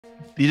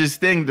These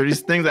things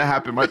that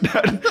happen. My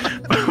dad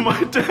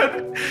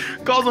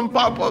calls them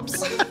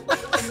pop-ups.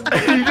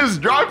 And he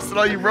just drops it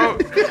on you, bro.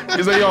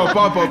 He's like, yo,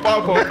 pop-up.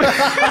 60%.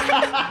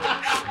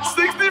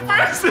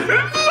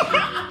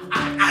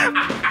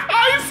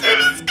 I see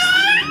this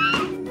guy.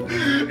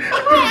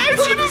 Bro, I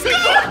see this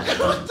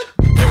guy.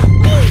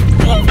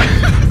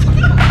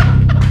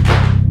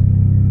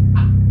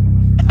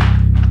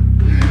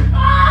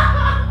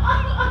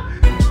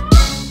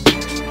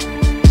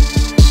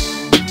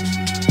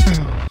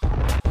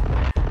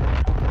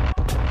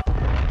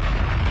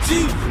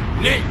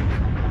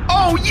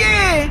 Oh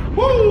yeah!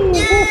 Woo!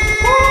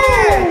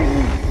 Yeah!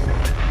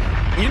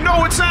 You know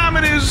what time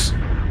it is?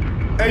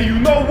 And you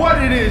know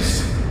what it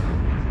is?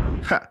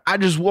 I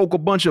just woke a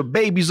bunch of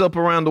babies up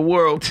around the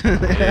world.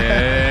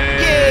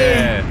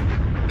 Yeah.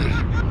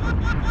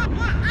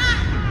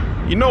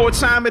 You know what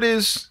time it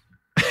is?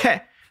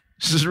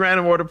 This is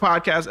Random Order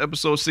Podcast,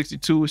 episode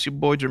 62. It's your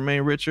boy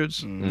Jermaine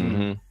Richards.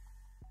 Mm-hmm.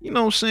 You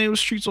know what I'm saying? The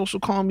streets also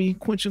call me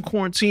Quentin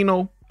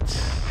Quarantino.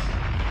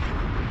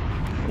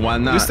 Why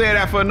not? We say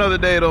that for another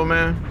day though,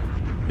 man.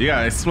 You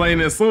gotta explain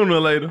it sooner or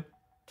later.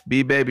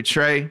 B-Baby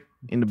Trey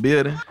in the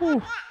building.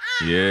 Whew.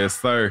 Yes,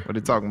 sir. What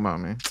they talking about,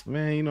 man?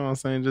 Man, you know what I'm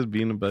saying? Just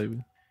being a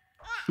baby.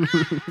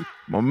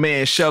 My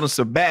man Sheldon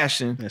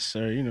Sebastian. Yes,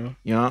 sir. You know.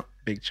 Yeah.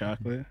 Big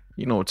chocolate.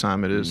 You know what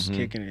time it is.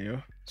 Kicking it,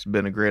 yo. It's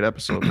been a great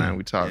episode, man.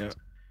 We talked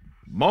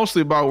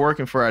mostly about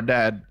working for our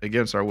dad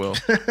against our will.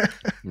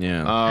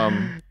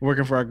 Yeah.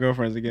 Working for our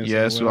girlfriends against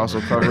Yes, we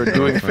also covered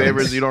doing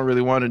favors you don't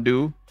really want to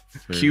do.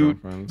 Cute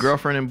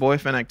girlfriend and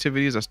boyfriend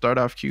activities that start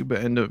off cute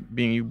but end up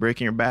being you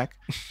breaking your back.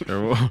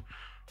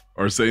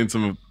 Or saying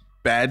some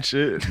bad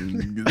shit.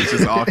 It's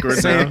just awkward.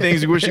 Saying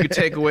things you wish you could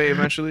take away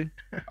eventually.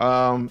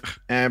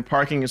 And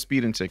parking and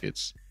speeding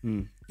tickets.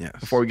 Yes.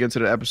 Before we get into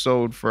the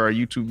episode, for our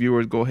YouTube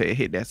viewers, go ahead and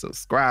hit that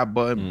subscribe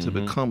button to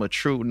become a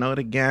true Know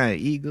the Guy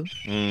Eagle.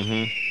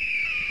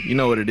 You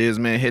know what it is,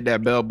 man. Hit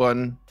that bell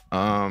button.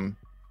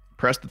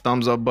 Press the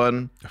thumbs up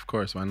button. Of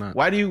course, why not?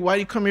 Why do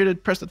you come here to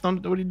press the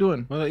thumbs? What are you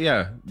doing? Well,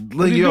 yeah.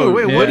 What are you doing?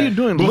 Wait, what are you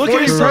doing? Before Look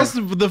at you yourself.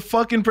 press the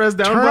fucking press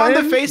down Turn button.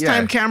 on the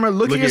FaceTime camera.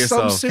 Look at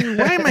yourself. Sitting,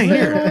 why am I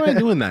here? Why am I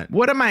doing that?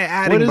 What am I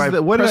adding by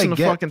pressing the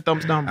fucking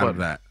thumbs down Out of button?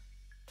 that.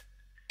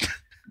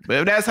 But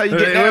if that's how you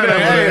get You know what I'm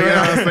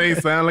down, saying?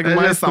 Sound like a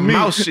that's mice some to me.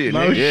 mouse shit.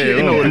 Mouse Nigga. shit.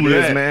 You know what it Do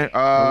is, that.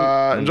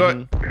 man.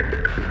 Enjoy.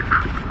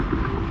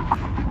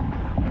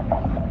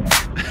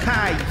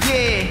 Hi,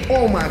 yeah.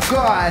 Oh my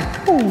God.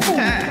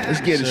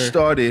 Let's get it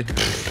started.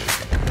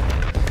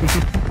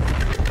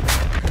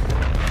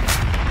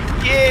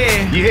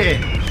 Yeah. Yeah.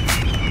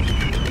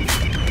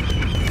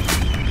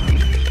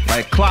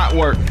 Like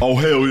clockwork. Oh,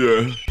 hell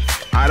yeah.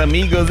 All them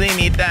eagles,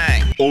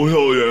 anything. Oh,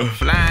 hell yeah.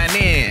 Flying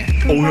in.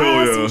 Oh,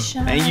 hell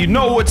yeah. And you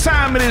know what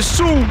time it is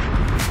soon.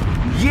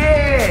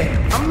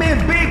 Yeah. I'm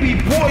in baby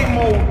boy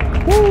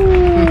mode.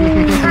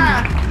 Woo.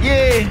 Ha.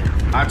 Yeah.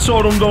 I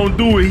told him don't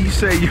do it. He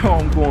said, yo,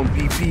 I'm going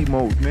BP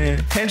mode,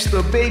 man. Hence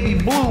the baby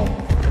blue.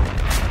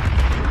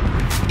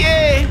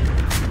 Yeah.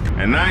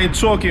 And I ain't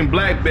talking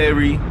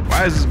Blackberry.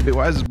 Why is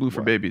this blue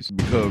for babies?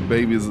 Because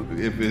babies,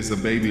 if it's a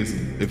baby,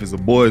 if it's a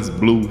boy, it's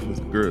blue. If it's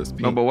a girl, it's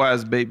pink. No, but why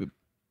is baby?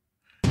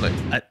 Like,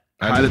 I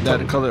how did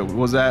that color?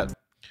 Was that?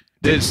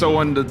 So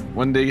when it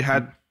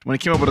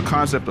came up with the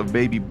concept of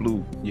baby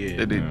blue,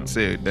 did they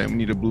say that we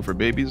needed blue for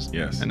babies?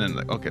 Yes. And then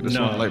like, okay, this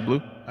one's light blue.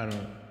 I don't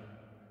know.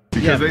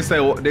 Because they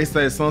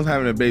say someone's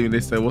having a baby. They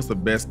say, what's the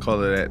best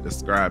color that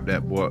describe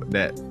that boy?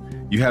 That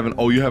you having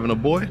a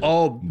boy?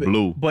 Oh,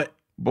 blue. But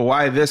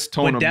why this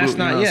tone But of that's blue?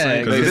 not- You know what I'm yeah,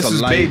 saying? 'cause Like, it's this a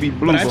is light- baby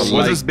blue. but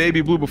Was this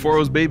baby blue before it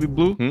was baby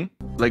blue?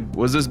 Like,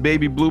 was this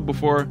baby blue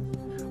before?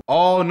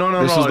 Oh no.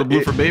 This was the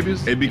blue for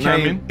babies. It You know what I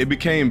became mean? it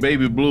became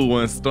baby blue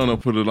when Stunner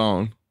put it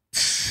on.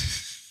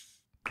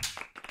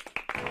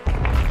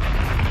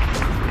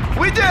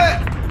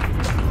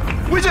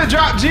 We just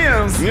dropped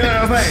gems. You know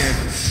what I'm saying?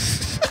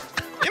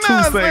 You know 2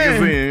 what I'm seconds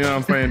saying? in, you know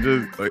what I'm saying?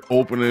 Just like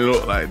open it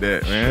up like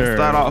that, man.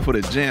 Start off with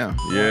a gem.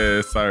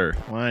 Yes, sir.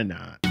 why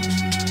not?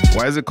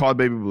 Why is it called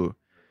baby blue?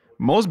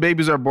 Most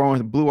babies are born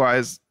with blue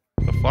eyes.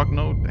 The fuck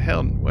no? The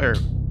hell? Where?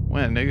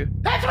 When, nigga?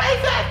 That's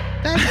racist!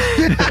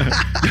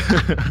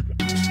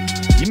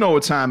 You know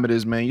what time it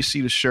is, man. You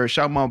see the shirt.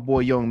 Shout out my boy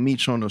Young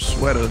Meech on the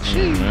sweater.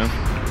 Man.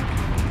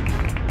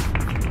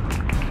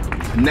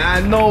 Now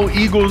I know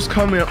eagles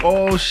come in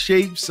all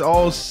shapes,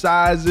 all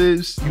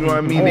sizes. You know what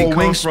I mean? They All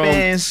come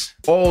wingspans.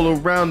 from all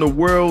around the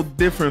world,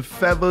 different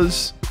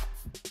feathers.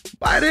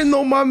 But I didn't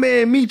know my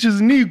man Meech is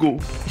an eagle.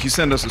 He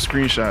sent us a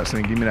screenshot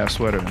saying, give me that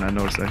sweater. And I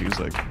noticed that he was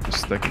like, the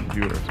second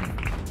viewer.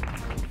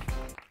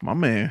 My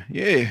man,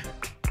 yeah.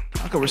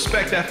 I can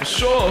respect that for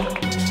sure.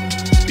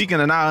 Speaking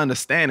of not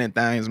understanding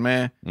things,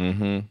 man.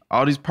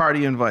 All these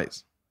party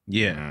invites.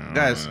 Yeah.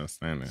 Guys,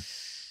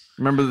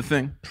 remember the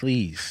thing?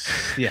 Please.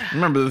 Yeah.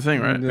 Remember the thing,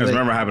 right? Because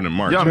remember what happened in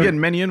March. Yo, I'm getting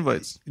many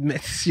invites.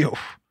 Yo.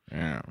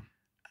 Yeah.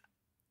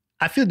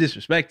 I feel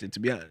disrespected, to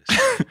be honest.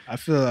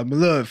 I'm a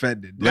little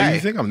offended. Yeah, you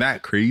think I'm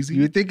that crazy?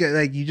 You would think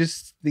you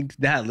just think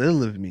that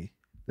little of me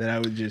that I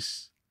would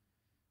just.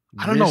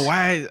 I don't know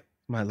why.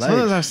 My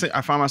Sometimes life.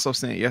 I find myself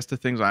saying yes to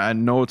things I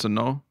know it's a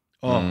no.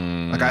 Oh,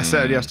 Like I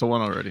said yes to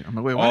one already. I'm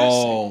like, wait, what?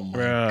 Oh my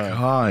Bruh.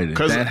 God.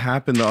 'Cause- That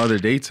happened the other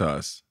day to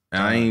us.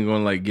 And I ain't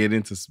gonna like get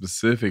into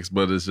specifics,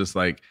 but it's just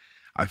like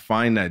I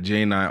find that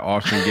Jay and I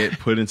often get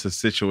put into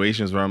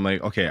situations where I'm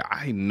like, okay,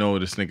 I know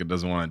this nigga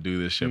doesn't want to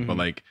do this shit, but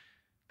like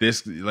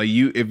this, like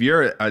if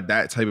you're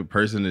that type of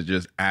person to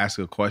just ask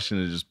a question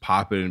and just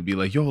pop it and be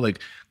like, yo, like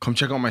come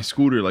check out my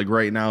scooter, like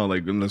right now,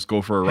 like let's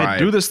go for a Hey, ride.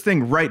 do this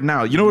thing right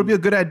now. You know what would be a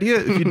good idea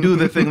if you do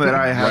the thing that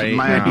I have Right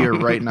my now. idea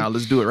right now.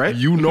 Let's do it, right?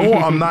 You know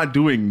I'm not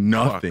doing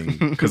nothing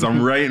because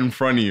I'm right in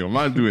front of you. I'm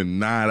not doing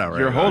nada right now.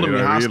 You're holding You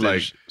me know what I mean?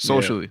 hostage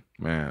socially.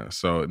 Man,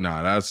 so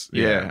nah, that's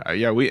Yeah.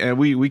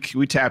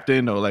 We tapped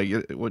in though. Like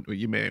what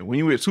you mean when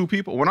you with two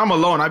people. When I'm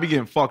alone, I be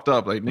getting fucked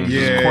up. Like niggas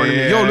just cornering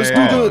me. Yo, let's do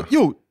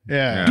the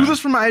Yeah. do this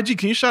for my IG.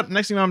 Can you shout?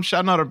 Next thing I'm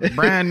shouting out a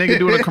brand nigga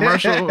doing a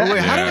commercial. Wait,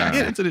 how did I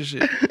get into this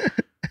shit?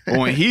 But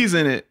when he's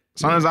in it,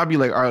 sometimes I'll be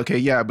like, all right, okay,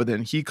 yeah. But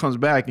then he comes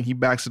back and he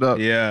backs it up.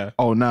 Yeah.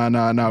 Oh,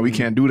 nah, we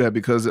can't do that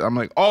because I'm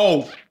like,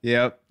 oh,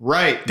 Yep.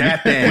 right,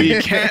 that thing.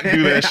 We can't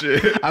do that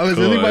shit. I was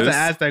really about to Cause-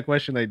 ask that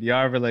question. Like, do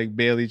y'all ever like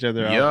bail each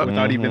other out Yup.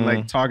 without even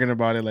like talking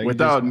about it? Like,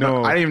 Without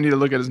no. I didn't even need to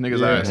look at this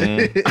nigga's eyes.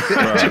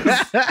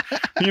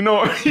 Bruh. You know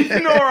where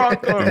I'm I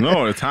coming.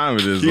 know the time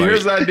it is. He like,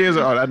 hears ideas.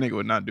 Oh, that nigga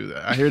would not do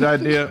that. I hear the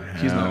idea.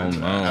 He's not Hell into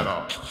no. that at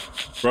all.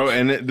 bro.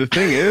 And the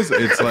thing is,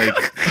 it's like,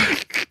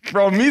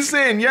 Bro, me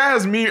saying yeah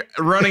is me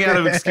running out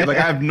of excuse. Like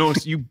I have no.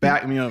 You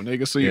back me up,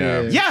 nigga. So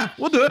Yeah.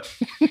 we'll do it.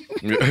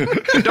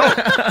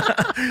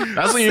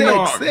 That's when you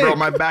know, bro.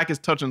 My back is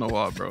touching the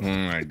wall, bro. oh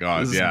my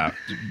god, This is yeah.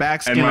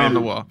 back And skin my on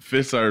the wall.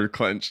 fists are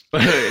clenched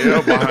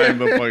behind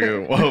the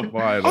fucking wall.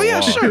 Behind the Oh yeah,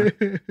 wall. sure.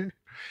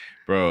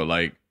 Bro.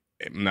 Like,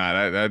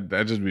 nah,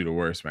 that just be the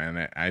worst,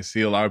 man. I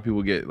see a lot of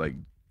people get like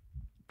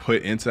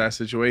put into that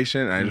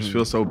situation, and I just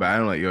feel so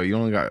bad. I'm like, yo, you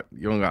don't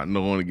got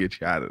no one to get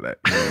you out of that.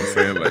 You know what I'm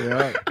saying?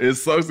 Like, it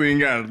sucks that you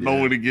ain't got no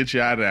one to get you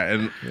out of that.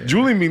 And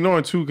Julian be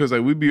knowing too, because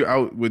like we be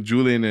out with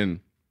Julian, and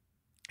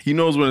he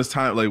knows when it's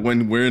time, like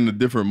when we're in a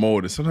different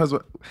mode. And sometimes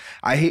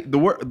I hate the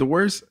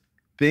worst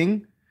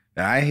thing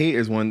that I hate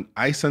is when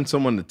I send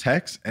someone the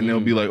text and they'll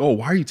be like, oh,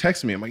 why are you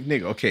texting me? I'm like,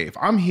 nigga, okay, if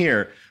I'm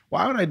here,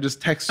 why would I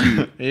just text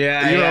you?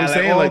 Yeah, You know what I'm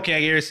saying? Like,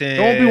 okay, you're saying.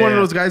 don't be one of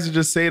those guys who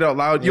just say it out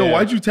loud. Yo, Yeah.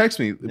 why'd you text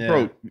me? Yeah.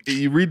 Bro,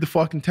 you read the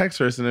fucking text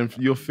first and then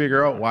you'll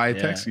figure out why I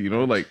text you, you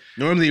know? Like,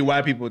 Normally,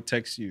 why people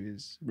text you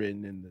is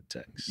written in the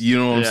text. you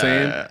know what I'm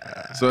saying?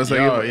 So it's like,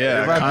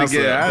 if I have to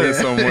get out of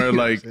somewhere,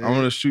 like, I'm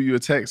going to shoot you a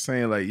text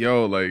saying like,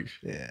 yo, like,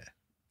 Yeah.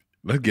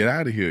 let's get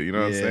out of here. You know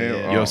what I'm saying?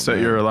 Yeah. Yo, Oh, set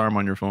man. your alarm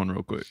on your phone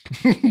real quick.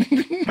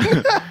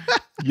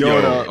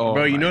 Yo,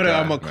 Bro, you know that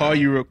I'm God, gonna call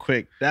you real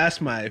quick.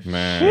 That's my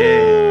Man.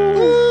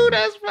 Ooh,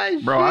 that's my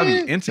Bro, I'll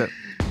shit. be into.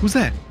 Who's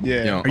that?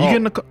 Yeah. Yo, Are you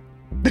getting a call?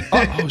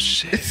 Oh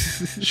shit!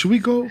 should we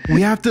go?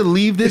 We have to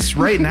leave this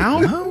right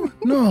now.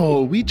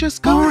 No, we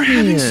just Oh, got we're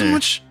having so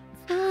much,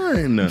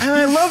 fun. and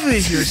I love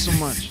it here so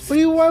much.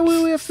 Why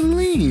would we have to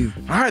leave?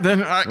 All right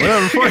then.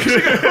 Whatever. Fuck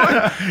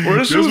it. Where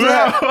the shoes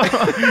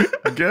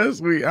at?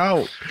 Guess we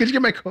out. Could you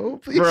get my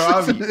code, please? Bro,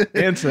 I'll be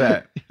into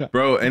that.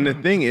 Bro, and the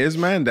thing is,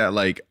 man, that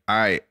like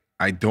I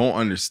don't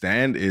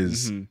understand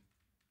is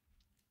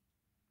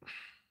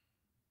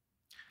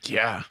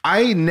Yeah.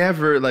 I'm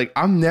never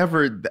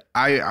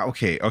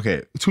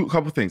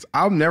couple things.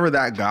 I'm never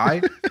that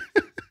guy.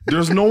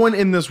 There's no one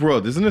in this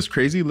world. Isn't this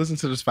crazy? Listen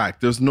to this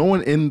fact. There's no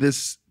one in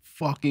this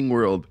fucking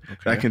world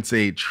that can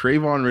say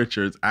Trayvon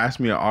Richards asked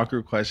me an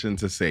awkward question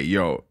to say,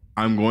 yo,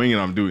 I'm going and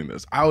I'm doing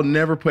this. I'll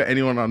never put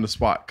anyone on the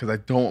spot because I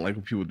don't like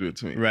when people do it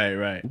to me.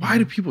 Right. Why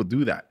do people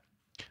do that?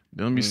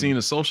 Don't be seeing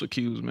the social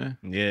cues, man.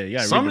 Yeah,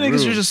 yeah. Some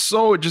niggas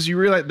are just you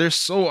realize they're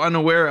so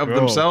unaware of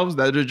themselves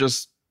that they're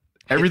just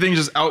everything's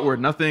just outward.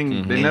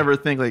 Nothing. They never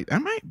think like,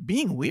 am I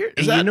being weird?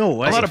 Is And that you know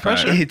what? a lot of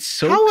That's a pressure? It's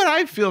so How would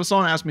I feel if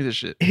someone asked me this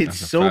shit? it's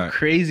That's a so fact.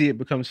 crazy. It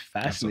becomes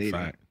That's a fascinating.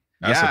 fact.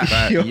 That's Yeah. a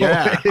fact. Yo,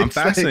 Yeah, I'm it's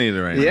like-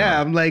 fascinated right now. Yeah,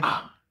 I'm like,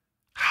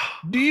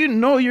 Do you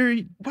know you're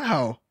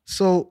wow.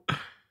 So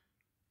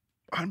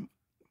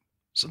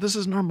so this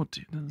is normal to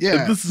you?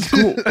 yeah, This is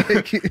cool.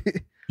 Like,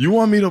 You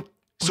want me to?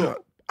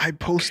 so I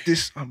post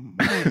this on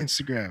my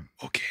Instagram.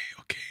 Okay.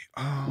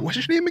 What's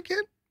your name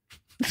again?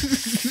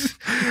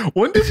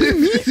 When did we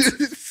meet?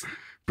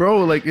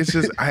 Bro, like it's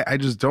just I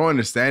just don't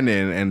understand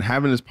it, and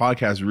having this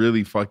podcast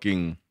really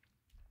fucking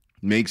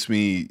makes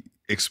me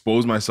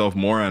expose myself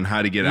more on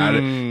how to get out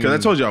of it. Because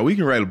I told y'all we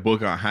can write a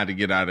book on how to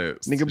get out of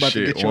Nigga about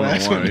to shit get your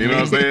ass one-on-one. on You know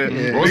what I'm saying?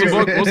 Yeah.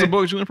 What's the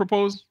book you gonna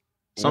propose?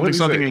 What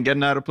is it? And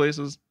getting out of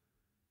places.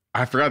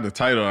 I forgot the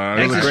title. It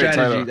was a Exit great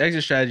strategy, title.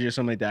 exit strategy, or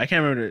something like that. I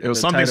can't remember. It was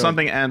the something title.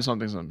 something and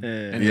something. Yeah.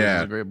 And it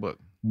was a great book.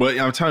 But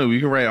I'm telling you, we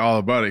can write all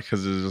about it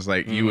because it's just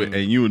like you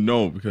would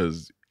know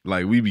because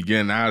like we be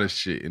getting out of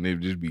shit and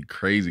it'd just be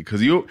crazy.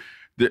 Because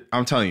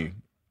I'm telling you,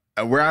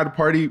 we're at a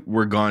party,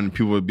 we're gone. And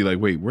people would be like,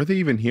 "Wait, were they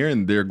even here?"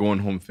 And they're going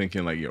home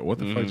thinking like, "Yo, what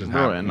the fuck just Bro,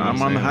 happened?" and You know I'm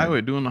what on the saying?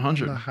 highway doing On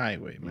 100. the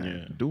highway,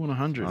 man. Doing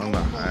 100. On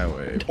the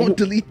highway. Don't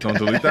delete that.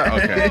 Don't delete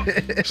that.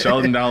 Okay.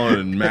 Sheldon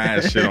downloaded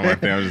mad shit on my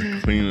thing. I was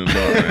just cleaning it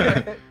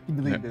up, man.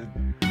 Delete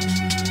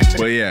this.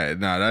 But yeah,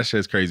 nah, that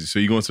shit's crazy. So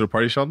you going to the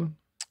party, Sheldon?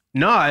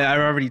 No, I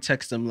already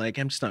text them like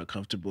I'm just not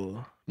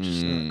comfortable.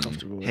 Just not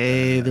comfortable. With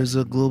Hey, that. there's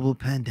a global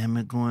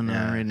pandemic going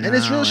on right now. And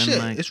it's real and, shit.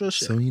 like, It's real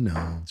shit. So you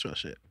know. It's real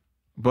shit.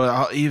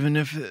 but even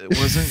if it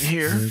wasn't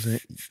here,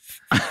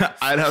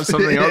 I'd have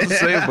something else to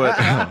say. But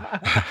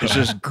it's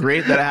just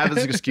great that I have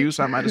this excuse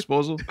at my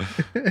disposal.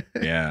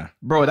 Yeah.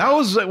 Bro, that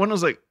was like when I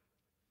was like,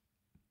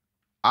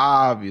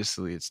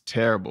 obviously it's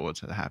terrible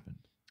what's happened.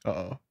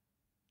 Uh-oh.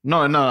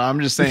 No,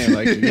 I'm just saying,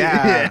 like,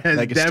 yeah, Yeah,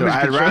 like it's damage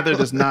I'd control. rather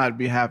this not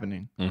be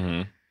happening.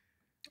 Mm-hmm.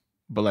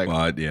 But like,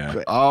 But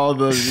yeah. all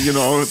the,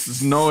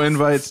 there's no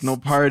invites, no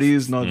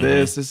parties, no Mhm.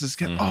 this is,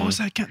 oh, is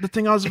that the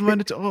thing I was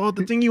invited to? Oh,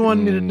 the thing you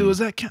wanted me to do, is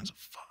that canceled?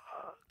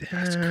 Fuck.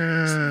 That's crazy.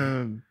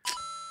 Damn.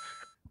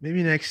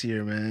 Maybe next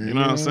year, man. You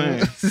know what I'm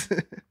saying?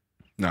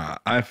 Nah,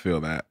 I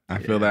feel that. I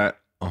feel that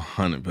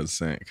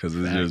 100% because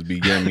it Facts. just be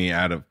getting me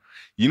out of.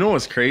 You know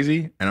what's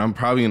crazy? And I'm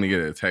probably gonna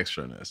get a text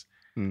from this.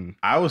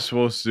 I was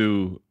supposed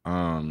to.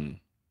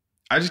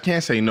 I just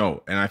can't say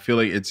no, and I feel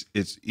like it's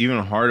even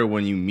harder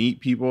when you meet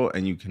people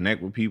and you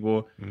connect with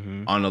people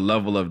on a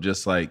level of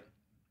just like.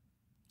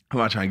 I'm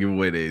not trying to give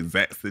away the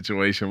exact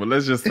situation, but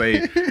let's just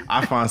say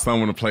I find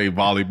someone to play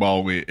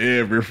volleyball with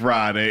every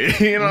Friday.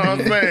 You know what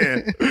I'm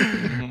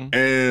saying?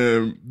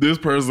 And this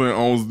person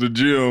owns the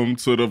gym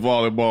to the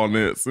volleyball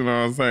nets. You know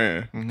what I'm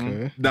saying?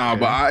 Okay. Nah,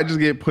 but I just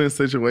get put in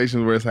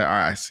situations where it's like, all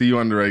right, I see you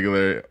on the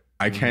regular.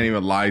 I can't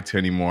even lie to you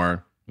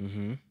anymore.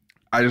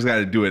 I just got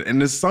to do it.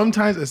 And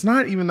sometimes it's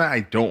not even that I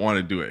don't want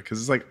to do it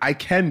because it's like I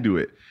can do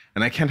it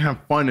and I can have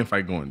fun if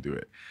I go and do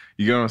it.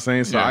 You get what I'm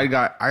saying? So I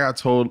got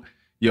told,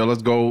 yo,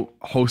 let's go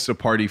host a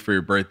party for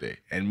your birthday.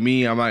 And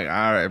me, I'm like,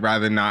 all right,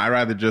 rather not. I'd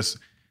rather just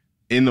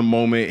in the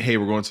moment, hey,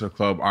 we're going to the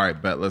club. All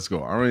right, bet, let's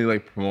go. I don't really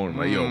like promoting.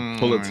 Like, yo,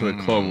 pull it to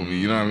the club with me.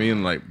 You know what I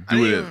mean? Like,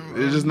 do it.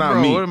 It's just not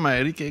me. What am I,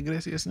 Enrique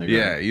Iglesias? Nigga?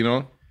 Yeah, you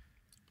know?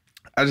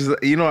 I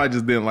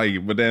just didn't like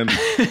it. But then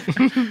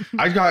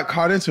I got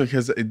caught into it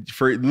because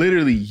for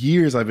literally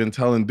years, I've been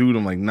telling dude,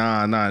 I'm like,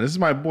 nah, this is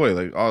my boy.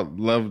 Like, I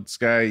love this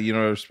guy,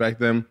 respect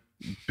them.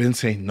 Been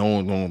saying no.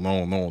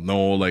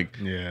 Like,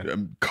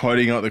 I'm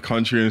cutting out the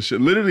country and shit.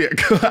 Literally,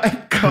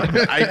 I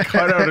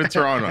cut out of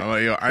Toronto. I'm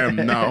like, yo, I am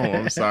not home.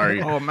 I'm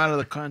sorry. Oh, I'm out of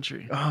the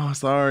country. Oh,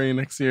 sorry.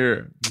 Next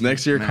year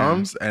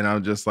comes and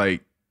I'm just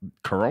like,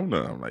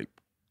 Corona. I'm like,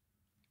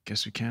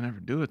 guess we can't ever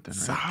do it then.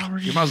 Right?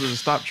 Sorry. You might as well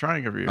just stop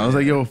trying every year. I was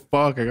like, yo,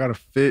 fuck, I got to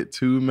fit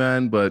too,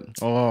 man. But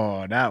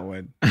Oh, that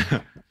one.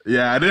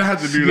 yeah, I didn't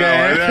have to do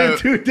that. Yeah, I had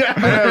to do that. I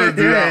had to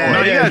do that one.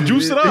 No, you gotta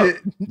juice it up.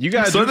 You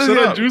gotta Sometimes juice you it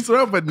gotta up. juice it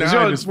up, but now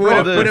yo, I just bro,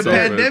 fuck the- For it. the So,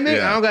 pandemic,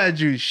 yeah. I don't gotta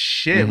do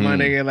shit, my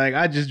nigga. Like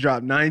I just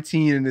dropped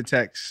 19 in the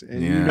text,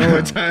 and you know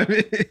what time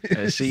it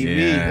is. CV,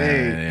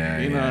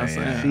 hey, you know what I'm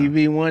saying?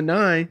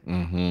 CV19.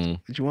 Mm-hmm.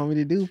 What you want me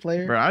to do,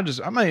 player? Bro,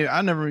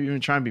 I never even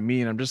try and be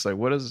mean. I'm just like,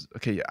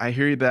 okay, I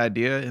hear the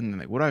idea, and then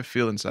like, what do I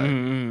feel inside?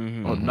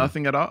 Oh,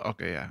 nothing at all?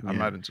 Okay, yeah, I'm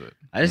not into it.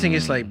 I just think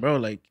it's like, bro,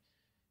 like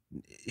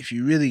if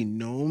you really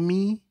know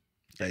me,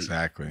 like,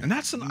 Exactly. And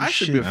that's You I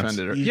should be should-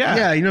 offended.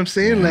 yeah, you know what I'm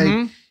saying? Mhm. Like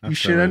you I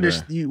should feel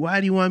understand. Why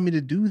do you want me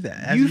to do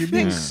that? You You're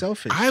being think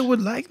selfish. I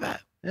would like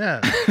that.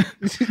 Yeah.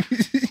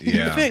 You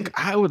Yeah. think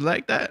I would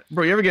like that?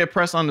 Bro, you ever get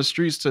pressed on the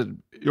streets to,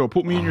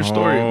 put me in your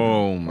story?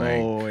 Oh my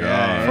Oh, god.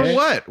 yeah. For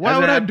what? Why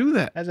Hasn't would I hap- do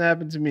that? Hasn't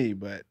happened to me,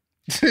 but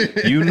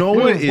You know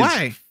what is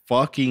Why?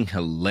 fucking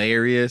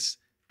hilarious?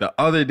 The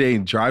other day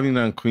driving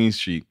down Queen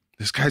Street,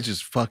 this guy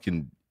just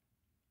fucking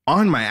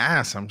on my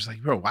ass. I'm just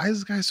like, bro, why is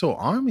this guy so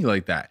on me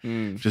like that?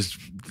 Just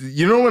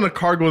when a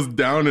car goes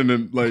down and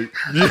then like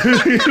With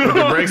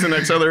the brakes and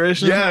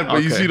acceleration? Yeah,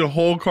 but you Okay. see the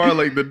whole car,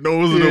 like the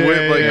nose of the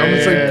whip. Like I'm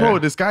just yeah. like, bro,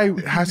 this guy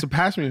has to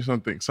pass me or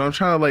something. So I'm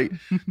trying to like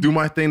do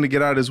my thing to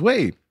get out of his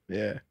way.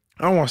 yeah.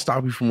 I don't want to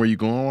stop you from where you're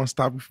going. I want to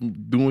stop you from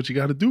doing what you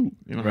got to do.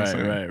 You know what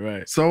I'm saying?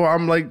 Right. So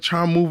I'm like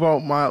trying to move out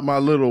my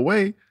little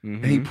way,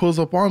 and he pulls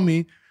up on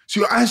me. So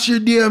you ask your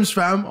DMs,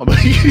 fam. I'm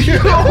like, yo,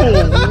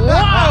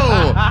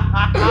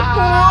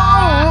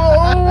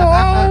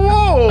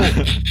 whoa.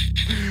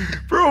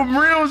 Bro,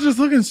 Maria was just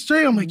looking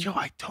straight. I'm like, yo,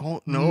 I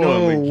don't know.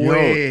 No I'm like, yo,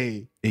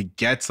 way. it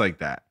gets like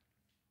that.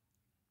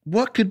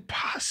 What could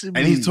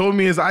possibly? And he told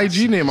me his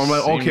IG name. I'm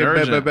like, Seemed okay,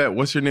 urgent. bet.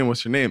 What's your name?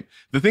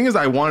 The thing is,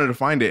 I wanted to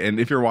find it, and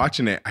if you're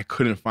watching it, I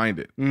couldn't find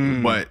it.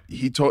 But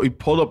he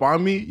pulled up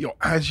on me, yo,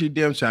 ask your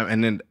damn champ,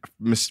 and then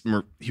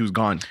he was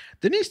gone.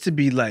 There needs to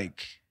be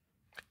like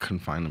Couldn't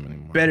find him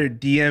anymore. better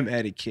DM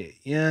etiquette.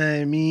 You know what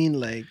I mean?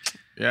 Like,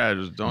 Yeah,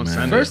 just don't Man.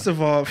 send first of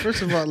all,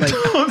 like,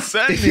 don't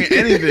send me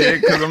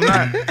anything because I'm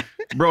not,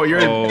 bro.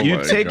 Oh You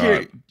my take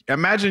God.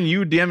 imagine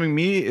you DMing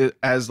me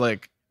as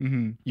like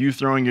mhm. you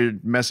throwing your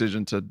message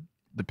into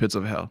the pits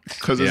of hell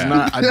because Yeah. it's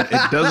not.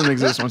 It doesn't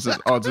exist once it's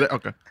today.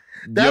 Okay,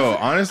 Yo,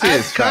 honestly,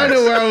 that's it's kind of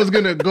facts. where I was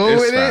gonna go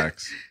It's with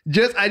facts.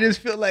 it. I just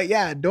feel like,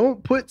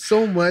 don't put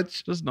so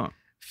much just don't.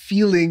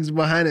 feelings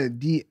behind a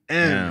DM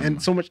Damn.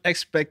 and so much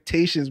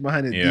expectations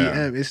behind a Yeah.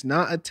 DM. It's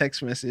not a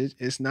text message.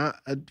 It's not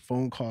a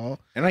phone call.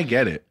 And I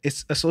get it.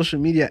 It's a social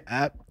media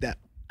app that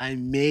I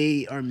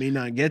may or may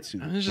not get to.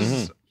 And it's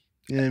just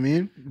You know what I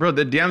mean? Bro,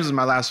 the DMs is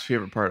my last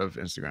favorite part of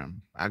Instagram.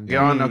 I get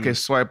on, okay,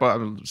 swipe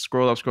up,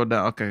 scroll up, scroll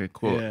down. Okay,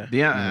 cool. Yeah.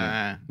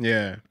 DM,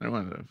 Yeah. I don't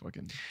want to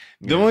fucking.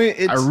 The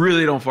only I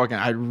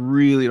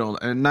really don't,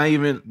 and not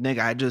even, nigga,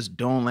 I just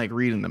don't like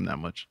reading them that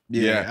much.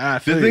 Yeah. I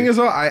feel The thing you. is,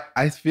 though,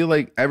 I feel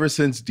like ever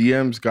since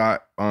DMs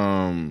got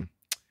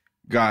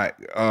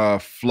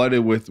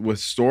flooded with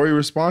story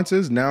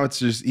responses, now it's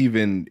just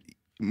even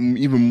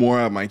more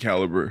at my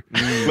caliber.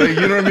 Like,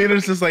 you know what I mean?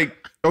 It's just like,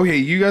 okay,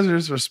 you guys are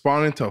just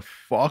responding to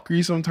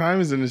fuckery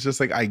sometimes, and it's just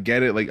like, I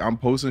get it. Like, I'm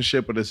posting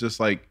shit, but it's just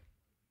like,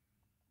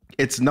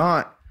 it's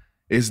not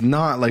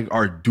like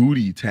our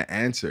duty to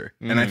answer.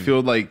 And I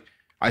feel,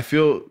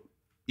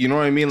 you know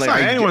what I mean? Like, It's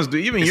not anyone's do.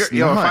 Even your, if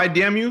I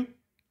DM you,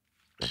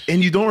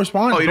 and you don't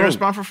respond. oh, you bro, don't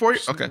respond for 4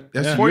 years? Okay,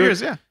 That's 4 your-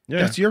 years, yeah.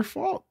 That's your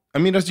fault. I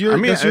mean, that's your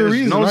it's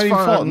reason. no Not your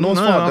fault. fault. No No,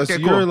 fault. okay, That's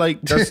your cool.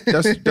 like.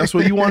 That's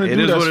what you want to It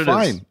do. is That's what it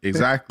fine. is.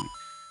 Exactly.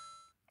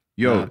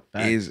 Yo,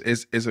 Nah,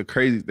 it's a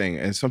crazy thing,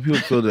 and some people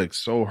feel like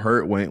so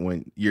hurt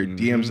when your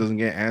DMs doesn't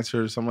get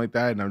answered or something like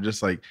that, and I'm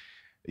just like,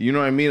 you know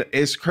what I mean?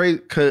 It's crazy.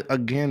 'Cause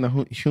again, the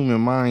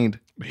human mind.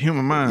 The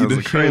human mind The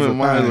is a crazy human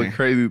mind is thing. a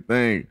crazy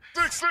thing.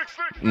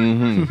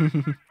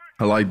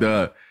 I like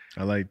that.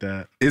 I like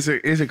that. It's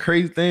a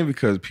crazy thing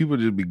because people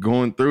just be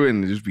going through it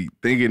and just be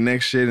thinking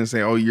next shit and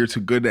say, "Oh, you're too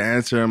good to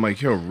answer." I'm like,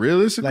 yo,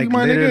 realistically,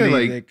 my nigga,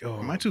 literally, like oh,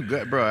 Am I too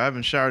good, bro? I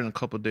haven't showered in a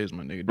couple of days,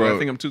 my nigga. Do Bro. I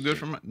think I'm too good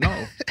for my? No,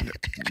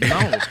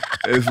 no.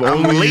 if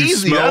I'm only lazy. you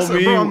smell That's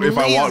me bro, I'm if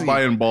I walk lazy.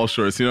 by in ball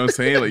shorts. You know what I'm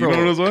saying? Like, you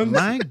know those ones?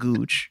 My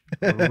gooch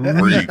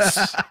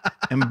Reeks.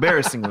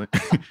 embarrassingly.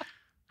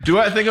 Do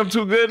I think I'm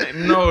too good?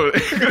 No.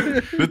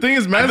 The thing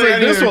is, man, I think like,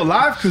 I you're do. so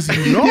alive because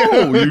you know, Yeah,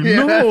 that's you've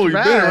been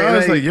right. around.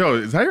 It's Like- like, yo,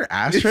 is that your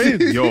ashtray?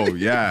 Yo,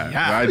 yeah.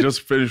 Yeah. I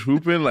just finished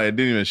hooping. Like, I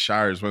didn't even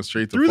shower. Just went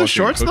straight to Through the fucking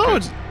shorts cooking.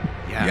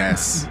 though? Yeah.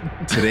 Yes.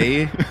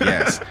 Today,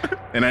 yes.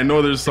 And I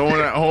know there's someone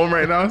at home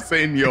right now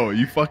saying, yo,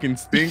 you fucking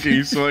stink and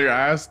you smell your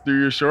ass through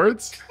your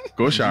shorts.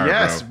 Go shower,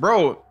 Yes,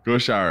 bro. Go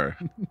shower.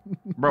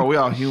 Bro, we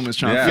all humans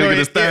trying Yeah. to figure Yo,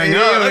 this thing yeah,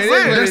 out. yeah, That's it is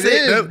it. what That's it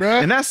it. is, bro.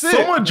 And that's it.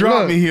 Someone dropped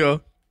Look. me here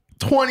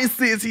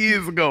 26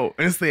 years ago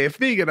and said,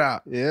 figure it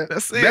out. Yeah.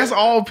 That's it. That's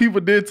all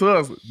people did to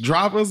us.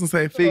 Drop us and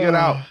say, figure it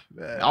out.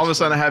 All of a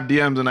sudden I have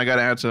DMs and I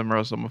gotta answer them,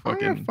 bro. So I'm I fucking.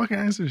 can't fucking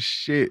answer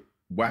shit.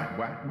 Whack.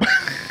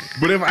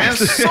 But if I And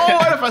answer, so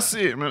what if I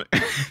see it, man?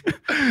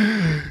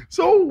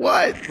 so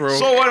what, bro?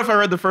 So what if I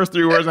read the first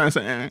 3 words and I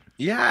say,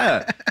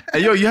 yeah.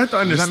 And yo, you have to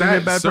Does that understand, mean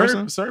you're a bad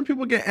person? certain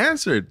people get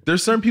answered.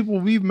 There's certain people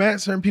we've met,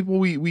 certain people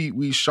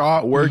we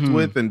shot, worked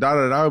with, and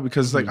da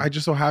because it's like, I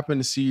just so happen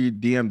to see your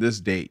DM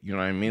this date. You know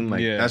what I mean? Like,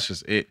 Yeah. that's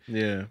just it.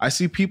 Yeah. I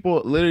see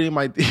people literally in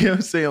my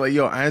DM saying like,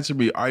 yo, answer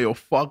me. Yo,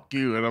 fuck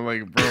you. And I'm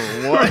like, bro,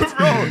 what?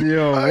 Bro,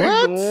 Yo, Like,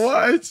 what?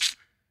 what?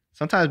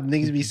 Sometimes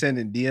niggas be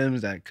sending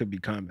DMs that could be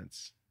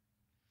comments.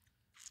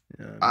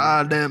 You know what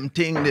I mean? ah, them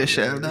thing they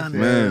shall done,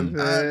 Man.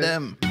 Ah,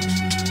 them.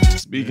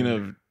 Speaking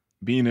of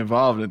being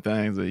involved in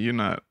things that you're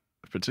not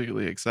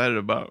particularly excited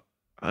about,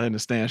 I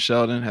understand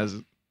Sheldon has,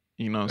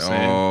 you know what I'm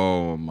saying,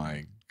 Oh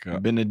my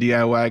god. been a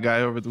DIY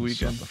guy over the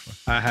weekend.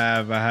 I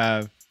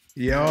have.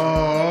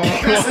 Yo.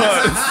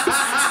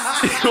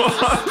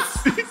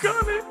 Speak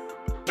on it.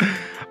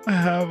 I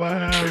have.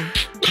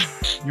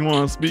 You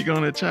want to speak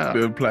on it,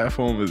 child? The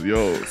platform is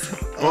yours.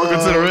 Welcome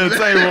to the red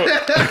table.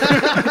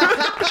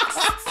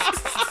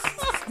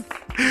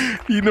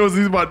 He knows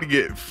he's about to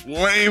get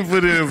flamed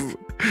for this.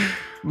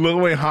 Look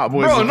away, Hot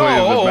Boys Bro, is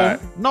playing in the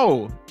back.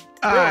 no.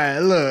 All right,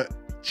 look.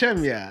 Check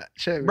me out.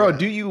 Bro,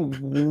 do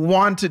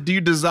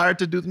you desire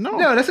to do? No,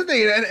 that's the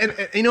thing.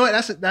 And you know what?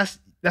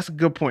 That's a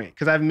good point.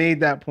 Because I've made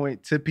that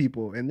point to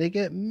people and they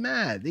get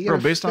mad. They get Bro,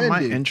 based on my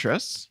offended.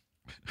 interests,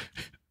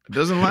 it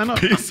doesn't line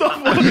up. Based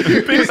off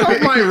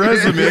my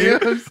resume, You know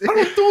what I'm I saying?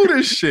 don't do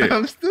this shit.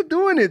 I'm still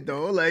doing it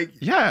though. Like,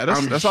 Yeah,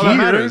 I'm that's all that here,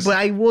 matters. but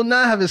I will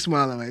not have a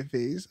smile on my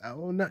face. I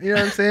will not. You know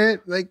what I'm saying?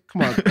 Like,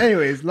 come on.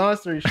 Anyways, long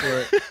story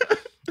short,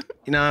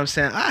 you know what I'm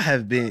saying? I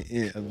have been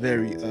in a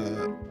very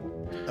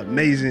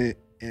amazing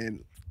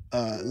and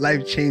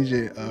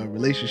life-changing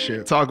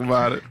relationship. Talk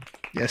about it.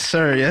 Yes,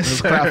 sir. Yes, Let's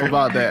sir. clap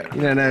about that.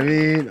 You know what I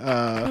mean?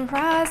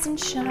 Rise and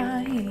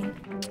shine.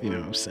 You know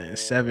what I'm saying?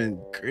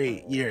 7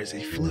 great years.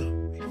 They flew.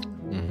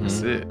 That's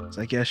it. It's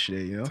like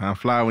yesterday, you know? Time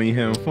fly when you're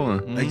having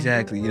fun.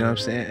 Exactly. You know what I'm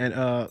saying? And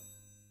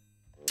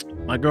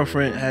my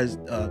girlfriend has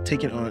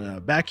taken on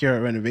a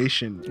backyard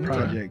renovation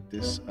project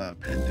this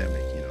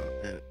pandemic, you know,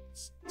 and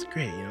it's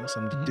great, you know,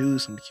 something to do,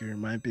 something to keep your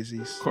mind busy.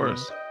 Of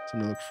course.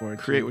 Something to look forward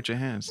to. Create with your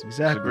hands.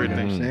 Exactly. It's a great you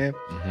know thing.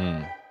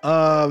 what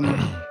I'm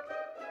saying?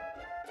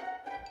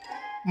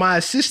 My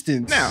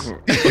assistant Now.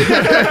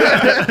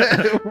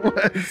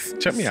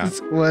 Check me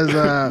out.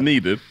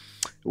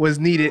 was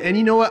Needed. and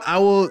you know what? I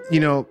will,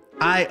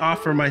 I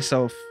offer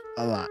myself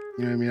a lot.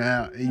 You know what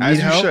I mean? As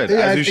you should. Yeah,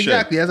 As you should.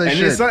 exactly, as I and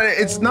should.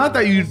 it's not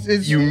that you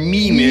It's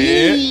mean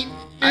it.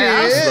 I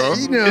asked, bro.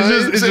 You know,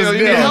 It's just you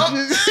need yeah. help?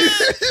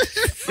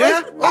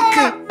 Yeah?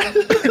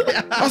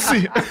 Okay. I'll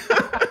see.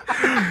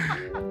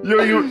 Yo,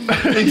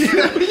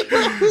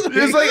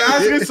 it's like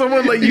asking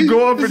someone like you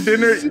go out for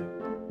dinner.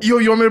 Yo,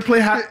 you want me to pay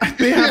half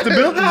the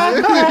bill?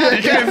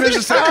 You can't finish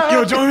the sentence.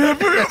 Yo, do you want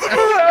me to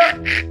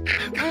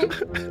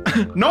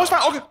pay? No, it's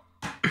fine. Okay.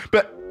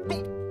 But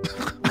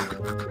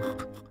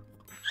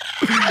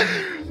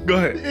go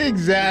ahead.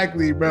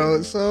 Exactly,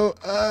 bro. So,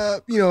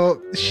 you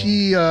know,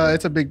 she,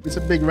 it's a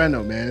big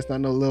reno, man. It's not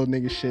no little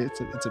nigga shit.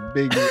 It's a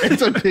big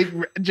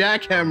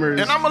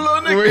jackhammers. And I'm a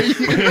little nigga.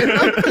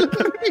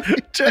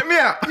 Check me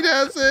out. You know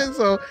what I'm saying?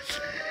 So,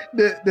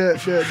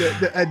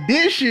 the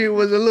addition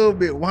was a little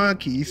bit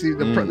wonky. You see,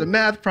 the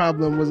math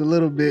problem was a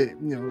little bit,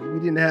 you know, we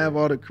didn't have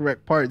all the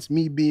correct parts.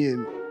 Me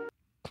being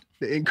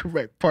the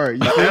incorrect part. You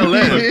know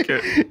what I'm saying?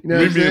 You know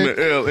what I'm being saying?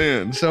 the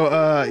LN. So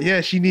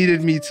yeah, she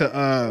needed me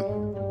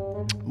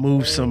to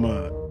move some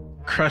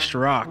crushed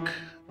rock,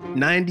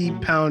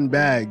 90-pound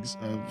bags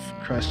of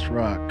crushed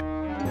rock,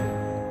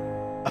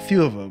 a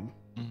few of them,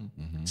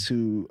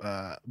 to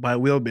by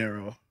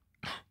wheelbarrow.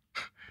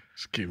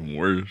 It's getting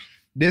worse.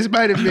 This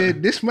might have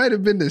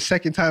been the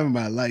second time in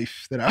my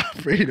life that I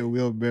operated a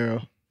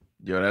wheelbarrow.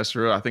 Yo, that's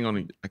real. I can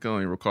only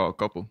recall a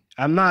couple.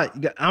 I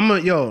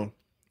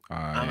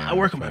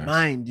work on my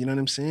mind. You know what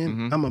I'm saying?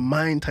 Mhm. I'm a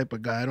mind type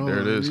of guy. I don't. There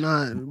it is.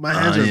 My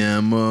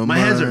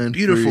hands are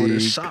beautiful.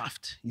 They're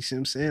soft. You see what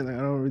I'm saying? Like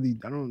I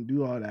don't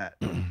do all that.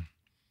 You know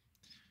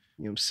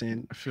what I'm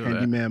saying? I feel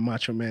Handyman,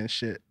 macho man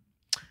shit.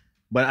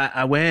 But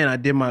I went and I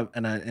did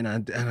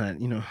I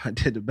you know, I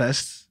did the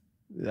best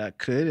that I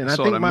could. And That's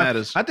I all think that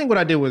matters. I think what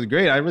I did was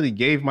great. I really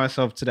gave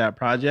myself to that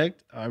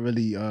project. I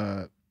really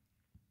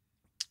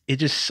it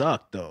just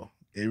sucked though.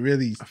 It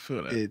really I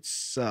feel that. it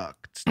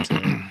sucked.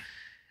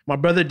 My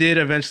brother did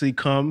eventually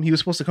come. He was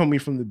supposed to come with me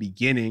from the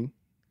beginning.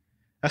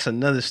 That's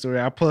another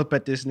story. I pull up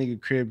at this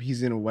nigga crib.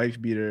 He's in a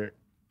wife beater,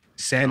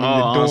 sanding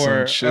the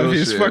door some of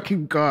his shit.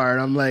 fucking car.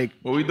 And I'm like,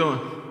 What we doing?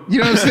 you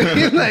know what I'm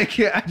saying? Like,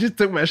 I just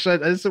took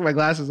my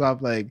glasses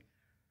off. Like,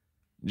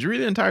 Did you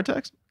read the entire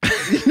text?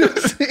 you know what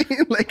I'm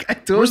saying? Like, I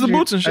told Where's you. the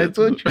boots and shit? I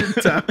told you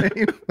the time.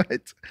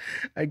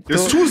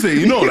 It's Tuesday,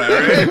 you know that,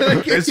 right?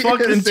 Like, It's you know what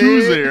fucking I'm saying?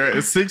 Tuesday, right?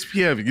 It's 6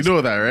 p.m. You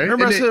know that, right?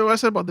 Remember And what I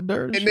said about the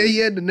dirt? And then he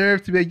had the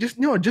nerve to be like, just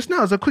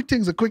now. It's a quick thing.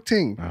 It's a quick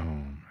thing. Oh my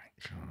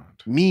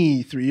god.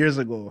 Me 3 years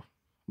ago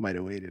might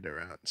have waited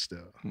around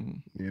still.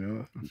 Mhm. You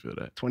know, I feel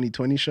that.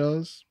 2020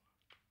 shows.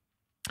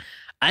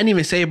 I didn't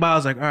even say bye. I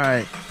was like, all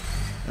right.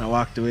 And I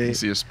walked away. You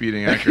see a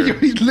speeding Yo, actor.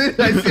 he's lit.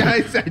 I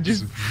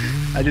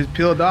just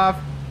peeled off.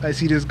 I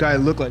see this guy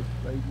look like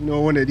you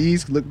know, one of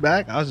these. Look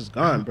back. I was just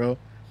gone, bro.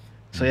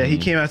 So yeah, he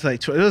came out to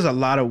like. It was a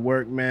lot of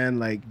work, man.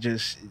 Like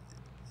just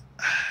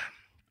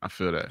I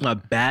feel that. my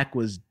back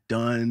was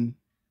done,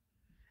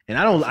 and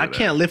I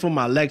can't lift with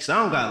my legs. I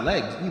don't got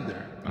legs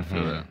either. I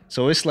feel that.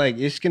 So it's like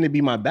it's gonna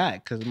be my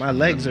back because my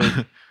legs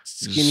are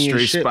skinny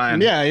Straight as shit.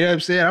 spine. Yeah, you know what I'm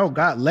saying. I don't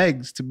got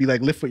legs to be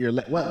like lift with your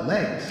what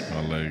legs?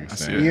 My legs.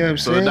 See yeah. it. You know what I'm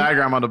So the saying?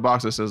 diagram on the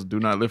box that says "Do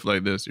not lift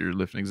like this." You're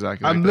lifting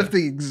exactly. I'm like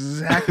lifting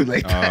exactly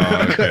like Oh,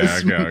 that. okay,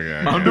 because-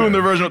 okay. I'm doing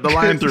the version with the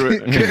line through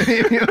it.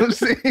 You know what I'm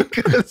saying?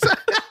 'Cause-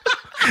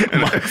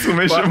 An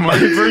exclamation My mark.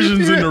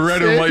 version's in the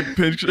red and white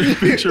picture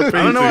painting. I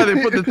don't know why they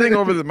put the thing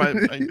over the my.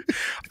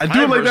 I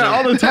do it like that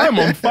all the time.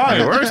 I'm fine.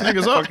 It works,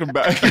 niggas up. Fucking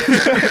back.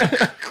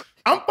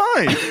 I'm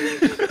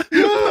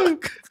fine.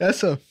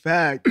 That's a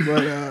fact.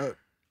 But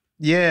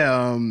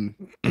yeah,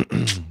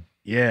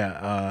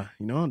 yeah,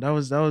 you know, that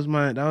was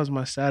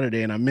my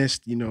Saturday, and I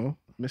missed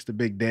the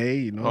big day,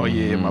 you know. Oh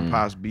yeah, my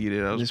pops beat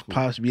it. That was This cool.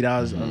 pops beat.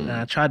 And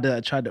I tried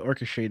to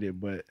orchestrate it,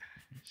 but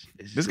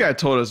This guy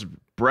told us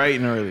bright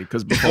and early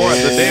because the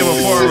day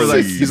before, we're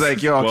like, he's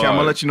like, yo, okay, I'm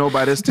gonna let you know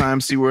by this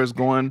time, see where it's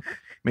going.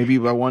 Maybe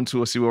by 1, 2,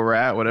 we'll see where we're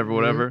at,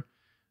 whatever.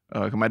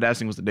 Cause my dad's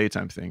thing was the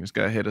daytime thing. This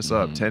guy hit us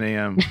up, 10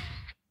 a.m.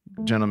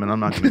 Gentlemen, I'm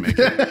not gonna make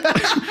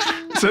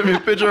it. Sent me a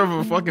picture of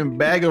a fucking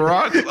bag of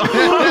rocks.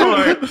 I'm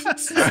like,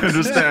 I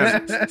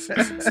understand.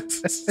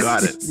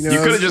 Got it. You know You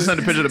what could I'm have just sent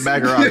a picture of the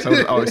bag of rocks. I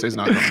would always say it's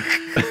not coming.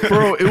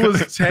 Bro, it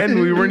was 10.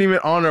 We weren't even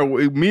on our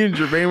way. Me and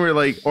Jermaine were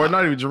like, or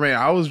not even Jermaine.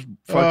 I was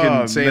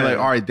fucking saying man. like,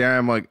 all right,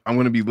 damn, like I'm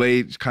gonna be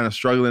late, kind of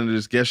struggling to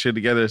just get shit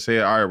together. Say,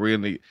 all right, we're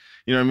gonna, you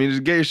know what I mean?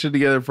 Just get your shit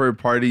together for a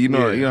party. You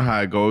know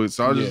how it goes.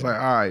 So I was just like,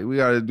 all right, we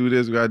gotta do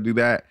this, we gotta do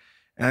that.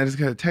 And I just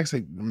got a text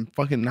like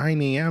fucking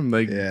 9 a.m.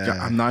 Like,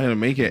 I'm not gonna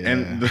make it.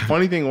 And the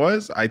funny thing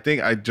was, I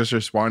think I just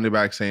responded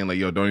back saying like,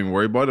 yo, don't even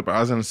worry about it. But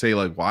I was gonna say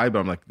like, why? But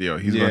I'm like, yo,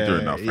 he's going through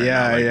enough right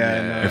now. Like,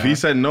 no. if he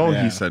said no,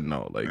 he said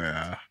no. Like,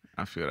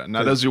 I feel that.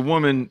 Now, does your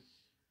woman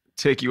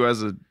take you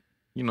as a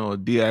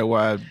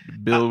DIY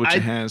build with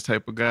your hands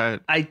type of guy?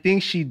 I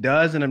think she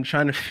does, and I'm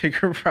trying to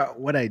figure out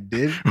what I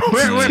did.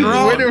 Where went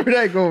wrong? Where did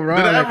I go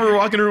wrong? Did I ever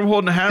walk in the room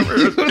holding a hammer?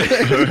 Did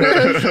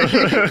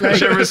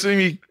you ever see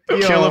me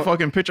kill a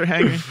fucking picture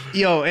hanging?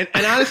 Yo, and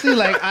honestly,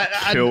 like I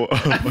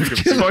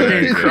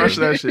Fucking crush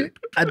that shit.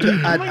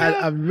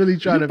 I'm really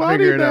trying to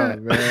figure it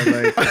out, man.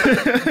 Like, you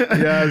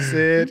know what I'm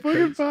saying?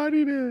 fucking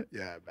bodied it.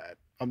 Yeah, man.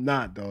 I'm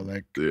not though.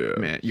 Like, Yeah.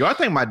 Man, yo, I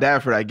thank my dad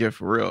for that gift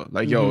for real.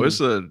 Like, yo, it's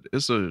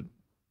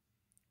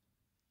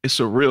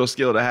a real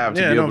skill to have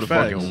to Yeah, be no, able to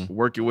facts. fucking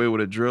work your way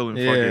with a drill and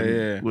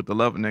fucking with the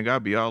love, nigga. I'll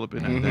be all up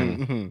in that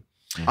thing. mhm.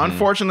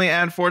 Unfortunately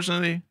and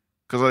fortunately,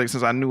 because like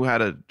since I knew how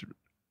to,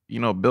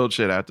 build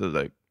shit after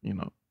like,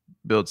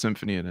 build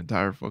symphony an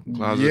entire fucking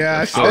closet. Yeah,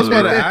 That's I was so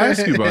about to weird.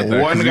 ask you about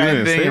that. One 'cause you guy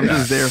didn't thing, say I'm that.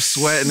 just there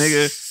sweating,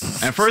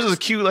 nigga. And first it was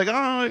cute, like,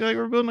 oh, like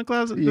we're building a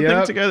closet the thing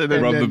Yep. together.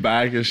 Then Rub then- the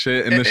back and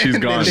shit, and then she's and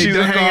then gone. they she's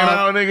duck hanging off.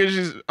 out,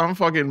 nigga. I'm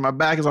fucking, my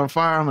back is on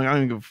fire. I'm like, I don't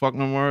even give a fuck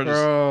no more.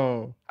 Just,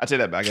 Bro. I take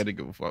that back. I didn't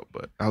give a fuck,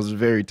 but I was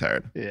very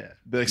tired. Yeah.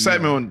 The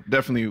excitement one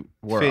definitely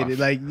wore Faded. off.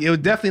 Like it was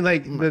definitely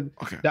like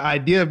Okay. the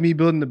idea of me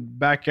building the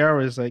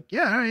backyard was like,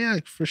 yeah, all right, yeah,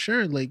 for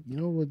sure. Like,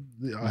 what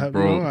I'll have,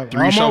 Bro, 3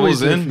 I'm always shovels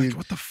there in. for you. Like,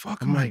 what the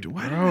fuck I'm am I like, doing?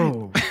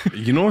 bro.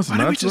 You know what's Why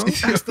don't we nuts? just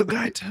though? ask the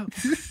guy to?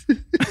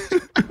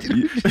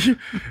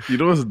 You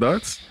know what's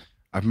nuts?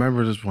 I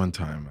remember this one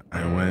time.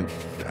 I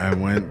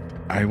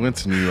went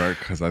to New York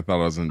because I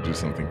thought I was gonna do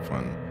something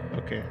fun.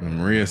 Okay. And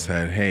Maria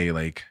said, "Hey,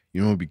 like,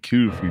 it'd be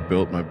cute if we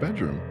built my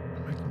bedroom."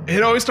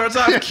 It always starts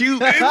off cute.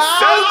 That's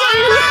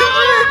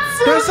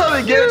how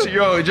they get you,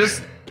 yo.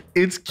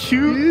 It's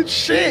cute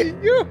shit.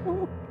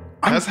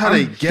 That's how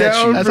they get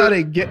That's you. how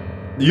they get.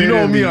 You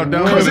know me, I'm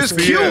down Because with it's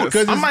the cute.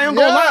 BS. I'm not even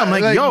gonna lie. I'm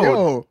like,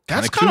 yo,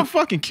 that's Kinda kind of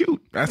fucking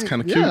cute. That's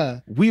kind of cute. Yeah.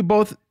 We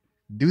both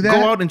Do that.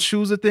 go out and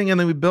choose a thing, and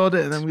then we build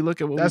it, and then we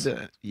look at what That's- we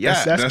did.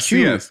 Yeah, that's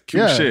cute. yes,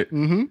 cute shit.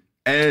 Mm-hmm.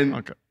 And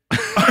okay.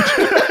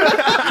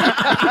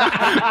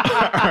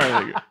 All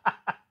right.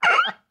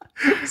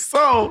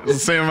 so, It's the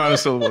same amount of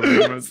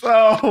syllables.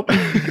 so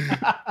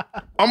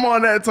I'm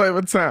on that type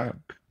of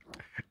time.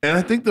 And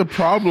I think the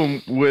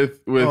problem with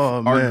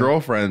Oh, our man.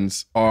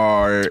 girlfriends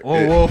are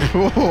Whoa.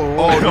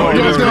 Oh, no,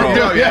 Yo, yours, yo, bro.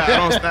 yo, Yeah, I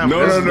don't stand. No,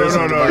 This- no, no, this no, is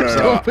no, the no, vibe.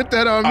 no. Don't put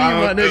that on me,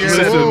 my nigga.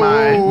 Listen,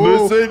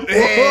 Whoa. listen,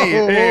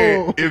 hey,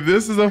 Whoa. if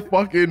this is a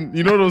fucking,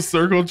 those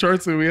circle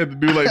charts that we had to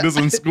do like this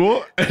in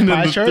school, and then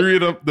Pie the chart? three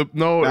of the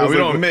no, Nah, it was we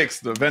like don't a-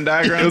 mix the Venn It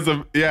diagram. was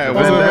a yeah, it Oh,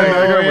 was a Venn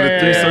diagram with the yeah,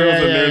 three yeah, circles yeah,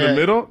 and they're in yeah. the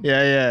middle.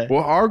 Yeah.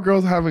 What our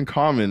girls have in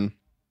common,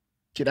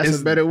 Okay, that's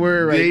It's- a better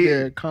word right they-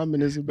 there.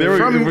 Common is a they better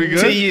were- word. we good?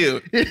 to you,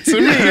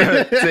 to me,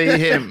 to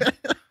him.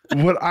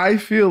 what I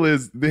feel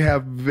is they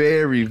have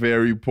very,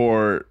 very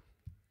poor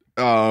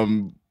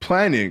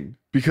planning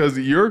because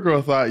your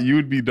girl thought you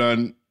would be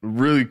done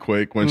really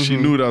quick when she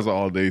Mhm. knew that was an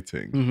all day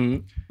thing. Mm-hmm.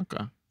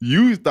 Okay.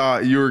 You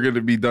thought you were going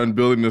to be done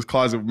building this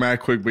closet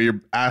mad quick, but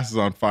your ass is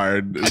on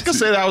fire. I could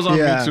say that was on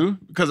Yeah. me too,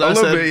 because a I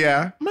little said, bit,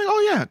 yeah. I'm like,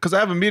 oh yeah, because I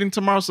have a meeting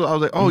tomorrow. So I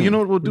was like, oh, you know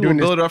what we'll do? We'll doing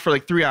build it up for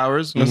like 3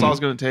 hours. That's all it's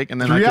gonna take, and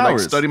then 3 I could like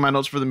hours? study my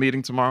notes for the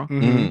meeting tomorrow.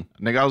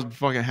 Mm-hmm. Nigga, I was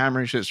fucking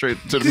hammering shit straight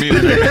to the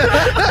meeting.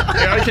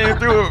 Yeah, I came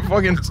through with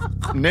fucking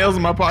nails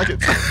in my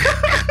pockets.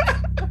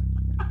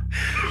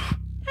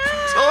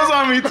 So it was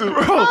on me too,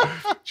 bro.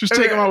 She was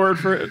taking my word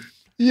for it.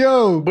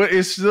 Yo. But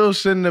it still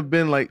shouldn't have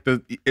been like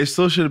it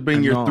still should have been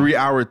I your know. 3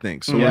 hour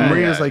thing. So Yeah, when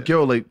Maria's yeah. like,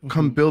 yo, like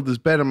come build this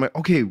bed, I'm like,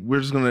 okay, we're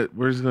just gonna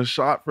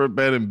shop for a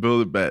bed and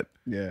build a bed.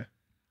 Yeah.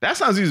 That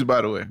sounds easy,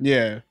 by the way.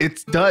 Yeah.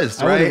 It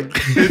does, I right?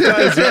 would've- It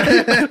does,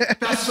 right?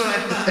 That's what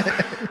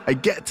I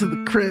get to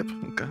the crib.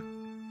 Okay.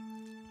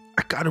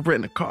 I gotta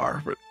rent a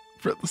car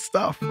for the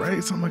stuff,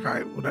 right? So I'm like, all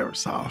right, whatever,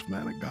 soft,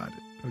 man, I got it.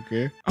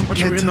 Okay. How much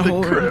Get are we to in the the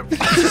hole? crib.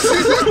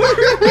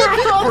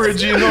 We're a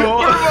G in the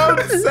hole.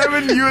 About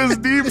 7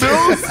 USD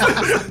bills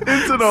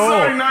into the hole.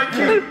 Sorry, not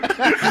cute.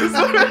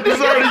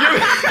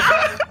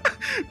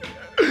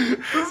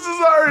 This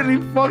is already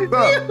fucked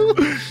up.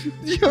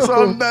 So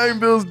I'm 9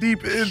 bills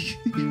deep in.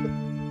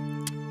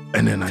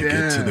 And then I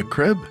get to the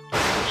crib.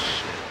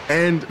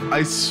 And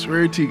I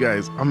swear to you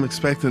guys, I'm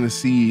expecting to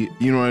see,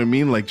 you know what I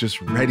mean? Like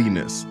just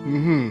readiness.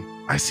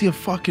 Mm-hmm. I see a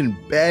fucking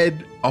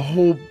bed, a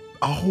whole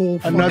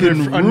Another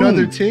fucking room.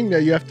 another thing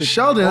that you have to.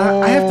 Sheldon,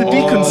 I have to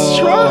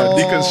deconstruct.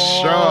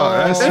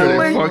 Deconstruct. That's Oh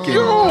where they my fucking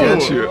God.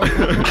 get you.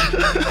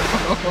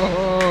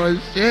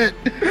 Oh shit!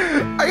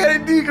 I gotta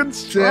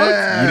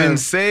deconstruct. You didn't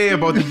say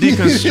about the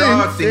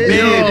deconstructing,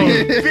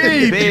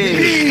 baby.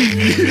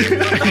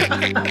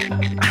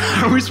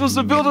 Are we supposed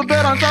to build a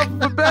bed on top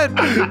of a bed?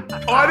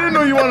 Oh, I didn't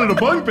know you wanted a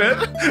bunk bed.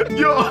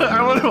 Yo,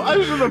 I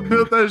should have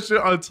built that shit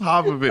on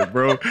top of it,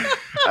 bro.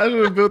 I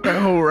should have built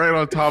that hole right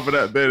on top of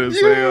that bed and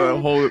say,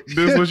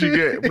 this is what you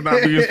get for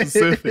not being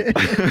specific.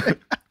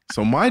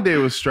 So my day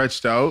was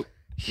stretched out.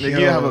 Nigga,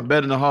 you have a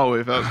bed in the hallway.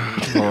 If I was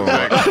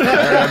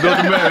I built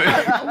a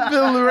bed.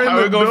 Build it right How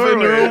in we the gonna fit in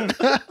the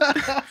doorway.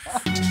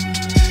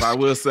 room? I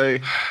will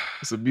say,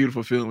 it's a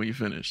beautiful feeling when you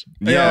finish.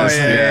 Yes,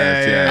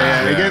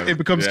 yes. It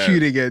becomes yes.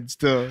 cute again.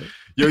 Still.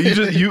 Yo,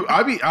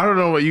 I don't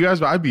know what you guys,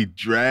 but I be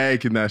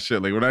dragging that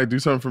shit. Like when I do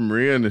something for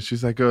Maria and then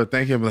she's like, oh,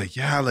 thank you. I'm like,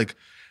 yeah, like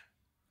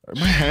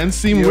my hands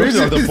seem weird.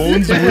 Are the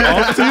bones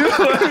off to you?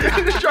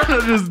 Like, trying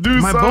to just do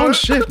My something. bone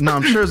shift. No,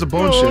 I'm sure it's a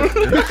bone shift.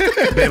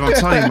 Babe, I'm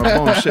telling you, my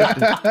bone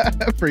shifted.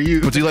 For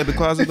you. But do you like the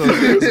closet though?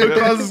 The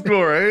closet's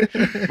cool, right?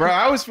 Bro,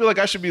 I always feel like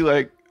I should be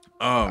like,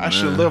 Oh, I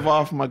should live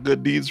off my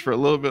good deeds for a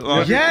little bit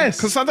longer. Yes.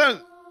 Because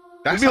sometimes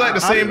it'd be like the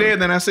same day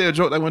and then I say a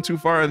joke that went too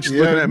far and she's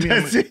looking at me.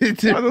 I'm That's like,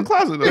 it. why the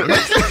closet though? I'm like,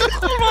 all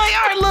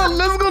right, look,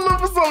 let's go look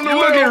for something. You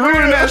looking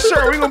ruining that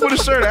shirt. We gonna put a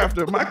shirt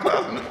after my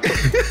closet.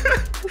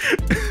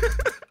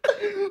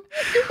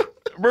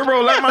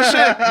 Bro, let my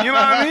shit. You know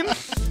what I mean?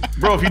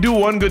 Bro, if you do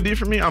one good deed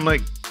for me, I'm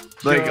like,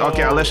 Like,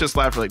 okay, I'll let shit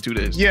slide for like 2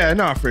 days. Yeah,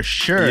 no, for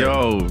sure.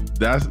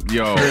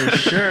 For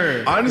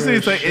sure. Honestly, For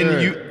it's like, sure.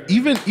 and you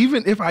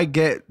even if I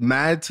get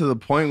mad to the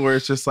point where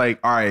it's just like,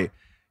 all right,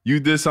 you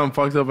did something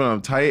fucked up and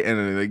I'm tight,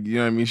 and like, you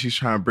know what I mean, she's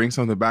trying to bring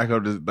something back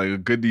up to like a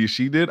good deed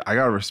she did. I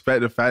gotta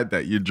respect the fact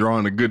that you're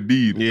drawing a good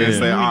deed. Yeah. And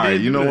say, You all right,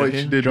 did you know do what, that,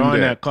 you yeah. did Drawing do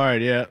that that.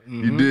 card, yeah.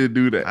 You did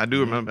do that. I do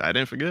remember. I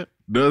didn't forget.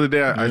 The other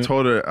day, I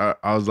told her,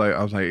 I was like,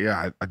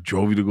 yeah, I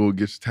drove you to go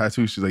get your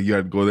tattoo. She's like, you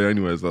had to go there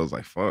anyways. I was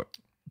like, fuck.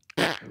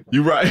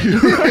 You right.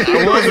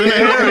 I wasn't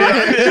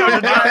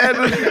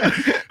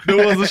there.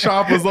 There was a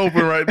shop was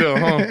open right there,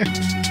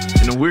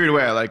 huh? In a weird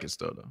way, I like it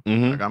still though.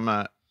 Mhm. Like I'm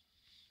not.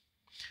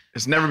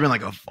 It's never been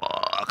like a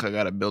fuck. I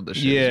gotta build this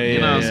shit. Yeah, you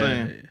know what I'm yeah.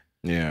 saying?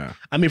 Yeah.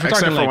 I mean, if we're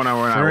Except talking for like when I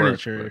went out work,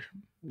 furniture.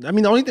 I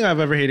mean, the only thing I've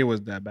ever hated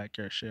was that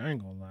backyard shit. I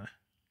ain't gonna lie.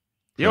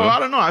 Yo, I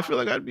don't know. I feel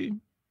like I'd be.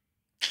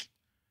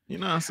 You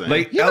know what I'm saying?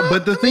 Like,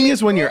 but the thing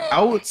is, when you're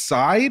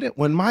outside,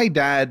 when my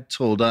dad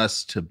told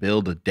us to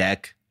build a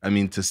deck, I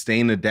mean, to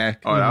stain a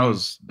deck. oh, that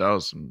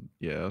was some.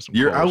 Yeah, that was some.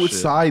 You're cold shit.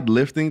 outside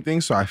lifting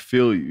things, so I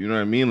feel you. You know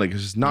what I mean? Like,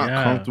 it's just not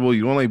Yeah. comfortable.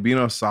 You don't like being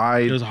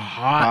outside. It was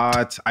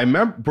hot. I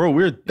remember, bro,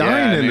 we were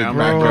dying in the nigga, I'm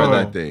backyard bro.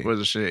 that day. What was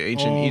the shit?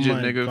 Ancient Oh Egypt,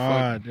 my nigga.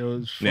 God, it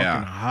was fucking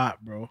Yeah.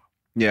 hot, bro.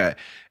 Yeah.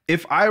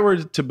 If I were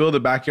to build a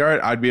backyard,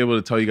 I'd be able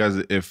to tell you guys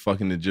if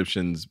fucking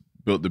Egyptians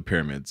built the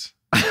pyramids.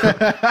 Because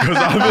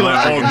I'd be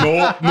like,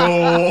 oh,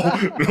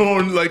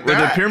 no, like Were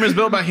the that. pyramids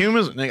built by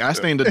humans? Nigga, I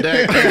stained the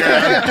deck.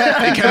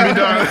 It can be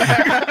done.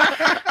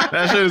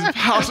 That shit is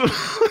possible.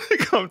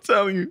 Like, I'm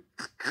telling you.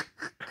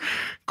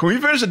 Can we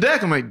finish the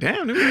deck? I'm like,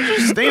 damn, dude, we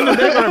just stained the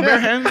deck with our bare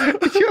hands.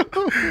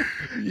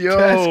 Yo,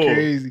 That's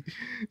crazy.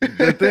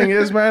 The thing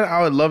is, man,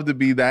 I would love to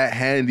be that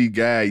handy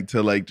guy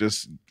to like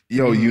just,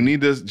 yo, you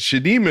need this.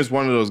 Shadim is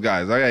one of those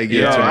guys. I gotta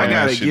give Yo, it to my I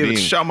man, gotta give Shadim. it,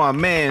 shout my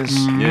mans.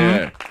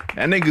 Yeah.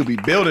 That nigga be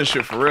building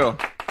shit for real.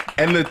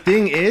 And the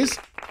thing is,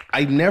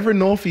 I never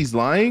know if he's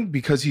lying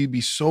because he'd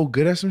be so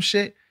good at some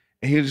shit,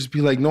 and he'll just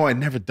be like, "No, I'd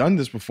never done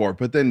this before."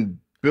 But then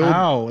build.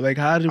 How? Like,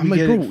 how did I'm we like,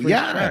 get bro, it? First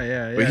yeah. try?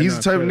 Yeah. But he's no,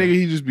 the type of true. nigga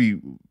he just be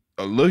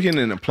looking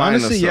and applying.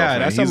 Honestly, himself, yeah, man.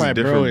 that's He's how my a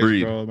different bro is,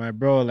 breed. bro. My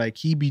bro, like,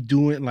 he be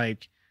doing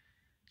like,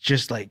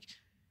 just like,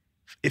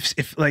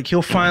 if like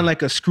he'll find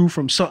like a screw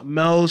from something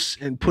else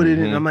and put it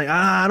in. I'm like,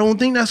 I don't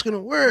think that's gonna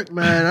work,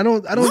 man. I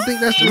don't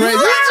think that's the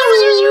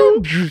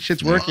right.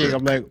 Shit's working.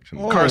 I'm like,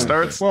 Car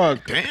starts.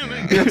 Fuck. Damn,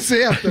 nigga. You know what I'm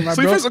saying? After my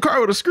So you bro, fix a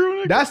car with a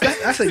screw, nigga?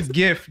 that's a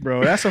gift,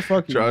 bro. That's a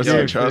fucking Trust gift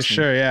me, for trust me.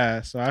 sure.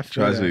 Yeah. So I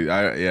feel Trust that.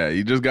 me, yeah,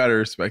 you just gotta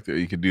respect it.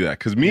 You could do that.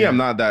 Cause me, I'm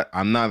not that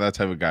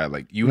type of guy.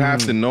 Like you have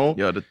to know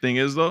Yo, the thing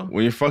is though,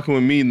 when you're fucking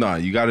with me. Nah,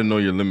 you got to know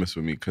your limits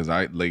with me. Cause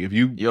I like if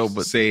you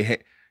say hey,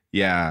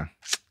 yeah.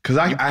 Cause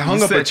I hung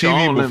you up a set your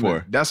TV own before.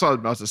 limit. That's what I was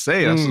about to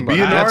say. That's what I was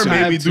B&R about to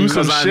made me ask do you.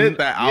 some 'Cause I- shit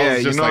that I yeah,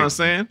 was just you know like, what I'm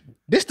saying?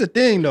 This the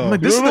thing though. I'm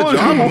like, this is the Whoa,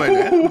 drama. I'm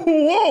like,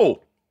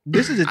 whoa.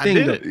 This is the thing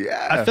did though. it.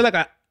 Yeah. I feel like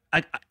I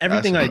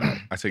everything I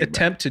I take it back.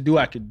 attempt to do,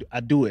 I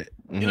do it.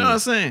 you know what I'm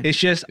saying? It's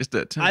just It's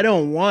the attempt. I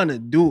don't want to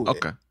do it.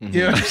 Okay.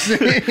 You know what I'm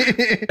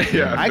saying?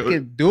 Yeah, I I feel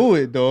can do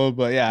it though,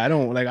 but yeah, I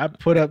don't like. I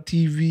put up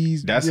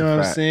TVs. That's you know a what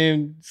I'm fact.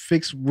 saying?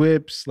 Fix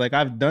whips. Like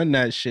I've done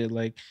that shit.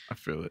 Like I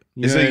feel it.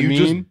 you It's know like what you I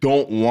mean? just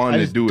don't want I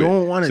to just do it.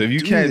 don't wanna So if you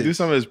do can't do this.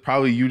 something, it's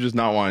probably you just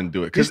not wanting to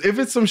do it. Because if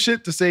it's some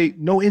shit to say,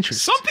 no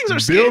interest. Some things are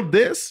scary. build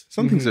this,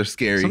 some things are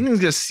scary. Some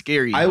things get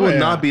scary. I will yeah.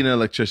 not be an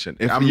electrician.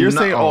 If I'm you're not-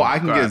 saying, oh, I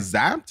can God. get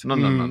zapped.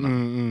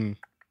 No.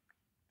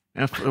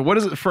 And what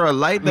is it for a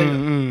light that?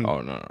 Oh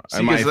no! See,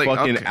 Am I it's like,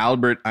 fucking okay.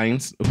 Albert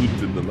Einstein? Who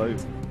did the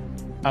light?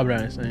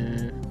 I'm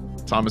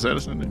saying. Thomas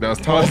Edison. That was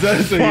Thomas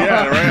Edison.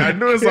 Yeah, right. I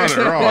knew it sounded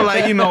wrong. Well,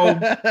 like, you know,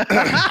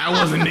 I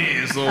wasn't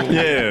there, so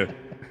yeah.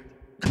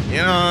 you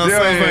know what I'm Yeah,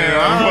 saying.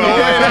 I'm I don't know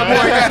where that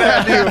boy got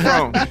that deal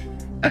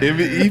from.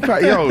 If he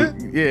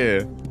probably,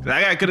 yeah.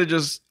 That guy could have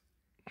just.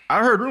 I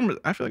heard rumors.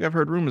 I feel like I've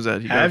heard rumors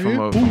that he got Have it from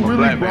you? a, Who from a really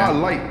black brought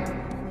man. light?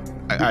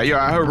 I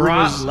heard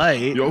Brought rumors.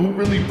 light. Yo, who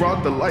really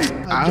brought the light?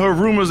 I heard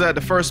rumors that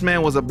the first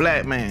man was a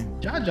black man.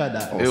 Jaja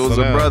that. It was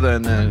so a now- brother,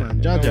 and then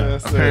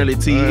Jaja. apparently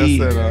TE.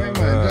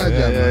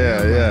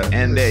 Yeah.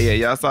 And that, yeah,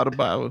 y'all saw the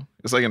Bible.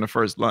 It's like in the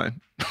first line.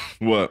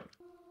 What?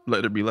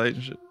 Let there be light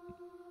and shit.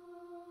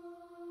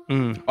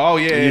 Oh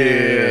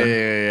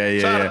yeah.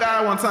 Shout out to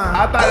God one time.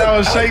 I thought that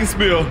was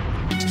Shakespeare.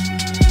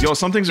 Yo,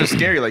 some things are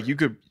scary. Like you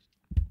could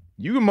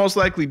most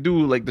likely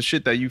do like the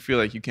shit that you feel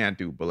like you can't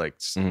do, but like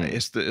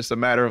it's a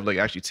matter of like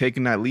actually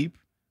taking that leap.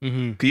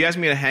 Cause you asked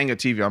me to hang a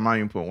TV, I'm not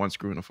even putting one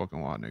screw in the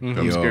fucking wall, nigga.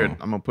 I'm Yo. scared.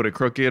 I'm gonna put it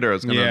crooked or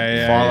it's gonna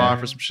Yeah, fall yeah.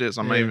 off or some shit.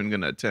 So I'm not even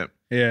gonna attempt.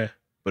 Yeah,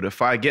 But if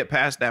I get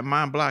past that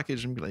mind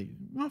blockage and be like,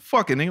 oh,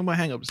 fuck it, nigga, I'm gonna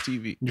hang up this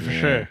TV. for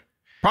sure.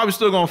 Probably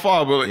still gonna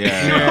fall, but like,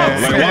 Yeah,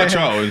 like watch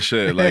out and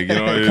shit. Like you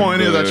know, The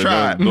point is, I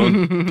tried.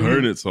 Don't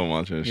turn it so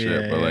much and shit.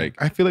 Yeah, But yeah.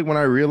 like, I feel like when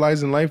I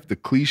realized in life the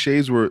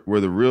cliches were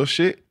the real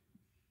shit.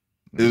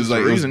 It was there's like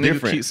a it was reason niggas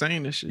different. keep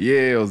saying this shit.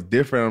 Yeah, it was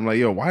different. I'm like,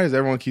 yo, why does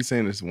everyone keep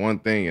saying this one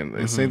thing? And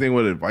the same thing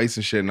with advice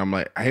and shit. And I'm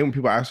like, I hate when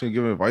people ask me to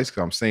give advice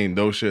because I'm saying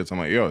those shits. I'm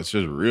like, yo, it's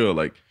just real.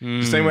 Like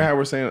the same way how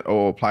we're saying,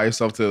 oh, apply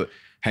yourself to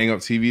hang up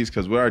TVs.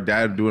 Because with our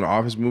dad doing the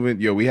office movement,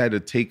 yo, we had to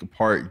take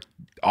apart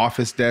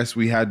office desks.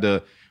 We had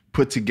to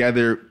put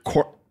together.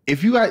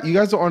 If you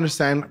guys don't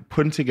understand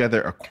putting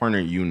together a corner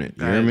unit,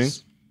 you hear me?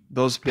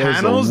 Those That is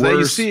the panels that you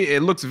worst. see,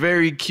 it looks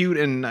very cute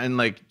and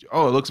like,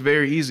 oh, it looks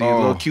very easy.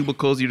 Little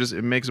cubicles,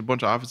 it makes a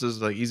bunch of offices,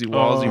 like easy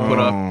walls you put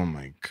up. Oh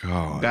my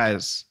God.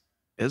 Guys,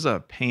 it's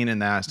a pain in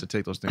the ass to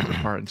take those things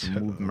apart and to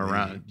move them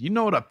around. You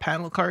know what a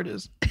panel cart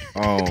is?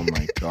 Oh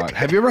my God.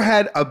 Have you ever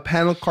had a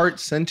panel cart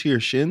sent to your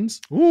shins?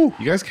 Ooh.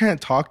 You guys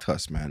can't talk to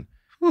us, man.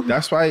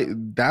 That's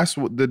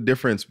what the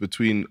difference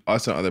between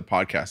us and other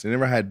podcasts. They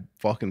never had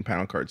fucking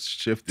panel carts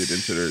shifted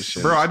into their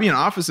shins. Bro, I be in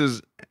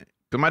offices,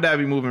 because my dad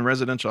be moving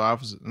residential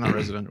offices. Not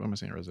residential, what am I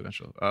saying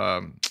residential?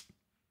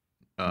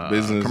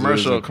 Business,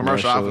 commercial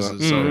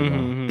offices. So,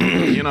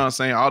 you know what I'm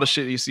saying? All the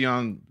shit you see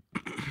on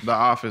the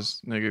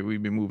office, nigga, we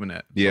be moving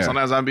that. Yeah. So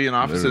sometimes I be in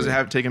offices, Literally.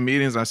 have taking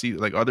meetings, I see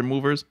like other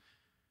movers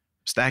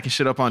stacking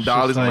shit up on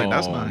dollies. I'm like,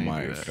 that's not how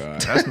you do that.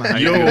 God. That's not how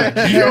you do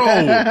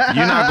that.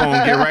 You're not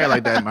gonna get right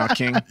like that, my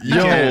king. You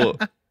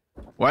can't.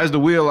 Why is the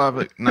wheel off?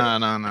 Like,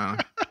 nah.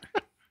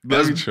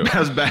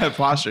 That's bad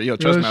posture. Yo,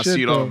 trust me, I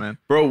see it all, man.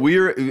 Bro,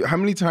 how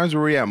many times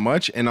were we at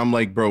Much? And I'm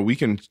like, bro, we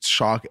can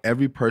shock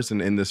every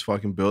person in this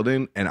fucking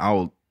building, and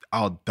I'll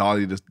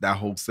dolly that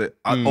whole set.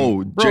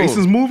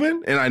 Jason's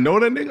moving, and I know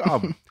that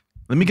nigga.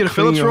 Let me get a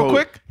Phillips real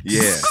quick.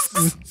 Yeah,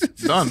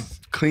 Done.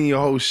 Clean your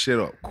whole shit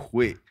up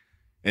quick.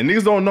 And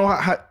niggas don't know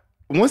how.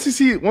 Once you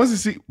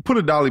see, put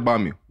a dolly by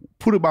me.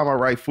 Put it by my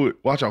right foot.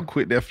 Watch how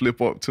quick that flip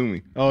up to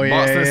me. Oh yeah,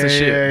 Boston and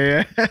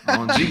shit. yeah.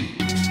 On G.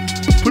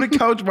 Put a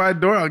couch by the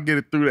door. I'll get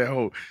it through that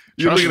hole.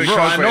 You Trust look at me, the bro,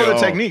 couch I know like,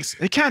 the techniques.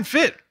 It can't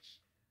fit.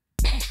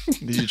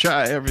 Did you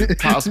try every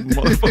possible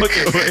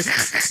motherfucking way?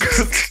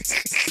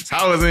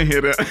 I was in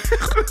here.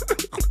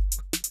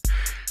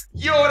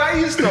 Yo, that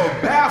used to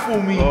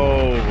baffle me.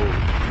 Oh,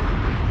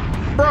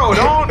 Bro,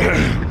 don't.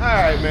 All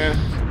right,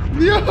 man.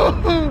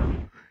 Yo.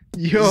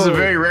 This is a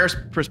very rare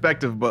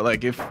perspective, but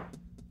like if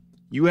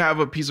you have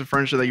a piece of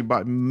furniture that you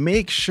bought,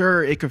 make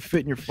sure it could fit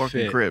in your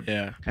fucking crib.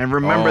 Yeah. And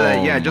remember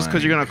that, just my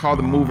because you're gonna call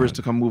the movers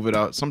to come move it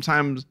out,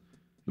 sometimes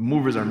the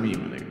movers are me,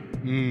 my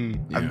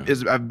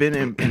nigga. I've been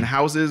in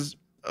houses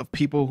of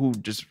people who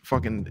just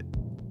fucking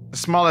the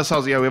smallest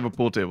house. Yeah, we have a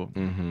pool table,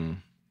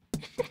 and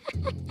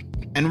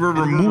we're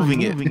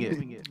removing it.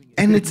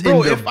 and it's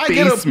Bro, in the if I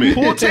basement.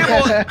 get a pool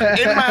table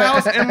in my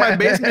house, in my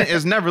basement,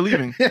 it's never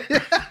leaving.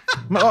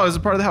 Oh, it's a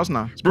part of the house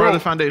now. It's part of the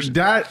foundation.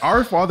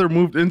 Our father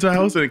moved into a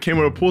house and it came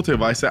with a pool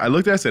table. I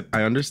looked at it, I said,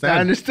 I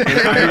understand.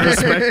 I I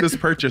respect this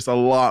purchase a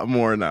lot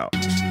more now.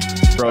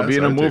 Bro,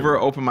 being a our mover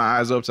opened my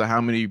eyes up to how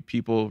many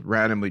people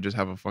randomly just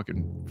have a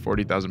fucking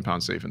 40,000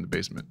 pound safe in the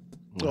basement.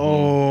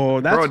 Oh,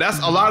 That's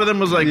a lot of them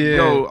was like,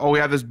 yo, we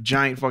have this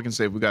giant fucking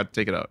safe. We got to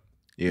take it out.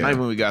 Yeah. Not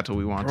even we got till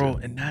we want bro, to.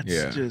 and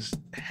that's just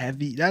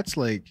heavy. That's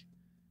like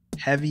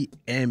heavy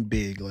and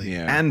big, like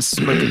And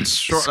like it's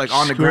short, like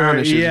on the ground,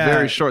 it's just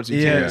very short. So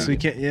you can't. So you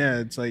can't. Yeah,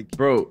 it's like,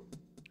 Bro,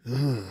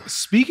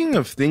 speaking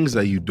of things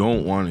that you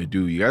don't want to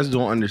do, you guys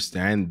don't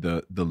understand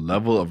the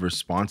level of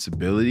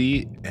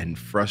responsibility and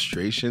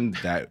frustration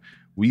that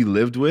we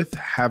lived with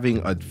having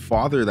a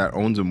father that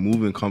owns a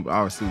moving company.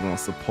 Obviously, we gonna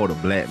support a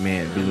black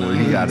man doing what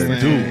he gotta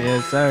do.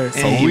 yes, sir.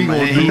 So we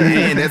gonna do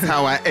and that's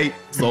how I ate.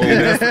 So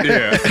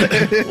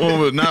that's, One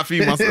would not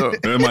feed myself.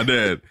 and my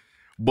dad.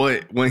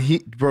 But when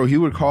he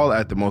would call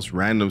at the most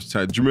random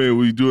time. Jermaine,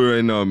 what you doing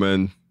right now,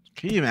 man?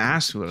 Can you even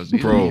ask who else?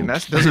 Bro.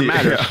 That doesn't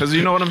matter. Because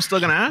you know what I'm still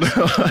going to ask?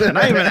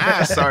 Not even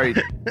ask, sorry.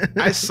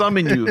 I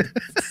summon you.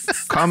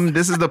 Come,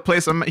 this is the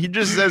place. He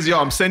just says, yo,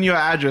 I'm sending you an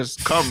address.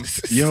 Come.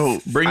 Yo,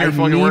 Bring your I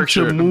fucking need work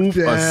to shirt. move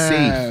a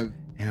safe. Damn.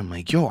 And I'm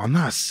like, yo, I'm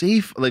not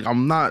safe. Like,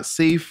 I'm not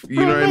safe. You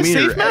know what I I'm mean?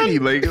 safe, Or Eddie,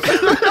 like,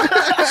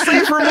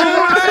 Safe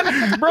remover,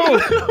 man. Bro,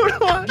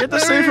 get the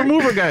safe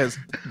remover, guys.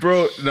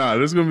 bro, nah,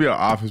 this is gonna be an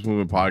office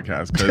moving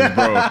podcast. Cause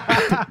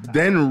bro,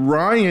 then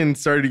Ryan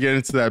started to get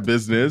into that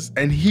business,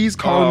 and he's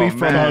calling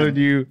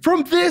me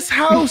from this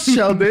house,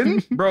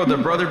 Sheldon. Bro, the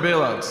brother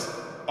bailouts.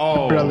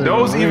 Oh,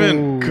 Those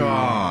even...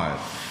 God.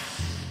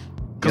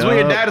 Because when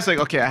your dad is like,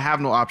 okay, I have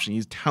no option.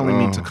 He's telling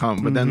me to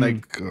come. But then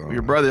like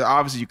your brother,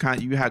 obviously you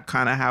kind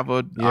of have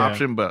an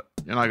option, but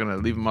you're not gonna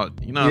leave him out.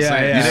 You know what I'm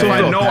saying? yeah. And if So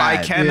I know bad.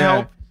 I can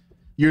help,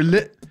 You're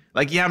lit.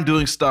 like I'm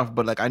doing stuff,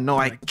 but like I know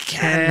I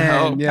can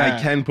help. yeah.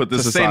 I can put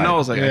this To aside. say no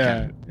is like I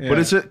can't. But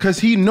it's because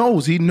he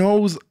knows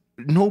no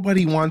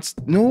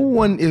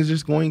one is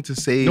just going to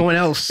say No one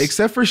else.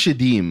 except for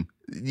Shadim.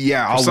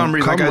 Yeah, I'll some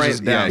reason, come that guy's right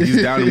just down. down.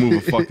 He's down to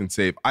move a fucking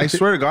safe. I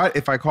swear to God,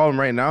 if I call him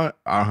right now,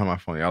 I don't have my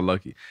phone. Y'all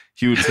lucky.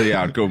 He would say,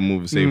 yeah, I'd go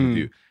move a safe with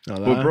you.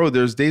 But bro,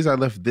 there's days I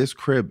left this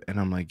crib and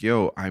I'm like,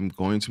 yo, I'm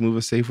going to move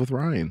a safe with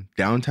Ryan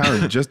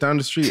downtown, just down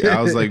the street.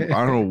 I was like,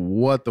 I don't know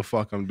what the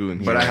fuck I'm doing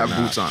here. But I have right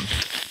now. boots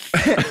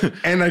on.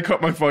 And I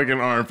cut my fucking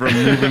arm from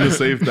moving a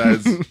safe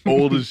that's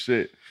old as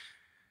shit.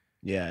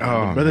 Yeah,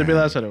 Oh, brother man.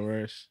 bailouts are the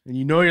worst. And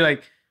you know, you're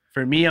like,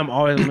 for me, I'm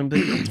always like, what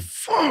the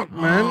fuck,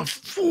 man?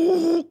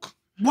 Fuck.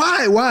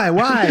 Why?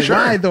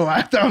 Why though?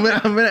 I'm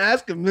gonna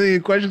ask a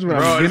million questions when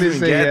Bro, I'm I didn't gonna even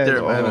say get yes.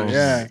 there, man. Oh, I'm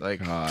yeah. just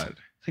like, God.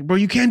 It's like, bro,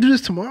 you can't do this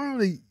tomorrow.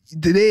 Like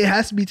today, it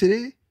has to be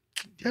today.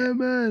 Yeah,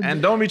 man.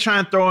 and don't be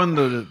trying to throw in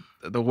the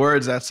the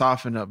words that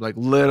soften up, like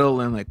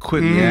little and like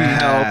quick Yeah.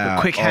 help,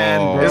 a quick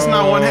hand. Oh. It's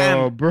not one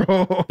hand.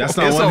 bro. That's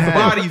not It's one a hand.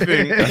 body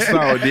thing. That's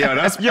not. Yeah,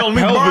 that's Yo, let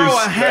me pelvis,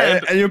 borrow a hand,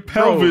 man. And your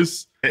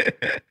pelvis.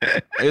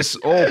 It's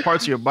all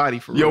parts of your body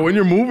for Yo, real. when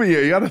you're moving,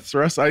 you gotta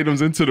thrust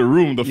items into the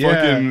room. The Yeah.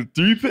 fucking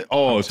three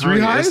Telling three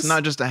you, highs. It's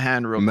not just a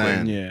hand real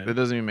Man. quick. Yeah. It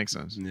doesn't even make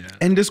sense. Yeah.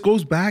 And this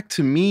goes back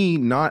to me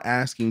not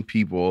asking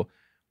people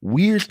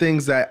weird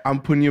things that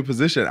I'm putting you in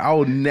position. I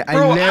Bro, never.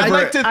 I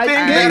like to think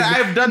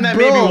that I've done that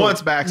maybe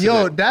once back.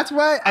 Yo, that's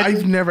why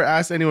I've never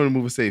asked anyone to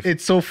move a safe.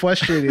 it's so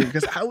frustrating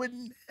because I would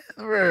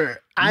never.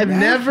 I've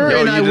never, Yo,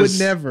 and you I would just-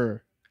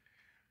 never.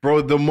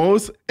 Bro, the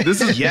most.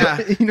 This is Yeah.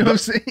 You know what I'm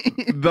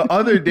saying? the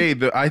other day.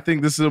 I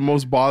think this is the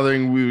most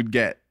bothering we would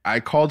get. I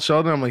called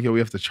Sheldon. I'm like, yo, we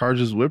have to charge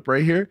his whip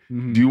right here.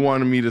 Mhm. Do you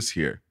want to meet us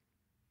here?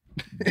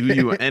 Do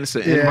you? And it's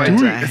an Yeah. invite Dude,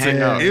 to it's hang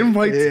an out.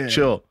 invite Yeah. to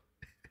chill.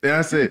 And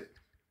that's it.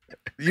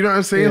 You know what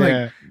I'm saying?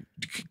 Yeah.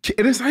 Like,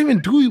 and it's not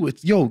even Dewey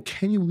with, yo,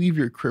 can you leave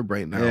your crib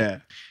right now Yeah.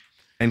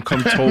 and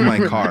come tow my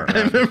car?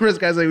 I remember this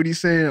guy's like, what are you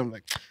saying? I'm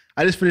like,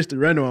 I just finished the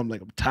rental. I'm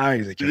like, I'm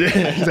tired.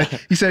 He's like,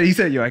 he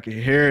said, yo, I can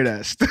hear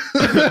that stuff.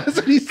 That's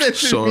what he said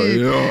to me.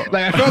 yo.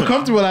 Like, I felt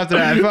comfortable after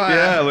that.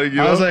 Yeah, like,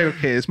 you I was know? like,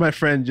 okay, it's my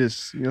friend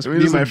just, you know, me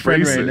be just my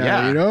friend embrace right it. now,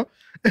 Yeah. you know?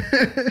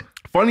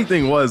 Funny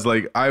thing was,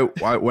 like, I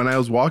when I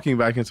was walking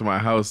back into my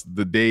house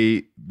the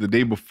day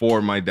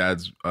before my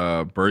dad's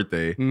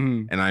birthday,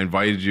 Mhm. and I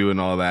invited you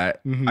and all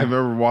that. Mhm. I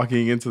remember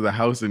walking into the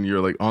house and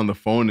you're like on the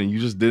phone and you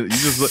just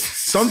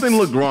something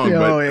looked wrong. Yo,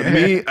 but yeah.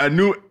 me, a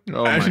new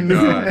Oh my new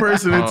God.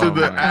 person into Oh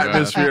the my God.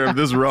 atmosphere of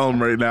this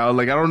realm right now.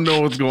 Like, I don't know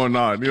what's going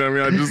on. You know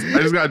what I mean?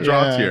 I just got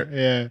dropped here.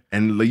 Yeah.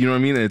 And like, you know what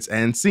I mean? It's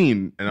end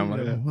scene. And I'm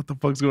like, Yeah. oh, what the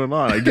fuck's going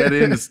on? I get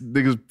in, this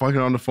nigga's fucking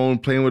on the phone,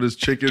 playing with his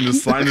chicken,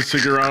 just sliding his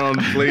chicken around on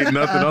the plate,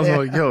 nothing else. I'm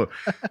like, yo,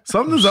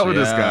 something's up with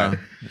this guy.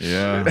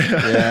 Yeah.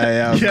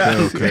 Yeah.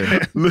 Yeah, Okay.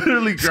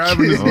 literally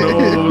grabbing his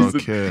nose.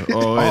 okay. And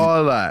Oh,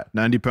 all that.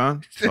 90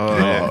 pounds?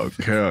 Oh,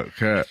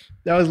 okay.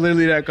 That was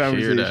literally that Hear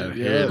conversation. that,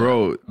 hear Yeah. that.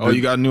 Bro, Oh,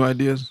 you got new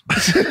ideas?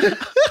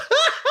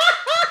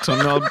 tell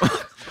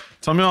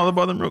me all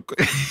about them real quick.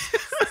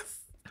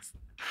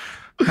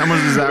 How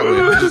much does that weigh?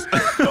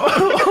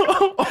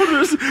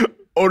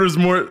 there's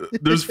more.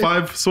 There's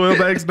 5 soil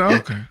bags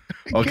now.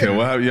 Okay.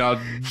 Well, have y'all?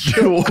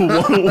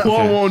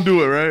 One won't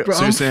do it, right? Bro,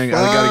 So you're saying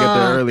I gotta get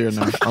there earlier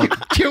now?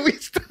 Can we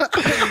stop?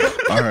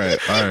 All right,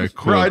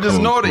 cool. Bro, I just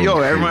cool, know that, cool, yo,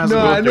 cool. everyone has to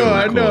No, go I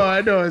through know, it.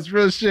 I know. It's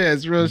real shit.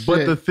 It's real shit.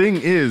 But the thing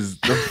is,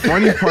 the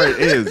funny part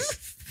is,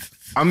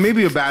 I'm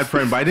maybe a bad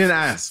friend, but I didn't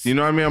ask. You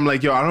know what I mean? I'm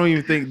like, yo, I don't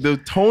even think the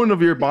tone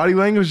of your body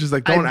language is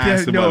like, don't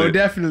ask about no, it.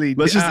 definitely.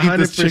 Let's just eat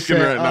this chicken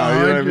right now.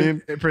 You know what I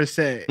mean?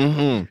 100%.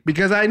 Mm-hmm.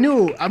 Because I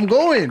knew I'm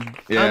going.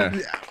 Yeah.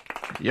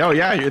 Yo,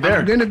 yeah, you're there.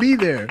 I'm gonna be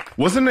there.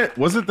 Was it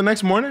the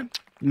next morning?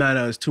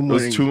 No, it's 2 It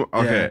morning. was 2.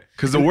 Okay.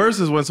 Because the worst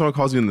is when someone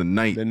calls you in the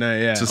night. The night,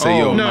 yeah. To say,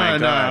 yo, no, my no.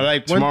 God.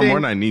 Like one Tomorrow thing,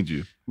 morning, I need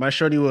you. my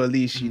shorty will at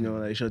least, you know,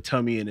 like she'll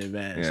tell me in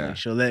advance. Yeah. Like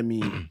she'll let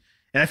me.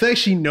 And I feel like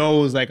she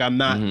knows, like I'm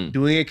not Mhm.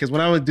 doing it because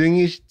when I was doing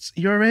it,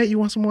 you all right? You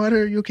want some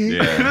water? You okay?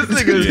 Yeah.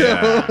 This nigga's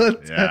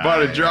About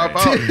to drop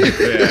out.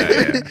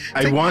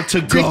 I want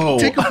to go.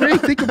 Take a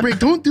break. Take a break.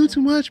 Don't do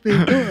too much,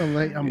 babe. Don't. I'm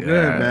like, I'm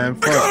good, man.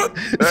 Fuck.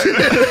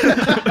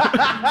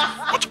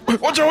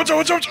 Watch out.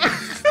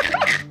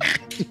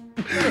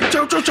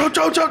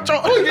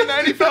 Chow. Oh, get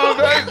 90 pounds,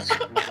 man.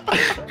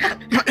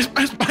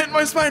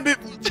 My spine, babe.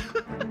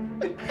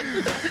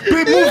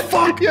 Babe, move,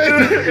 fuck.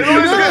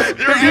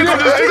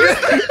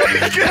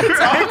 It's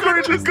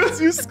awkward just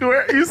because you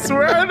swear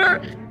at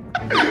her.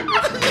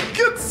 It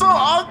gets so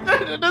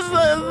awkward and it's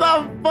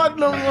not fun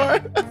no more.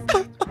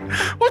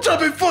 Watch out,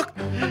 babe. Fuck.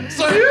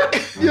 Sorry.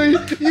 you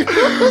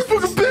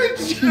Fucking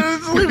bitch.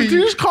 Dude,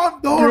 just calm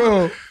down.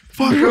 bro.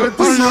 Fuck, I don't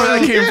know where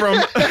that came from.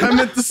 I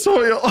meant the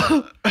soil.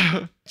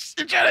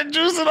 You trying to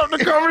juice it up the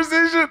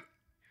conversation?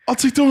 I'll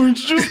take the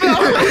orange juice now.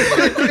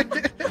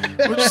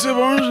 What'd you say,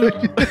 orange?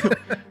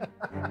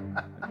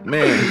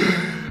 Man,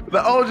 The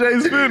OJ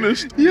is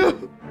finished.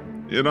 You.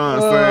 you know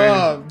what I'm saying?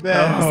 Oh,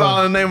 man. It's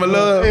all in the name of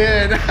love.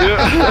 Yeah.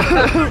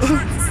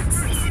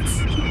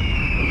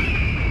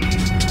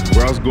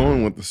 Where I was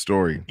going with the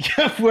story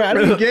Well, I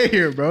didn't get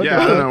here, bro.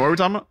 Yeah, I don't know. What are we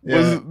talking about?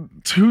 was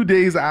 2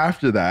 days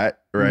after that,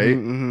 right?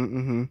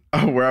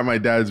 Mm-hmm. We're at my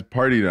dad's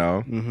party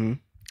now. Mm-hmm.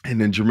 And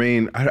then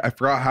Jermaine, I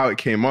forgot how it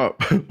came up,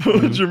 but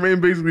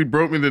Jermaine basically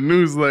broke me the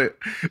news like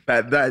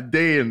that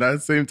day and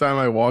that same time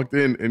I walked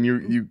in and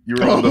you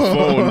were on the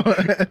phone.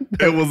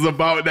 It was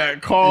about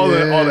that call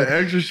and all the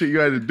extra shit you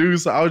had to do.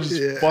 So I was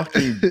just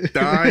fucking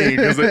dying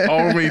because it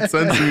all made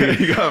sense to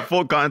me. You got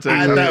full context.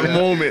 At that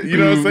moment, you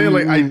know what I'm saying?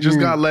 Like I just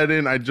got let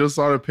in. I just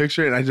saw the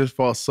picture and I just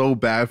felt so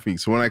bad for you.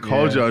 So when I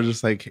called you, I was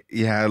just like,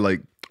 yeah,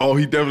 like, oh,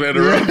 he definitely had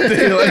a rough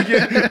day. Like,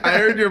 yeah, I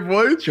heard your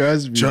voice.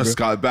 Trust me, Just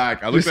bro. got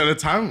back. I looked at the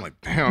time. I'm like,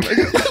 damn.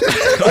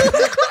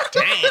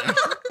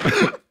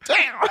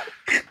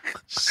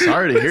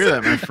 Sorry to hear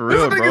that, man. For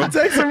real, This bro.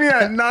 nigga texting me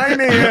at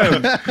 9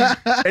 a.m.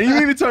 and you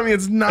mean to tell me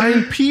it's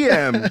 9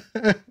 p.m.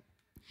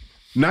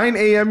 9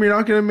 a.m. you're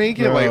not gonna make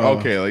it. Bro. Like,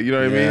 okay, like you know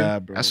what I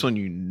mean? Bro. That's when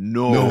you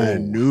know.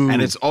 No.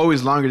 And it's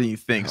always longer than you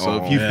think.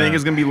 So if you yeah. think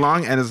it's gonna be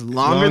long and it's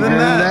longer than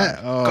that,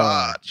 Oh,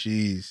 God.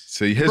 jeez.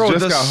 So you Bro,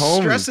 just the got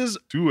home. stresses-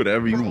 Do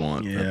whatever you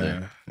want.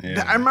 Yeah.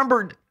 I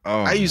remember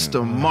Oh, I used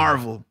to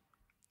marvel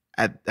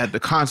at the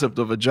concept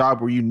of a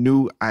job where you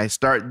knew I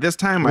start this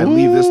time, I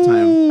leave this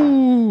time.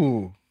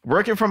 Ooh.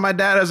 Working for my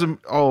dad as a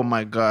oh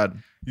my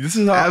God. This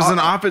is As an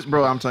office,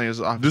 bro, I'm telling you,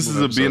 This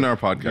is a BNR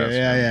podcast.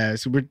 Yeah.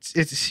 So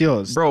it's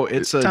yours. Bro,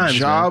 it's a Times,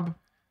 job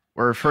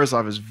where first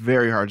off, it's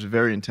very hard, it's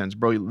very intense.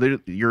 Bro,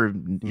 you're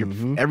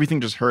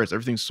everything just hurts,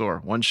 everything's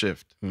sore. One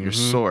shift, you're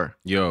sore.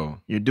 Yo.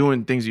 You're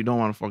doing things you don't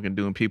want to fucking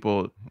do, and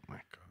people, Oh my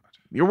God.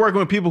 you're working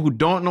with people who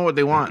don't know what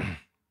they want.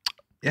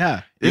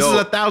 Yeah. This is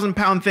a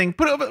 1,000-pound thing.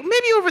 Put it over,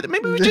 maybe over there.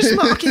 Maybe we just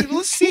okay.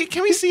 Let's see.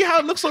 Can we see how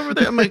it looks over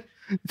there? I'm like,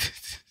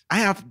 I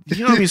have,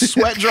 you know how many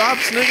sweat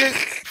drops, nigga,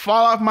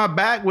 fall off my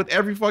back with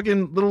every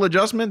fucking little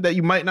adjustment that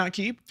you might not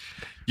keep.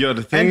 Yo,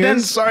 the thing And then,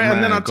 is, and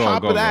then man, on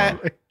top of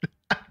that,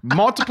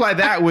 multiply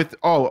that with,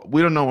 oh,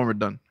 we don't know when we're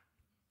done.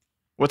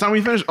 What time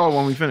we finish? Oh,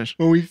 when we finish.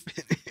 When we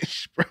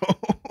finish, bro.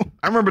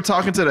 I remember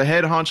talking to the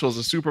head honchos,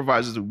 the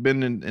supervisors who've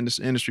been in this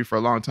industry for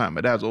a long time.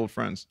 My dad's old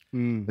friends.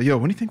 Like, yo,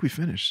 when do you think we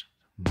finish?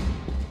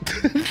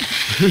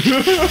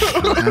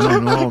 I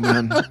don't know,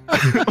 man.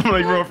 I'm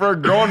like, bro, for a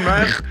grown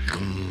man.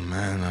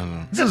 Man, I don't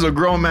know. This is a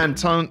grown man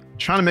trying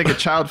to make a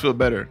child feel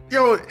better.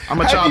 Yo, I'm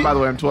a child, by the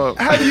way. I'm 12.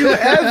 Have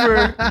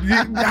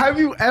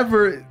you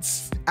ever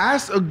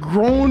asked a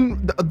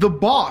grown the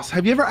boss?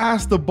 Have you ever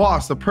asked the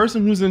boss, the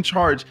person who's in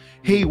charge,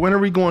 hey, when are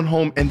we going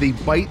home? And they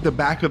bite the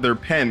back of their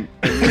pen,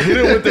 and hit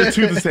it with their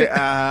tooth and say,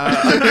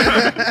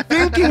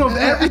 thinking of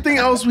everything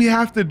else we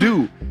have to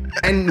do,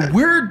 and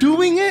we're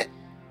doing it.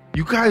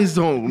 You guys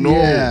don't know.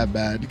 Yeah,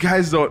 bad. You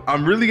guys don't.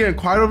 I'm really getting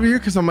quiet over here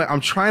because I'm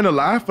trying to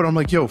laugh, but I'm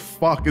like, yo,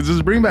 fuck, is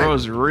this bring back? Bro,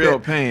 it's real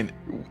pain.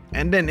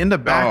 And then in the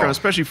background, Oh.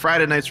 especially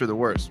Friday nights are the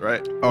worst,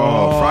 right?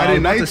 Oh, Friday I'm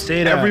about to nights,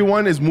 say that.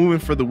 everyone is moving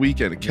for the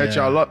weekend. To catch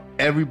Yeah. y'all up,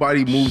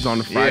 everybody moves on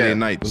the Friday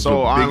night. Those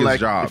So are the on biggest like,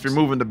 jobs. if you're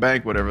moving the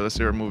bank, whatever, let's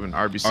say we're moving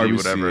RBC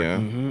whatever. yeah.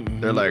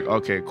 They're like,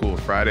 okay, cool.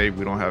 Friday,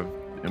 we don't have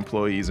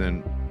employees,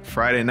 and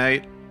Friday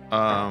night,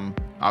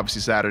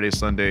 obviously Saturday,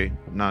 Sunday,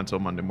 not until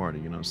Monday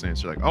morning. You know what I'm saying?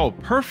 So you're like, oh,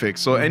 perfect.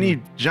 So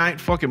any giant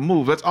fucking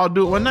move, let's all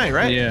do it one night,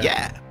 right?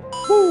 Yeah.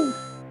 Woo.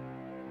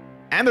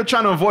 And they're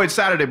trying to avoid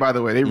Saturday, by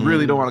the way. They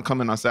really don't want to come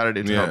in on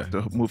Saturday to Yeah. help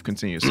the move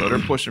continue. So they're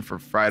pushing for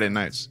Friday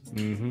nights.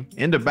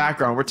 In the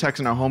background, we're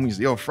texting our homies,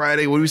 yo,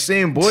 Friday, what are we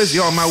saying, boys?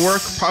 Yo, my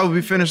work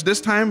probably finished this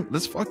time.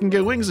 Let's fucking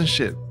get wings and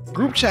shit.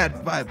 Group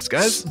chat vibes,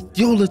 guys.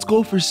 Yo, let's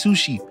go for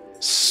sushi.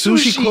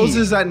 Sushi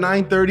closes at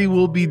 9:30.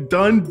 We'll be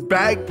done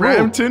back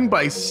Brampton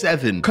by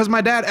 7. Because my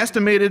dad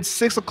estimated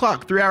 6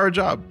 o'clock, 3-hour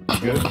job.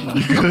 You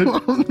good?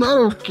 I'm not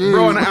okay.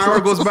 Bro, an hour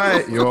goes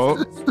by. Yo.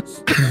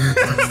 First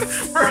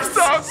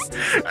off,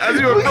 as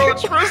you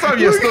approach,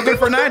 you're still good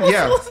for 9?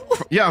 Yeah.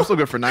 Yeah, I'm still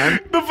good for 9.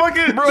 The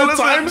fucking Bro, the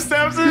listen.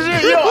 timestamps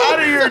and shit. Yo, out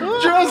of here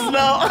just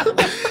now.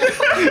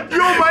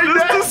 Yo, my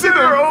dad said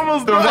they're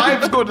almost The done.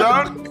 vibes go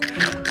down.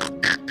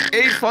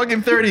 8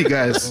 fucking 30,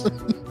 guys.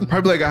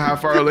 Probably like a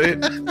half hour late.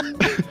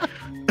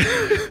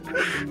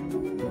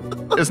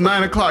 It's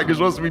 9 o'clock. You're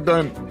supposed to be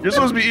done. You're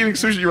supposed to be eating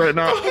sushi right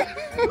now.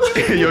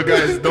 Yo,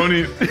 guys, don't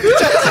eat.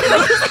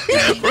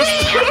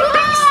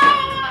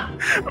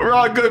 We're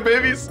all good,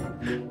 babies.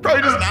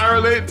 Probably just an hour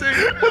late, too.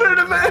 What are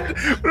the men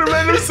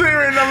saying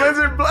right now? Men's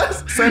are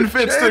blessed. Send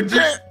fits to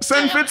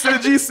the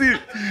GC.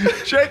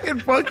 Checking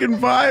fucking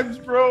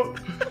vibes, bro.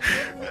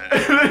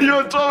 And then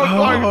yo, 12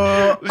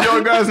 o'clock.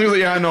 Yo, guys, he was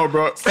like, yeah, I know,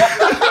 bro.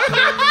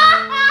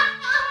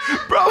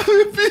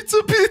 Probably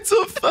pizza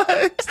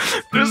facts.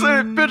 They're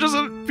sending pictures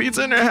of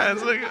pizza in their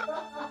hands. Like,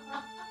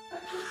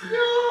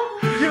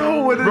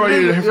 Yo, what bro,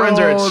 your friends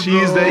are a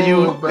cheese that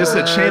you. It's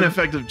a chain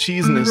effect of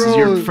cheesiness. Bro.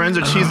 Your friends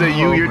are cheese at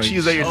you. Your my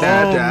cheese at your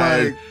dad.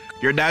 dad.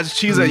 Your dad's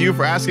cheese at you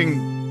for asking,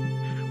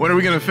 when are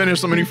we gonna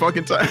finish so many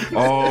fucking times?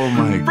 Oh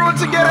my Bro,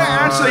 to get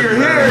an answer, you're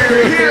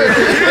here.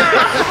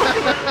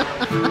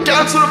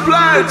 Cancel the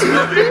plans.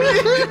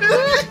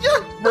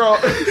 Bro,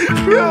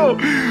 Yo,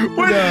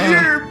 when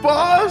you're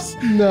boss,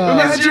 No.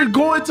 imagine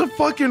going to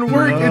fucking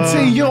work and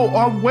say, yo,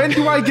 when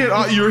do I get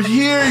you're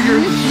here.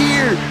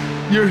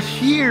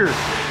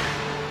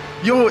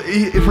 Yo,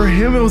 for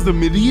him, it was the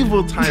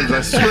medieval times, I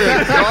swear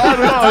to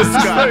God.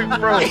 This guy,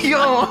 bro.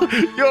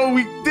 Yo,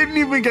 we didn't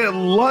even get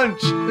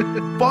lunch.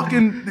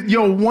 Fucking,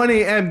 1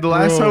 a.m. The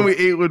last time we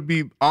ate would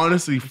be,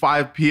 honestly,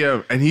 5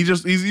 p.m. And you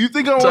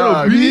think I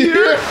want to be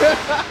here?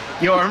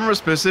 Yo, I remember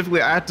specifically,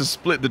 I had to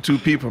split the two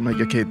people. I'm like,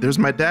 okay, there's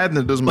my dad and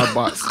then there's my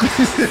boss.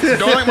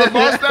 Don't like my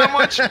boss that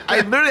much. I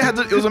literally had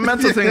to, it was a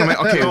mental thing. I'm like,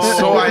 okay,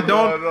 so I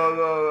don't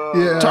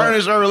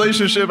tarnish our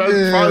relationship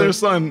as father and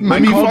son.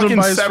 Let me fucking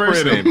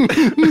separate him.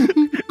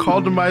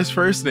 Called him by his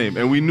first name.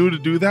 And we knew to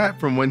do that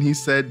from when he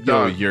said,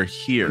 yo, Dog. you're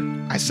here.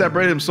 I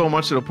separated him so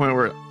much to the point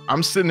where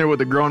I'm sitting there with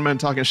the grown men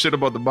talking shit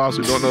about the boss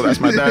who don't know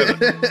that's my dad.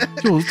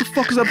 Yo, what the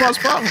fuck is that boss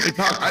problem? Like,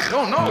 dog, I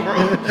don't know, bro.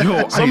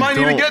 Yo, Somebody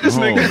need to get this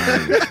nigga.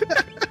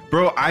 man.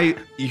 Bro,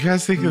 you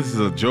guys think this is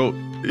a joke.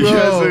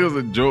 Yes, it was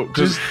a joke.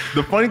 Because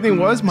the funny thing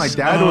was, my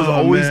dad was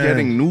always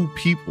getting new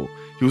people.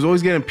 He was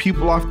always getting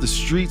people off the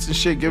streets and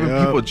shit, giving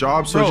people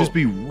jobs. So it'd just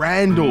be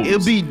randos.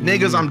 It'll be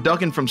niggas I'm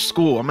ducking from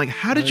school. I'm like,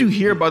 how did you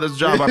hear about this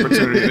job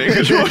opportunity,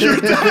 nigga? You're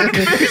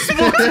ducking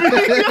Facebook.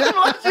 I'm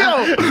like,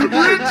 yo,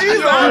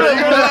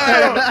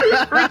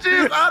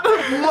 Richie's out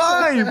of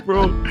line,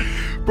 bro.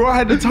 Bro, I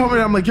had to tell me,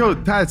 I'm like, yo,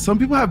 Dad, some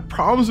people have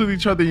problems with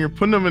each other and you're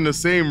putting them in the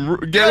same room.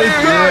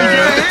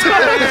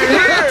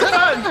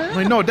 I'm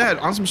like, no, Dad,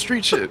 on some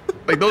street shit.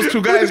 Like, those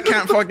two guys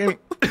can't fucking,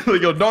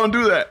 like, yo, don't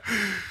do that.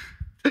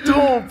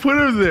 Don't put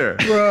him there.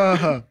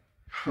 Bruh.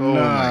 Oh my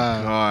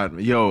God.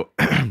 Yo.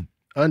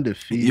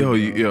 Undefeated.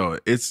 Yo,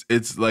 it's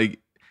like,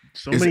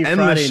 so it's many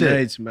endless Friday shit.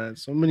 nights, man.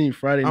 So many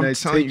Friday I'm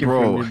nights telling you, taken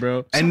from me,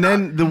 bro. And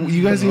then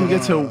you guys didn't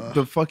get to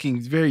the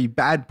fucking very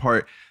bad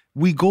part.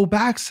 We go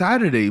back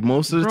Saturday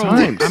most of the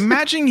time.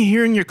 Imagine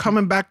hearing you're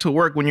coming back to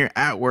work when you're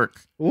at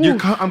work.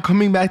 I'm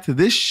coming back to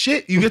this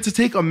shit. You get to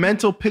take a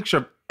mental picture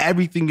of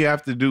everything you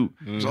have to do.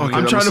 Okay,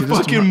 I'm trying to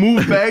fucking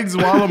move bags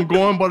while I'm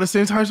going, but at the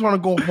same time, I just want to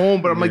go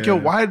home. But I'm like, yo,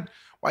 why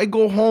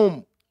go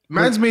home?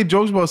 Man's made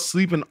jokes about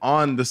sleeping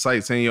on the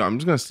site, saying, yo, I'm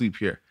just gonna sleep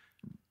here.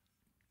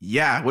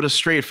 Yeah, with a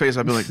straight face,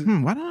 I'd be like,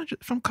 why don't I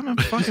just, if I'm coming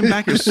fucking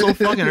back here so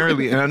fucking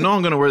early, and I know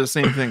I'm gonna wear the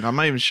same thing, I'm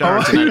not even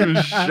showering I'm not tonight.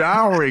 even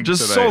showering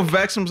Just today. so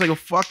vexed. I'm just like,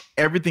 fuck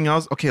everything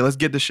else. Okay, let's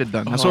get this shit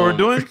done. That's what we're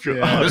doing?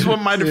 God. This is what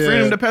my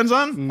freedom depends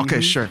on? Okay,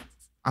 sure.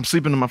 I'm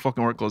sleeping in my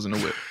fucking work clothes in the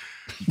whip.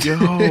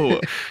 Yo,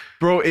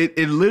 bro, it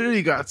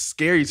literally got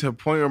scary to a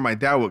point where my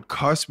dad would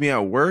cuss me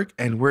at work,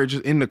 and we're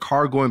just in the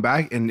car going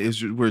back, and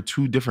we're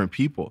two different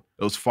people.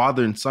 It was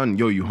father and son.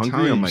 Yo, you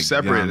hungry? I'm like,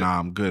 separated. nah,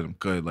 I'm good.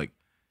 Like,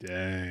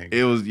 Dang.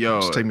 it was,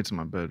 yo, Just take me to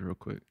my bed real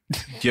quick.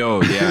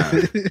 yo, yeah,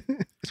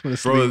 Just wanna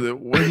sleep. bro.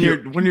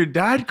 When your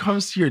dad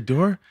comes to your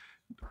door,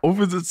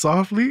 opens it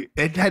softly,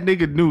 and that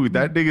nigga knew.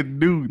 Nigga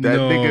knew.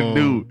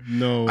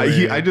 No.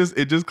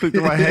 It just clicked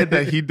in my head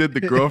that he did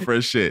the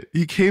girlfriend shit.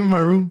 He came in my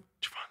room.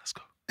 Javon, let's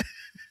go.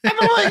 And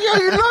I'm like, yo,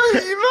 you know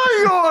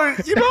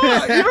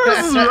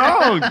this is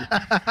wrong.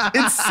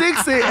 It's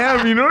 6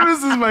 a.m. You know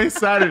this is my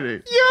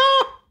Saturday.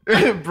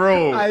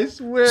 Bro. I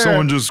swear.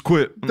 Someone just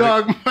quit. I'm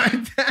Dog, my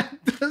dad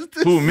does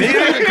this. who, me?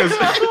 Because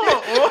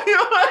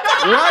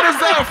why does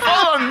that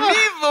fall on me,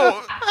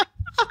 though?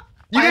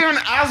 You didn't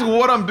even ask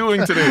what I'm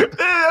doing today.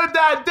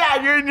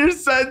 Dad, you're in your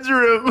son's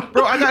room.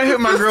 Bro, I gotta hit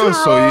my girl,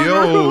 so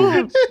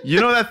yo. You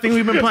know that thing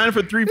we've been planning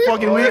for 3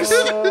 fucking weeks?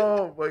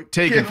 Oh my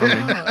Take it from me.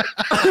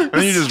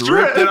 And you just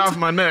ripped it off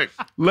my neck.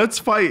 Let's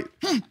fight.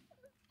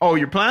 Oh,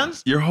 your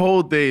plans? Your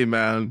whole day,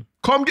 man.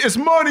 Come get, it's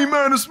money,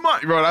 man, it's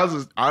money. Bro, that was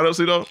just,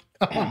 honestly though,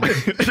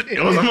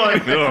 it was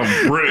money. Yo,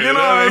 I'm Brit. You know what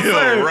I'm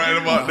saying? Right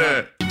about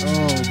that.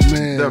 Oh,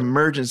 man. The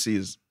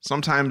emergencies.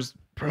 Sometimes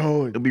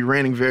Bro. it'll be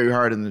raining very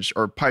hard and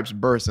or pipes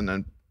burst and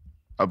then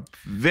a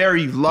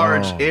very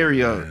large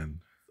area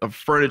of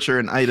furniture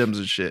and items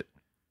and shit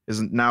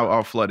is now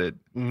all flooded.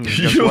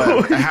 Guess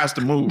what? It has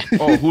to move.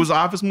 Oh, who's the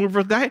office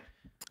mover guy?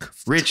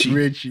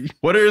 Richie.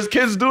 What are his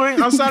kids doing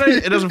on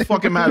Saturday? It doesn't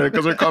fucking matter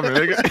because they're coming.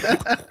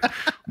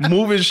 Nigga.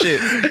 Moving shit.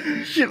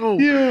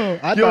 Yo,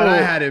 I thought I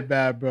had it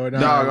bad, bro.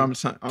 Nah. Dog,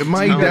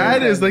 My telling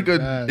dad you. is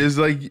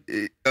like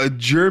a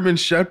German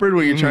Shepherd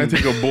when you're trying to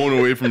take a bone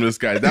away from this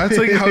guy. That's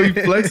like how he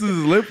flexes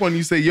his lip when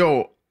you say,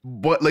 yo,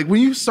 but like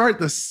when you start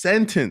the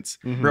sentence.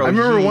 Bro, I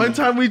remember one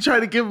time we tried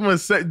to give him a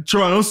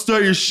Tron, don't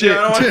start your shit.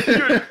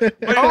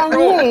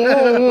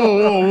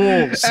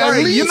 Whoa.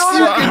 Sorry, you know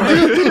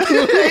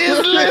that?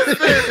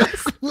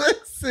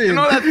 Listen. You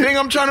know that thing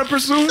I'm trying to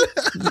pursue?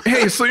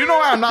 Hey, so you know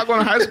why I'm not going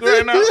to high school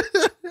right now?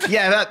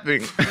 Yeah, that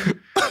thing.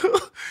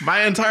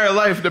 My entire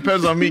life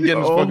depends on me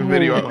getting this fucking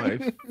video. Yo,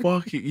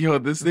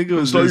 this nigga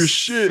was Start your just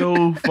shit.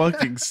 so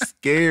fucking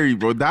scary,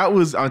 bro.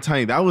 I'm telling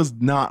you, that was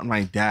not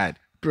my dad.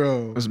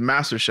 Bro. It was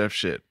Master Chef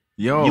shit.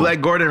 Yo, You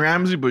like Gordon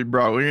Ramsay, but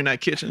bro, when you're in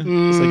that kitchen,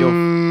 it's like, yo,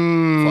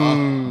 fuck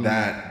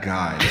that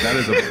guy. That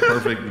is a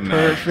perfect analogy.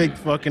 Perfect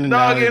fucking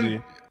Dog,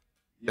 analogy.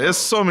 there's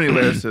so many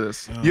layers to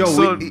this. Yo,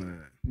 So,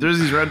 there's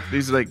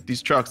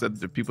these trucks that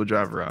the people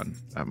drive around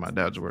at my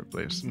dad's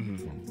workplace.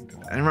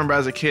 I remember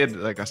as a kid,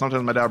 like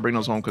sometimes my dad would bring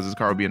those home because his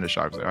car would be in the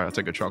shop. Like, all right, I'll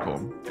take a truck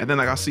home. And then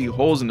like I see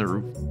holes in the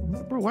roof.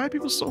 Bro, why are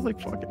people so like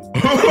fucking?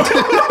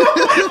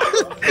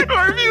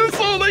 Why are people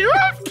so like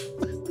rough?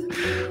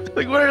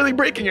 Like, what are they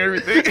breaking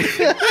everything? And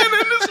then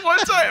this one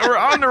time, we're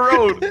on the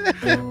road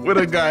with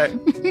a guy.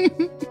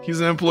 He's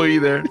an employee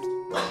there.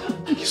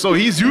 So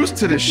he's used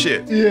to this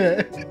shit.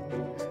 Yeah.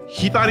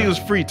 He thought he was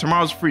free.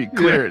 Tomorrow's free.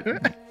 Cleared.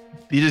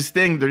 There's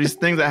these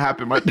things that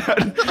happen. My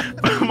dad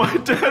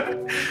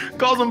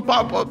calls them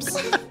pop-ups.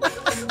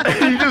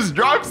 And he just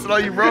drops it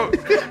on you, bro.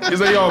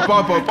 He's like, yo,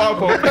 pop-up. 60%.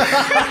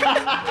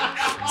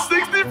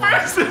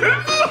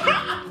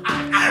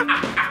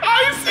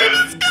 I see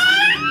this guy.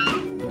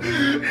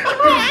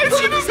 Bro, I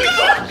see this guy.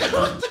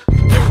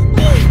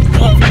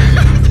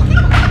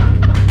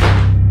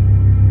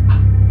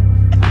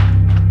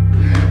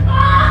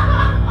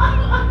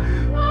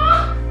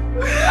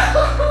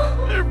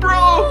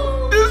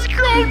 Bro, this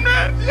grown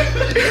man.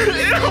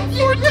 And I'm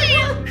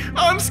 14.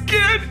 I'm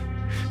scared.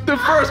 The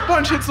first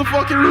punch hits the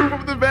fucking roof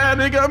of the van,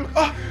 nigga.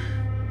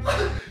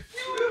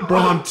 Bro,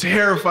 I'm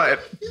terrified.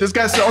 This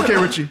guy said, okay,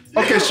 Richie.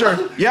 Okay,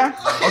 sure. Yeah?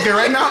 Okay,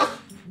 right now?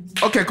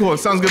 Okay, cool.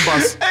 Sounds good,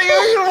 boss. Hey,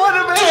 yo, you don't want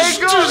to make it.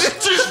 You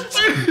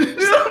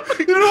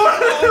don't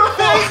want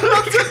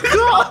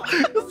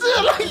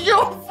to like,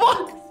 yo,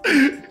 fuck.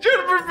 Trying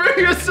to prepare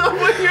yourself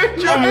when you're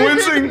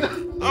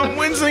driving. I'm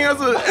wincing as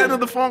the end of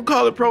the phone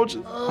call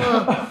approaches.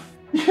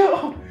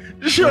 Yo.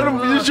 Just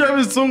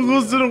driving so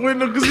close to the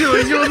window because you're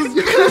like, yo,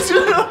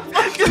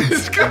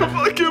 this gonna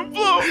fucking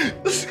blow.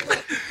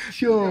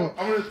 Yo,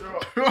 I'm gonna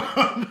throw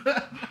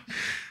up.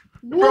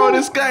 Bro,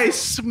 this guy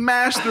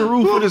smashed the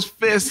roof with his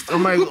fist.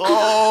 I'm like,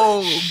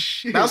 oh,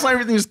 shit. That's why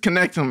everything's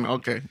connecting.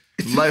 Okay,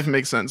 life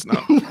makes sense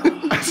now.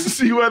 I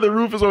see why the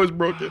roof is always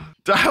broken.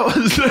 That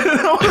was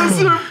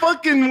her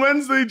fucking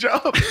Wednesday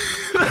job.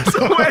 That's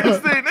a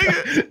Wednesday,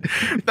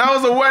 nigga. That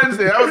was a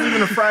Wednesday. That was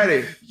even a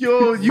Friday.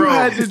 Yo, you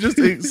had to just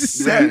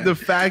accept the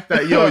fact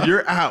that, yo,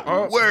 you're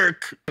at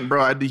work.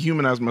 Bro, I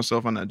dehumanized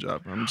myself on that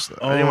job. I'm just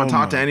like, I didn't want to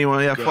talk to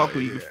anyone. Yeah, fuck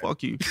you,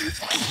 fuck you.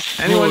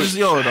 Anyone just,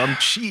 yo, I'm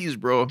cheese,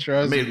 bro.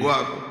 Trust me. Yo,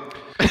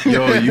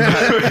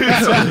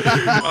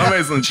 I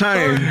made some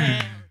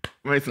change.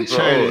 Made some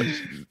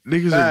change.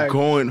 Niggas are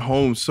going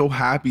home so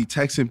happy,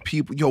 texting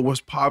people, yo,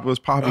 what's poppin', what's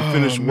poppin',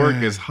 finished work,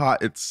 it's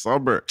hot, it's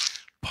summer.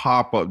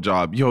 Pop-up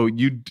job. Yo,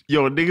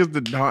 niggas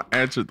did not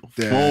answer the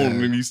phone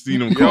when you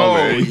seen them call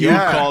it. You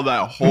call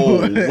that whole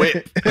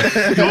whip.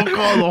 You'll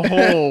call the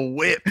whole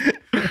whip.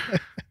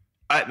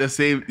 At the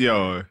same,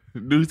 yo,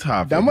 new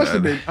topic. That must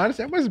have been,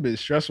 honestly, that must have been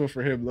stressful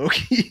for him,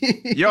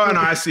 low-key. Yo, no,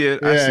 I see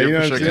it. I see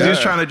it for sure. Because he's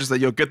trying to just like,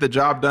 yo, get the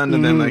job done.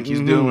 And then like he's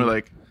dealing with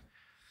like,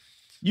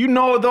 you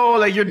know, though,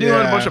 like you're dealing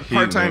with a bunch of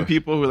part-time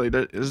people who like,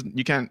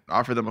 you can't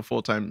offer them a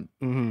full-time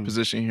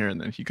position here. And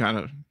then he kind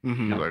of,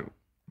 you're like,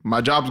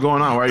 my job's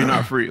going on. Why are you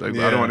not free? Like,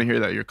 I don't want to hear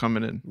that. You're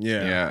coming in.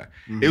 Yeah.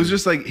 It was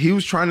just like, he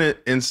was trying to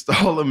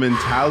install a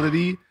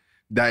mentality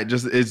that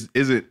just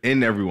isn't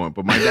in everyone.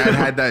 But my dad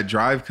had that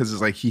drive because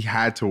it's like, he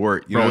had to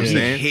work. You know what I'm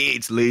saying? He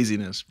hates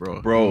laziness,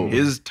 bro.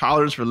 His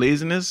tolerance for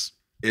laziness,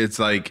 it's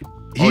like,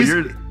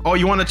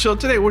 you want to chill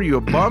today? What are you,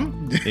 a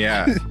bum?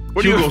 Yeah.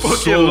 What, he'll go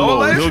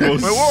solo. He'll go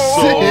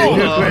solo.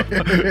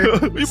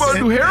 You about to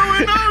do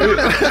heroin now?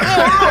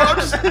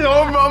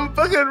 I'm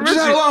fucking rich. Just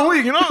had a long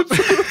week, you know?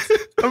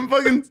 I'm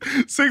fucking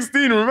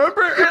 16,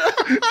 remember?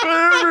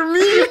 Remember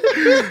me?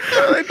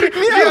 Like, pick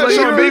me Yeah, up. like,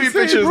 showing baby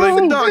saying, pictures. bro?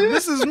 Like, dog,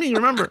 this is me,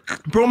 remember?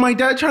 Bro, my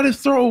dad tried to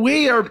throw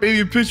away our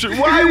baby picture.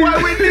 Why we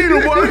need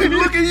him? Why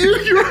look at you?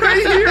 You're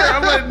right here.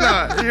 I'm like,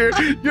 nah, you're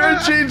a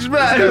changed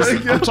man. Yes,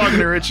 I'm talking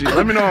to Richie.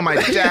 Let me know when my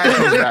dad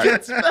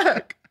comes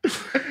back.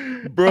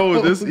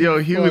 Bro,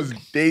 he was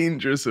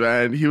dangerous,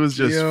 man. He was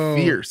just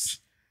fierce.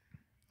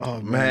 Oh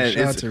man,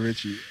 shout out to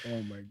Richie.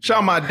 Oh my god. Shout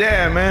out my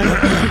dad, man.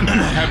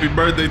 Happy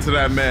birthday to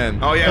that man.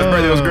 Oh yeah, his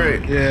birthday was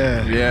great.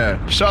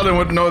 Yeah. Sheldon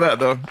wouldn't know that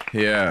though.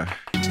 Yeah.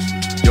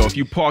 Yo, if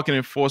you parking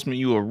enforcement,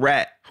 you a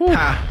rat.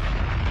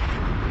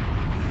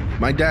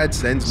 My dad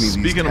sends me these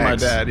texts. Speaking of my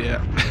dad,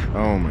 yeah.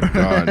 Oh my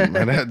god.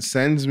 My dad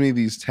sends me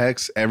these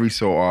texts every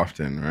so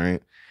often,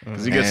 right?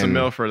 Because he gets some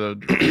mail for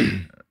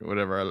the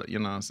whatever, you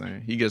know what I'm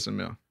saying? He gets some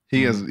mail.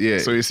 He gets, yeah.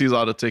 So he sees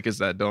all the tickets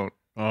that don't.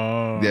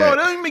 Oh. Yeah. Bro, they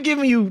don't even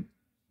giving you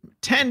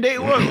 10 days.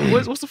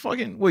 What's the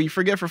fucking, you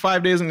forget for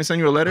 5 days and they send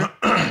you a letter?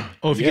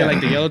 Oh, if you get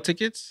like the yellow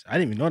tickets? I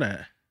didn't even know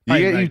that. You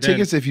get your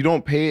tickets if you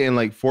don't pay in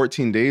like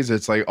 14 days.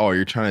 It's like, oh,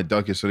 you're trying to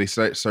duck it. So they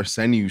start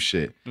sending you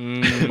shit.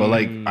 But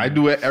like, I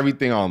do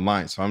everything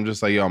online. So I'm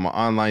just like, yo, I'm an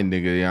online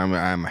nigga. Yeah,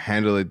 I'm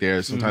handle it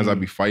there. Sometimes I'll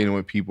be fighting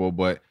with people,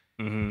 but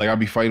like I'll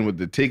be fighting with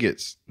the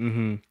tickets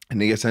and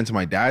they get sent to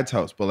my dad's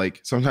house. But like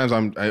sometimes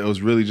it was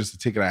really just a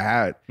ticket I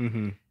had.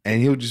 And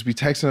he'll just be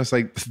texting us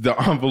like the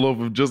envelope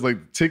of just like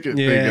the ticket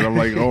thing. And I'm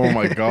like, oh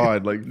my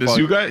God. Like, this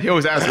you guys? He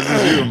always asks, is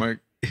this you? I'm like,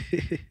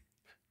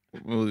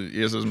 well,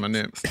 yes, this is my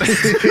name.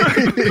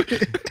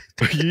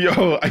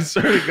 Yo, I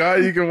swear to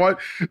God, you can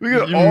watch. We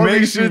can all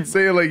make shit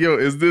saying like, yo,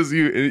 is this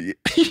you?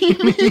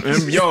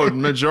 And yo,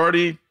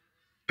 majority,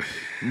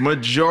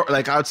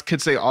 like I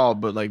could say all,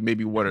 but like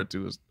maybe one or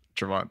two is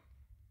Trevon.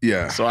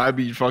 Yeah. So I'd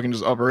be fucking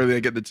just up early. I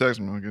get the text.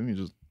 I'm like, let me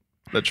just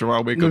let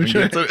Trevon wake up and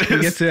get to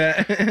this. Get to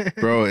that.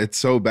 Bro, it's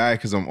so bad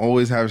because I'm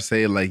always having to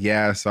say like,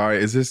 yeah,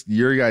 sorry, is this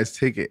your guy's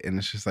ticket? And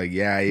it's just like,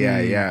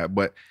 yeah.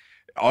 But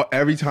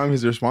every time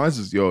his response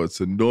is, yo, it's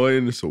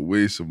annoying, it's a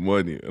waste of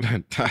money.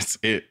 And that's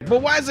it.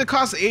 But why does it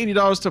cost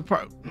 $80 to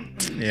park?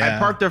 Yeah. I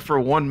parked there for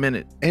 1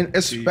 minute. And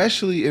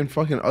especially in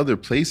fucking other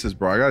places,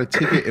 bro. I got a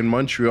ticket in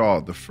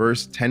Montreal. The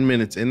first 10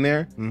 minutes in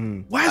there.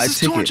 Why is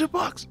this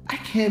 $200? I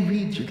can't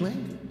read your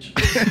language.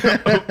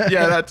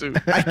 Yeah, that too.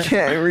 I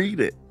can't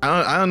read it.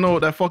 I don't know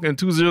what that fucking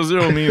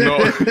 200 mean though.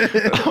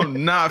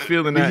 I'm not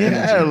feeling that.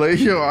 Yeah, like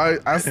yo,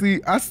 I see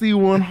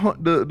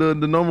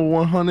the number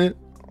 100.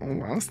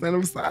 I'm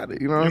standing beside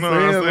it. You know what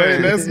I'm saying?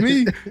 Like, that's me.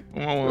 You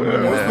know what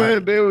I'm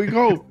saying? There we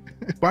go.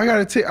 But I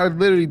gotta take. I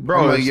literally,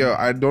 bro. Like, yo,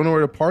 I don't know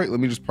where to park. Let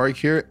me just park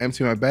here,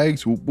 empty my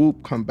bags, whoop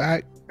whoop, come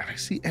back, and I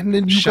see, and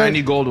then you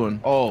shiny gold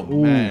one. Oh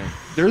man,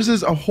 there's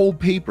a whole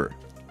paper.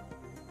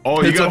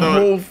 Oh, you It's got a the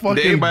whole the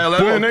fucking 8x11,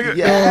 book. nigga?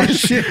 Yeah,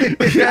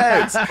 shit.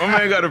 Yes. My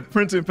man got a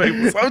printing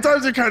paper.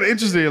 Sometimes they're kind of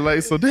interesting.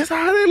 Like, so this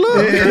how they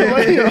look.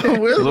 Like, yo,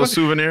 where's Little my-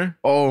 souvenir.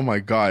 Oh my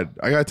god!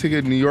 I got a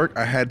ticket in New York.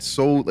 I had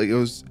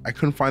I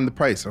couldn't find the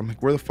price. I'm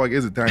like, where the fuck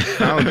is it? Then I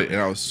found it, and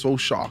I was so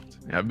shocked.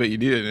 Yeah, I bet you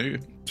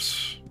did,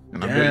 nigga.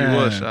 And I bet you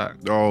was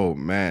shocked. Oh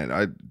man,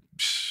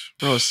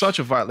 Bro, it's such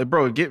a vibe. Like,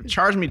 bro,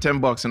 charge me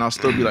 $10 and I'll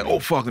still be like, oh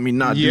fuck, let me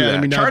not do let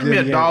that. me not Charge do me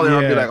it, $1 and I'll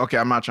be yeah. like, okay,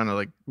 I'm not trying to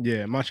like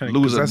Yeah, I'm not trying to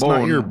lose a that's not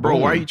bone. your Bro,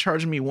 why are bone. you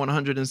charging me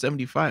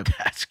 175?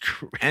 That's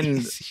crazy.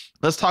 And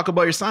let's talk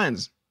about your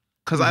signs.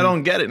 Cause I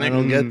don't get it, nigga. I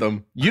don't get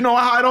them. You know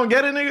how I don't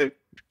get it, nigga?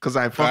 Cause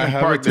I I fucking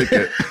have a parked it.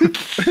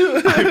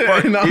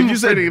 ticket. And I'm if you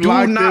said pretty do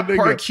locked not in,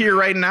 nigga. park here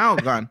right now,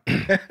 gone.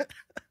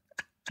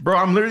 Bro,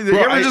 I'm literally Bro,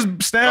 you ever I- just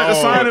stand at the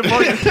Oh. sign and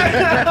fucking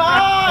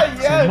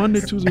so Monday,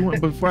 Tuesday,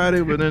 but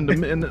Friday, but then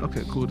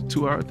okay, cool, the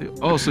 2 hour thing.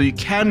 Oh, so you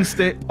can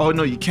stay. Oh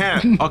no, you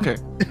can't. Okay.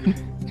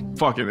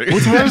 Fuck it. Nigga.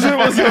 What time is it?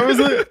 What time is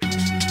it?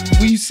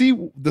 Well, you see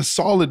the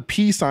solid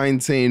P sign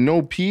saying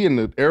no P and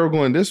the arrow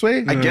going this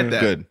way. I get that.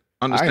 Good.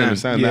 Understand. I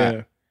understand Yeah.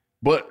 that.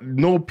 But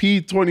no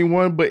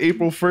P21, but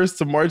April 1st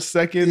to March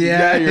 2nd.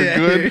 Yeah, you're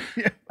good.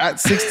 At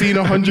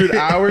 1600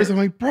 hours. I'm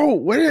like, bro,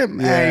 what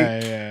am I?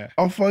 Yeah.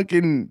 A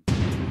fucking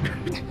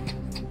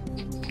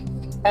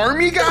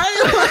army guy?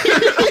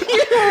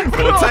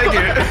 We'll take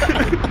it.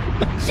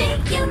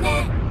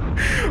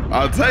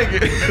 I'll take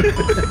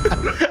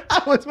it.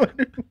 I was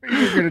wondering where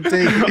you were gonna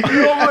take it.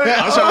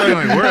 I was trying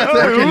to be like,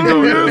 where can you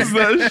go with this?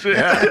 that shit?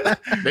 Yeah.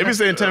 They be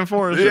saying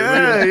 10-4 and shit.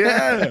 Yeah,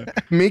 nigga. yeah.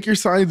 Make your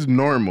signs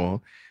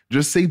normal.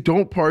 Just say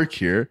don't park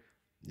here.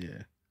 Yeah.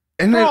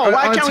 And Bro, then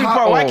why on can't we top-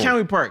 park? Why oh, can't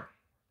we park?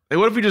 Like,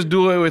 what if we just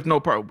do it with no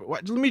park?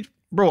 Let me,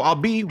 bro. I'll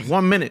be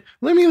 1 minute.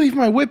 Let me leave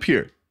my whip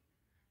here.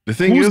 The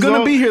thing Who's is, gonna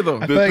though, be here though?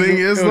 The feel like thing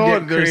it'll is, though,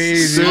 get there's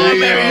crazy. so Oh, many-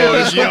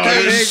 there's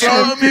there's so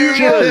so many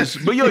many- rules.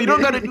 But yo, you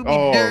don't gotta do.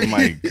 Oh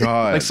my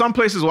god! Like some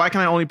places, why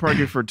can I only park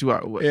here for 2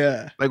 hours?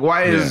 Yeah. Like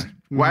why is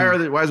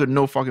Yeah. why is there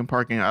no fucking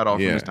parking at all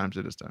from Yeah. this time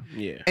to this time?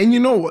 Yeah. And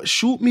you know what?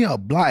 Shoot me a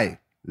blind.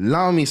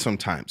 Allow me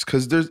sometimes,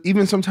 because there's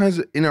even sometimes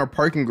in our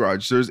parking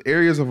garage, there's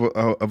areas of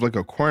like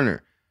a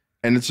corner,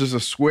 and it's just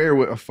a square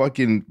with a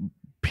fucking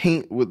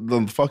paint with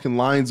the fucking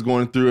lines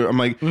going through it. I'm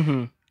like,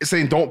 it's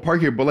saying don't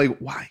park here, but like,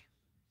 why?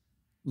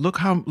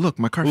 Look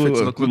my car fits.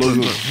 Look.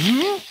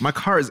 My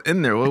car is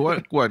in there.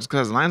 What? Just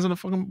because lines on the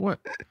fucking what?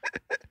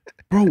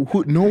 Bro,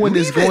 no one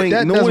is Leave it. going.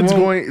 That's No one's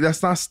one- going.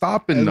 That's not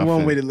stopping That's nothing.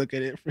 one way to look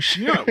at it for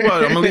sure. Yeah, what?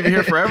 I'm gonna leave it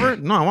here forever?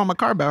 No, I want my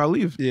car back. I'll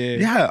leave. Yeah.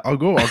 Yeah, I'll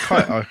go. I'll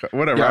cut.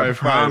 Whatever. Yeah, I I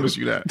promise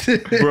you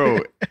that. Bro,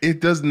 it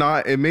does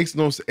not. It makes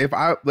no sense. If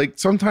I like,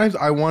 sometimes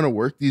I want to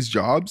work these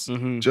jobs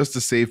just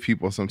to save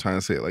people.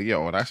 Sometimes say like,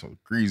 "Yo, that's a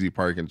greasy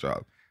parking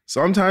job."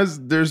 Sometimes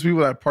there's people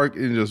that park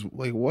and just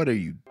like, "What are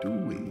you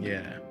doing?"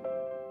 Yeah.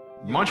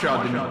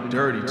 Montreal did me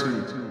dirty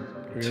too.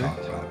 Really?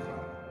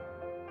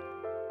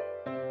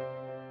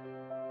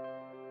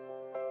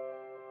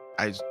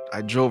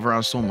 I drove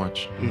around so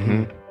much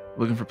Mm-hmm.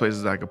 looking for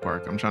places that I could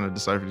park. I'm trying to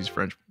decipher these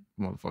French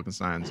motherfucking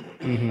signs.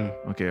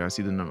 Okay, I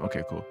see the number.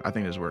 Okay, cool. I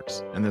think this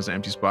works. And there's an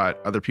empty spot.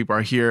 Other people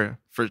are here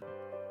for.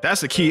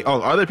 That's the key.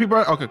 Oh, other people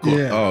are. Okay, cool.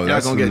 Yeah. Oh, You're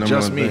that's not the gonna get number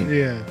just one me. thing.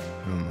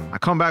 Yeah. I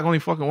come back, only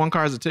fucking one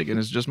car has a ticket, and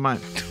it's just mine.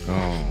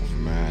 Oh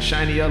man.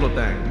 Shiny yellow thing.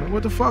 I'm like,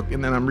 what the fuck?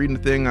 And then I'm reading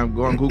the thing. I'm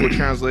going Google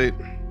Translate.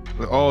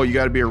 Like, oh, you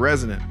got to be a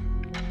resident.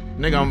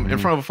 Nigga, I'm in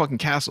front of a fucking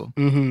castle.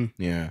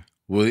 Yeah.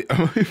 Well,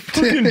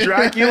 fucking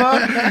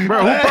Dracula,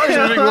 Bro, who parks in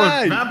a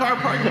vampire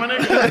park, my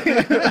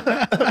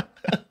nigga?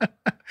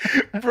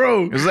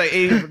 bro. It was like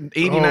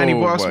 80 90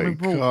 bucks. Oh I'm my like,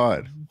 bro,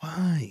 god.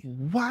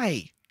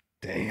 why?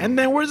 Damn. And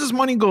then where's this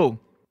money go?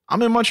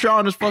 I'm in Montreal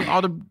and this fuck,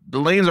 all the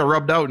lanes are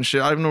rubbed out and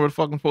shit. I don't even know where the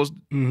fuck I'm supposed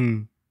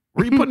to.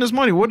 Where you putting this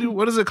money? What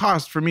does it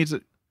cost for me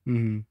to?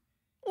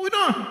 What we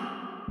doing?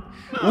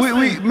 We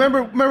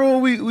remember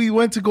when we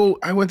went to go.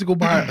 I went to go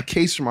buy a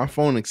case for my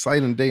phone.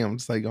 Exciting day. I'm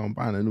just like, I'm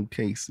buying a new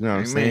case. You know what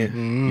I'm saying?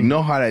 You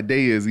know how that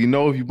day is. You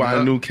know if you buy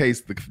a new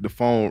case, the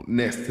phone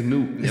next to new.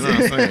 You know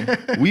what I'm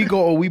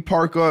saying? We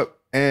park up,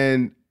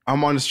 and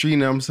I'm on the street,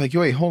 and I'm just like,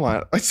 yo, wait, hold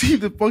on. I see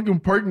the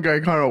fucking parking guy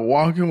kind of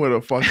walking with a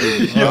fucking.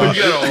 You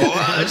gotta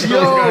watch Yo,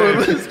 those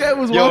guys. this guy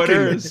was Yo, walking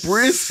they're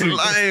brisk.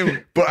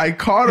 slime. But I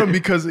caught him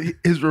because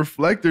his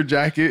reflector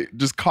jacket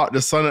just caught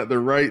the sun at the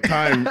right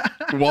time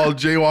while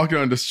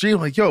jaywalking on the street. I'm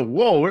like, yo,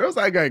 whoa, where's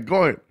that guy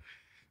going?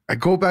 I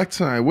go back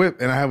to my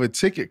whip and I have a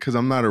ticket because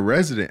I'm not a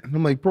resident. And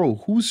I'm like, bro,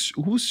 whose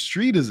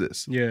street is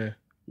this? Yeah.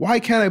 Why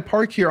can't I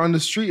park here on the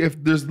street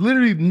if there's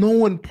literally no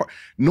one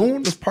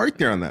was parked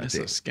there on that It's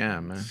day? a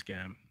scam, man.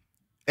 Scam.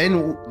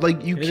 And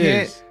like you It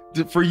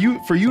can't for you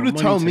to money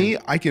tell me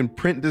thing. I can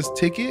print this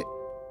ticket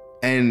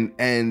and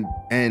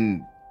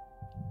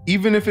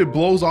even if it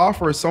blows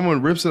off or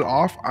someone rips it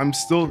off, I'm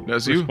still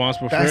That's you.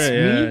 Responsible for That's it. me.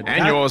 Yeah.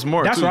 And you owe us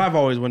more, That's too. what I've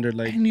always wondered.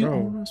 Like, and you bro,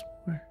 own us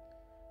more.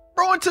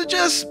 Bro, to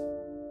just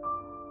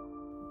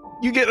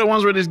you get the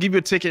ones where they just give you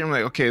a ticket and I'm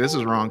like, okay, this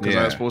is wrong because I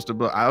Yeah. was supposed to,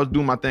 but I was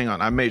doing my thing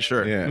on. I made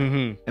sure. Yeah.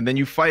 And then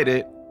you fight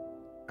it.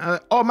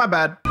 Oh, my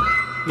bad.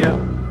 Yeah.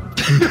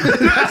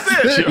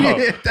 That's it.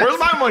 Yeah, Where's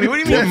my money? What do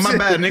you mean? that's My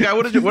bad,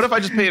 nigga. What if I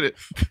just paid it?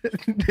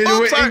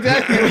 Oh, sorry.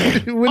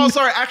 exactly. Oh,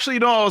 sorry. Actually,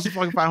 no, it was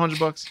fucking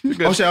 $500. You're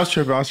good. Oh shit, I was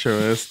tripping.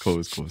 It's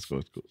cool.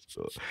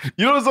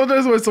 You know,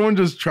 sometimes when someone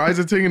just tries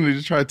to take it and they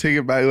just try to take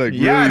it back, like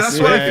Yeah, really that's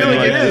what I feel slick,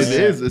 like and, it is.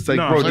 It is. It's like,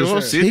 No, bro, for just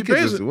sure. See if he take it.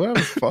 pays Just, it. whatever,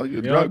 fuck it.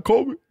 Yep. Not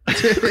Kobe.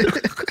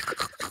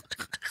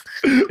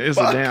 It's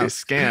a Fuck damn it.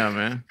 scam,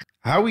 man.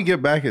 How we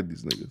get back at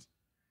these niggas?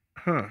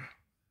 Huh.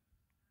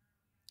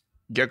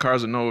 Get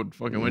cars with no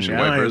fucking windshield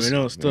I don't wipers. even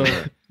know. Still.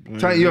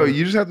 Yo,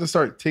 you just have to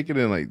start taking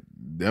in like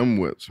them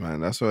whips,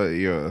 man. That's why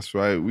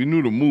we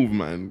knew the move,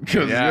 man.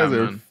 Because Yeah, you guys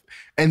are, man.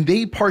 and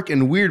they park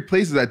in weird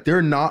places that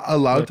they're not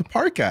allowed to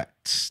park at.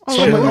 Oh,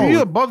 So shit, I'm like, you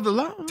oh, above the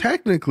law?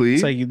 technically,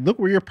 It's like, look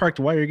where you're parked.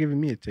 Why you're giving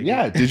me a ticket?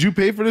 yeah. Did you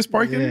pay for this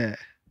parking? Yeah.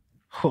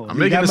 Oh, I'm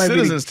making a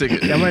citizen's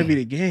ticket. That might be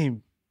the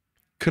game.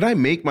 Could I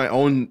make my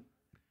own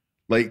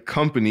like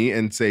company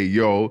and say,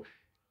 yo,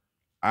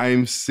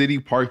 I'm city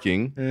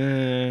parking?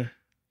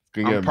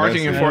 Gonna I'm get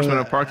parking arrested. enforcement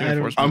I of parking don't-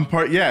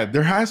 enforcement. Yeah,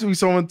 there has to be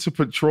someone to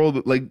patrol.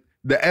 The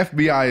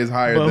FBI is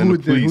higher But than the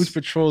who's police.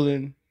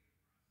 patrolling?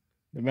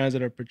 The mans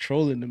that are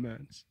patrolling the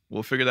mans.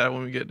 We'll figure that out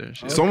when we get there.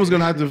 Shit. Someone's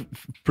gonna have to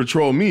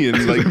patrol me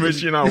and like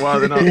Bitch, you're not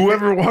wild enough.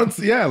 whoever wants.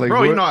 Yeah, like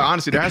Bro, you what- know,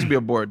 honestly, there has to be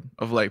a board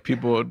of like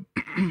people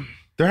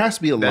there has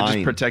to be a that line.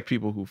 just protect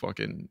people who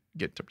fucking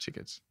get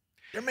tickets.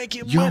 They're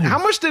making Yo, money. How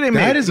much did they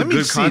make? that is a Let me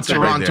good see, concept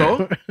right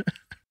Toronto.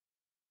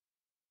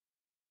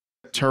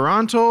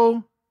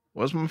 Toronto.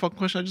 What's my fucking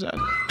question I just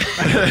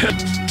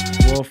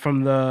asked? Well,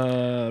 from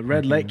the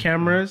red light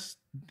cameras,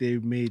 they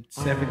made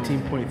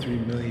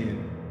 17.3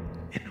 million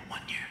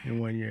in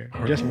 1 year.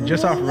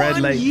 Just off red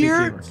light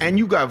tickets. And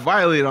you got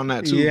violated on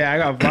that too. Yeah, I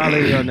got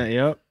violated on that.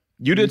 Yep.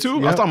 You did too? I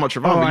was Yep. talking about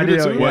Trevon, Oh, but I you did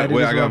did, too? yeah, Wait, did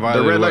I as got well.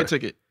 violated. The red what? light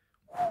ticket.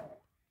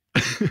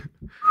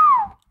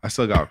 I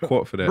still got a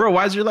quote for that. Bro,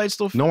 why is your light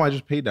still No, I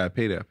just paid that. I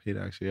paid that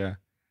actually. Yeah.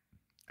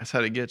 That's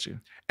how they get you.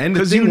 And the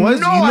 'Cause thing you was,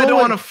 know I don't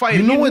what- wanna fight.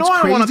 You know You what's know I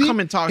crazy? wanna come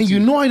and talk to you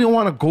you. know I didn't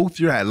want to go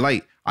through that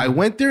light. I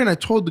went there and I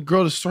told the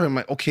girl the story. I'm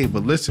like, okay,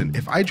 but listen,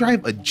 if I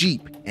drive a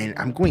Jeep and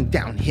I'm going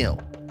downhill,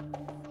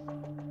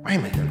 why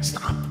am I gonna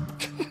stop?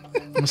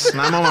 I'm gonna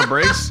slam on my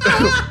brakes.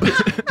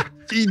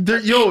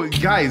 Yo,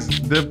 guys,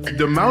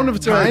 the amount of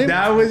time.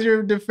 That was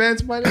your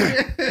defense, my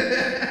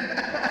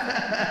nigga?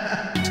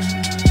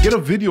 Get a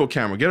video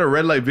camera. Get a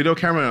red light video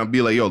camera, and I'll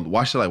be like, yo,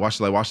 watch the light, watch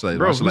the light, watch the light,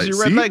 Bro, watch the who's light. your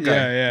red See? light guy?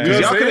 Yeah, yeah. Because You know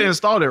what y'all I'm could have saying?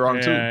 installed it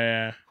wrong too.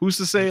 Yeah. Who's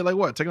to say like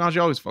what? Technology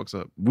always fucks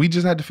up. We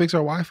just had to fix our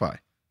Wi-Fi.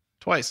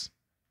 Twice.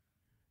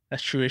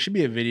 That's true. It should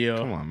be a video.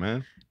 Come on,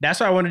 man. That's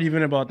why I wondered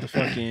even about the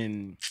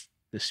fucking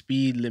the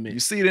speed limit. You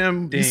see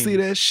them? You Dang. see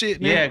that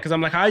shit, man? Yeah, because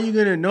I'm like, how are you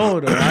gonna know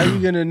though? How are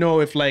you gonna know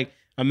if like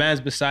a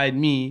man's beside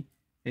me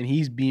and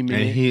he's beaming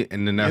it,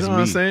 And then You that's know what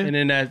I'm me. saying?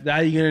 and then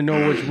how you gonna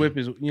know which whip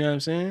is? You know what I'm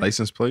saying?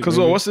 License plate. Because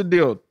maybe? what's the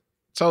deal?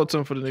 Tell it to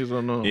them for the niggas who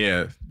don't know.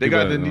 Yeah, They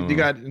got they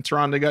got in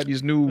Toronto. They got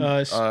these new.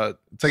 It's like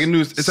a new.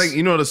 It's like,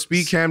 you know, the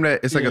speed cam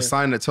that it's like Yeah. a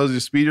sign that tells you the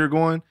speed you're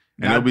going,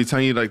 and they'll be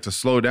telling you like to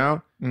slow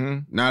down.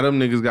 mhm. Now them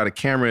niggas got a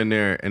camera in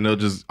there, and they'll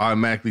just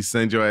automatically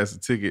send your ass a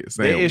ticket.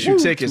 Saying, They issue "Woo,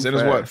 tickets, too and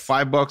it's what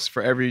fast." $5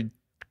 for every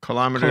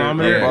kilometer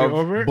Kilometer above.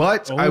 over.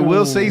 But I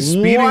will say,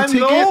 speeding One,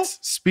 though? tickets,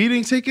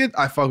 speeding ticket,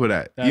 I fuck with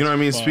that. That's You know what I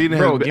mean? fucked. Speeding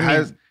Bro, has, give me-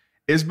 has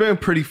it's been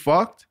pretty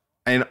fucked.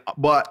 And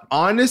but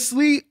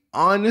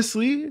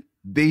honestly,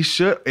 they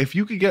should. If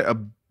you could get a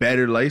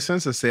better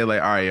license to say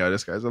like, all right, yo,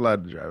 this guy's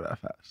allowed to drive that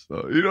fast.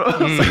 So you know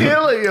what I'm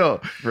saying? Like, yo,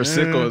 For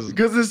sickos.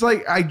 because it's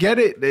like I get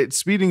it that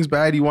speeding's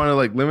bad. You want to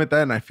like limit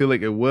that, and I feel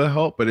like it will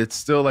help. But it's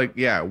still like,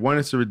 yeah, one,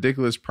 it's a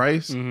ridiculous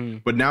price.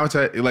 Mhm. But now it's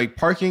at like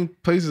parking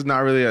places not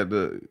really at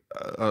the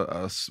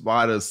a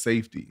spot of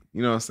safety.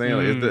 You know what I'm saying?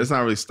 Like it's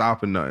not really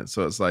stopping nothing.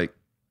 So it's like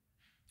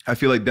I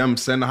feel like them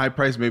setting a high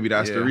price. Maybe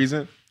that's the Yeah.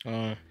 reason.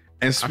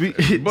 And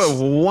But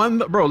one,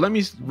 bro, let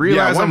me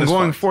realize one I'm is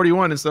going fucked.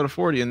 41 instead of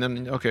 40, and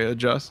then okay,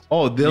 adjust.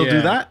 oh, they'll do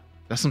Yeah. that.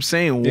 That's what I'm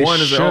saying. They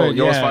One is should, it's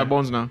yeah. 5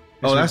 bones now.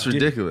 Oh, that's There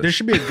ridiculous.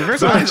 should be a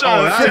first Oh, of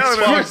all, that's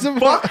first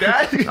of all- fuck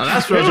that. Now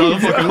that's real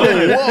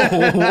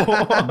motherfucking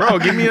Whoa, Bro,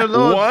 give me a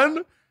little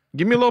one.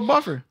 Give me a little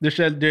buffer. there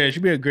should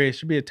be a grace.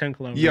 Should be a 10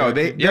 kilometer. Yo,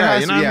 there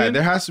has you know to, what I mean?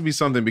 there has to be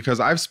something because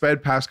I've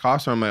sped past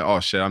cops and I'm like,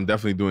 oh shit, I'm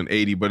definitely doing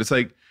 80. But it's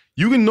like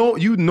you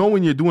know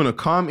when you're doing a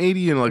calm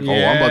 80 and like, oh,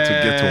 I'm about to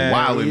get to Yeah,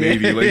 wildin' yeah.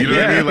 80. Like, you know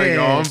what I mean? Like,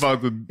 oh, I'm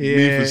about to need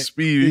Yeah, for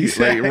speed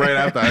like right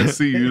after I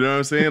see you. You know what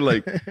I'm saying?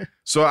 Like,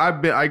 so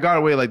I got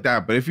away like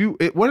that. But if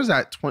what is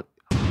that?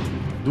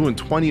 Doing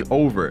 20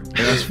 over, and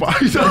that's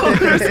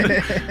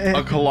 $5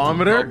 a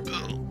kilometer.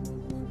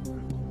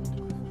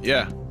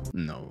 Yeah.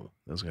 No,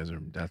 those guys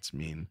that's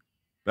mean.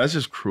 That's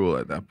just cruel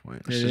at that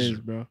point. It is,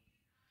 bro.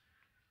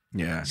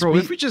 Yeah, Bro,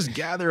 if we just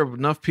gather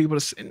enough people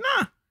to say,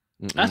 nah,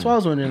 That's what I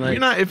was wondering. Like, you're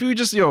not, if we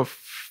just,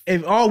 if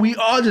we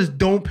all just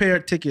don't pay our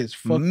tickets,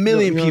 fuck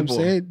Million you know what I'm people.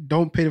 saying?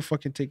 Don't pay the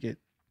fucking ticket.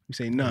 We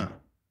say nah.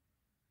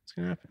 What's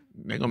gonna happen?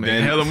 they gonna make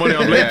Then- hella money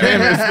on late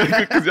payments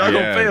because y'all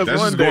gonna pay us that's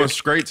one just day. going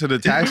straight to the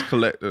tax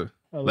collector.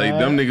 Like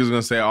them niggas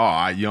gonna say,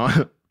 "Oh,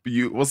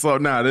 you what's up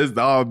now? This is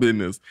our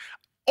business."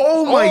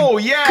 Oh my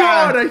yeah.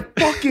 god, I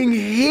fucking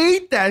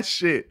hate that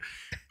shit.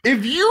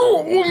 If you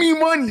owe me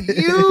money,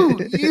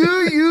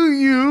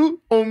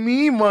 you owe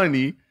me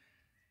money.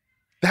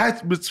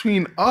 That's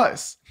between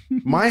us.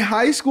 My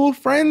high school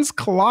friends,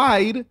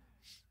 Clyde,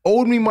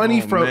 owed me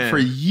money for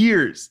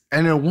years.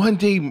 And then one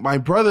day, my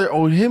brother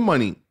owed him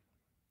money.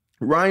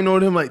 Ryan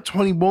owed him like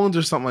 20 bones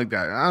or something like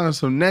that. I don't know,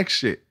 some next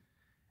shit.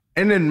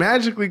 And then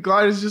magically,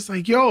 Clyde is just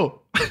like,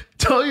 yo,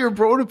 tell your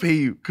bro to pay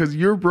you because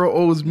your bro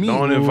owes me.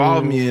 Don't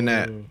involve me in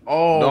that.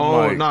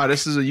 Oh, no,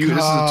 this is a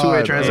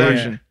two-way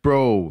transaction.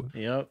 Bro.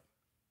 Yep.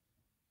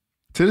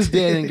 To this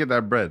day, I didn't get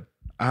that bread.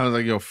 I was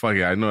like, yo, fuck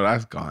it. I know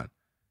that's gone.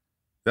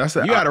 That's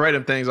You got to write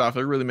them things off.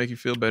 It really make you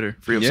feel better.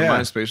 Free up some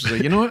mind space. It's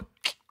like, you know what?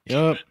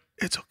 Yep.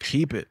 It's okay.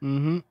 Keep it.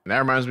 Mm-hmm. And that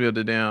reminds me of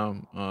the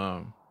damn,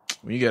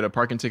 when you get a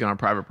parking ticket on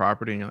private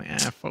property and you're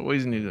like, fuck, what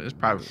is it? It's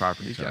private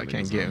property. This guy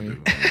can't get me.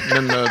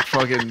 And then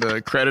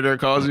the creditor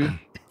calls you.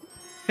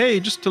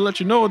 Hey, just to let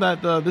you know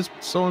that this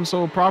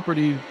so-and-so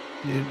property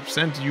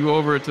sent you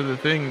over to the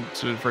thing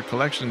for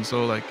collection.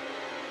 So like,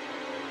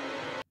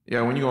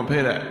 yeah, when you gonna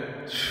pay that?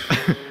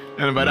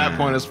 And by that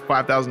point, it's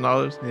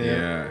 $5,000.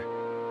 Yeah.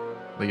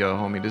 Like, yo,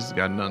 homie, this has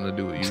got nothing to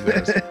do with you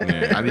guys.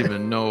 I didn't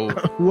even know.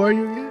 Who are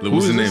you again? Look,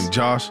 what's his name?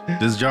 Josh?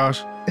 This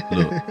Josh?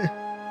 Look.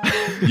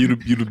 You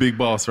the big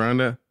boss around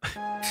there?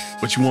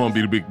 What you want to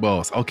be the big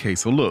boss? Okay,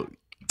 so look.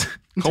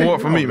 Come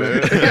work for me, man.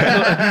 Go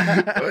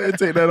ahead,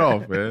 take that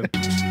off, man.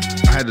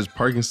 I had this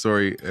parking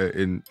story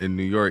in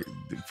New York.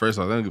 First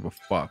off, I don't give a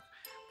fuck.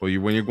 But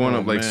when you're going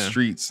up like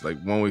streets,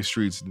 like one-way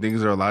streets,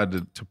 things are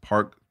allowed to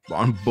park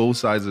on both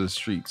sides of the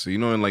street. So you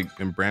know,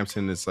 in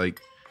Brampton, it's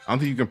like I don't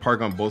think you can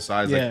park on both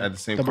sides like at the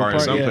same car. In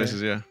some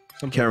places, yeah.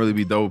 Can't really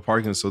be double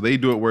parking. So they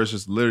do it where it's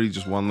just literally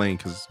just one lane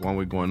because it's one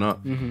way going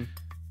up. Mm-hmm.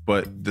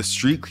 But the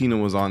street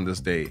cleaning was on this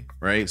day,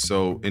 right?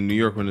 So in New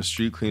York, when the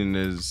street cleaning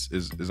is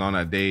on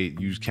that day,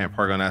 you just can't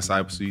park on that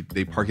side. So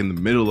they park in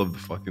the middle of the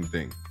fucking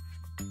thing.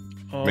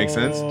 Make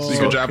sense? So you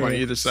can drive on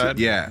either side?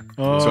 Yeah.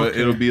 Oh, so okay.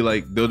 it'll be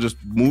like they'll just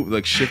move,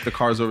 like shift the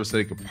cars over so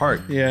they could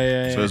park.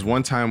 Yeah. So there's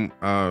one time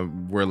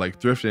we're like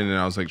thrifting and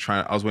I was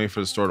waiting for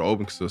the store to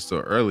open because it was still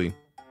early.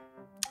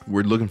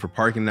 We're looking for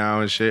parking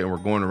now and shit, and we're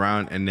going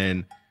around, and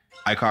then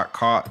I got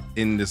caught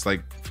in this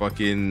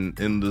in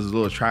this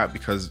little trap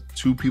because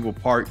 2 people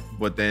parked,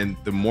 but then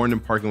the morning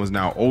parking was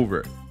now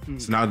over.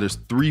 So now there's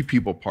 3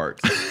 people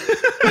parked. Just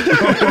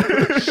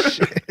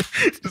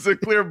a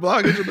clear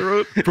blockage of the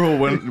road. Bro,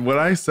 when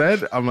I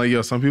said, I'm like,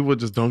 yo, some people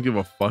just don't give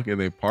a fuck and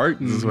they park.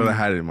 This is what I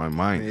had in my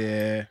mind.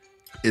 Yeah.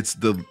 It's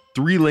the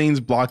 3 lanes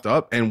blocked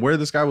up, and where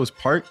this guy was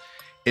parked,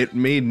 it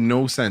made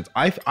no sense.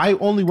 I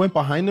only went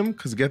behind him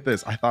because get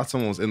this, I thought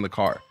someone was in the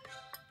car.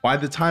 By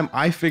the time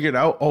I figured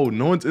out, oh,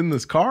 no one's in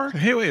this car.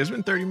 Hey, wait, it's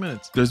been 30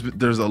 minutes.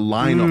 There's a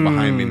line up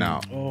behind me now.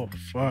 Oh,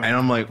 fuck. And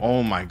I'm like,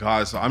 oh my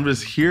God. So I'm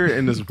just here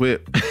in this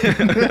whip.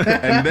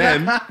 And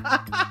then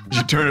Did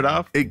you turn it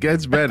off? it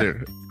gets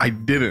better. I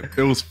didn't.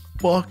 It was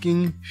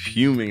fucking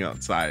fuming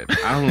outside.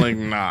 I'm like,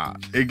 nah,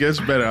 it gets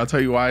better. I'll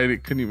tell you why I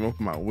couldn't even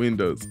open my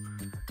windows.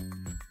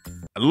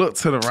 I look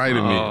to the right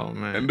of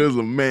me, man. and there's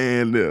a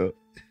man there.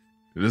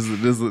 There's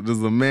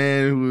a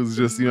man who is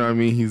just, you know what I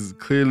mean? He's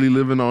clearly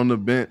living on the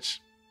bench.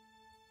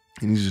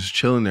 And he's just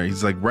chilling there.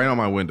 He's like right on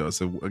my window.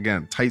 So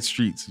again, tight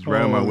streets. He's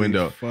right on my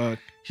window. Fuck.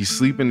 He's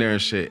sleeping there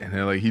and shit. And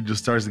then like he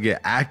just starts to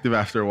get active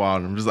after a while.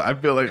 And I'm just like, I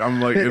feel like I'm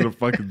like in a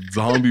fucking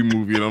zombie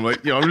movie. And I'm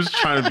like, yo, I'm just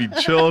trying to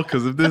be chill.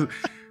 Cause if this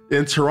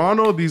in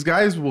Toronto, these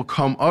guys will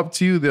come up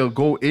to you, they'll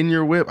go in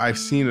your whip. I've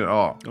seen it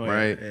all.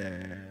 Right.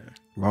 Yeah.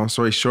 Long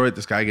story short,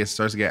 this guy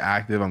starts to get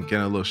active. I'm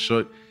getting a little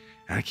shook.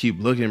 And I keep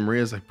looking.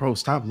 Maria's like, bro,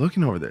 stop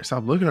looking over there.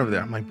 Stop looking over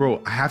there. I'm like, bro,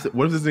 I have to.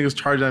 What if this nigga's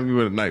charging at me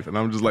with a knife? And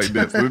I'm just like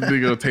this. This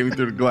nigga will take me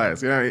through the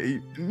glass. You know,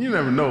 you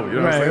never know. You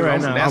know what I'm saying?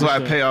 Right, So I'm- no. That's why I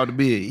pay all to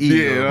be an eagle.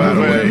 Yeah, By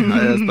the way, right.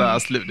 I just thought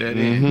I'd slip that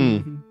in.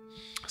 Mhm.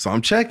 So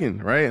I'm checking,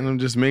 right? And I'm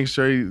just making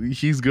sure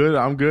he's good.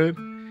 I'm good.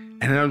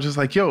 And then I'm just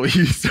like, yo,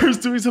 he starts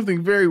doing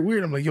something very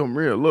weird. I'm like, yo,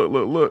 Maria,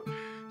 look.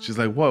 She's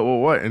like,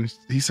 what? And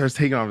he starts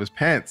taking off his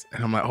pants.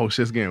 And I'm like, oh,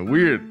 shit's getting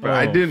weird. But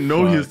I didn't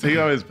know he was taking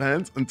off his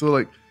pants until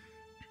like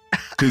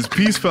his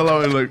piece fell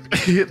out and like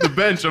hit the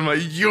bench. I'm like,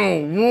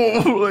 yo,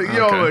 whoa. Like,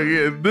 yo, like,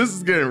 yeah, this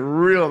is getting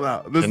real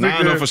now. This And now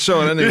I know for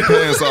sure that nigga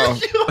pants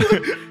off.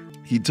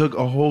 He took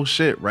a whole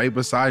shit right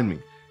beside me.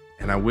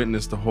 And I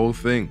witnessed the whole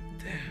thing.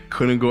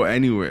 Couldn't go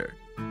anywhere.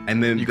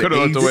 And then You could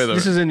have looked away though.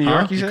 This is in New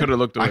York, you You said? could have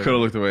looked away. I could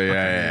have looked away.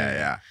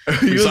 Yeah.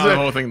 You saw the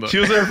whole thing though. He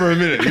was there for a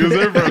minute.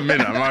 I'm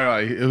not gonna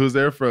lie. It was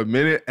there for a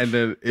minute, and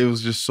then it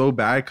was just so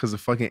bad because the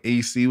fucking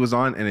AC was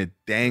on and it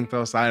danked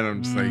outside. And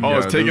I'm just like, Oh,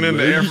 it's taking in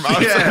the air from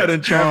outside Yeah.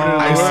 and trapping it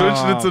I in the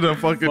switched it to the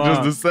fucking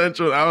just the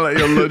central. I was like,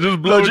 yo, look,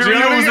 just blow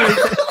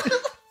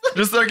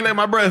Just circulate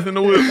my breath in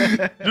the whip.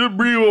 just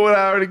breathe with what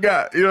I already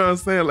got. You know what I'm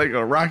saying? Like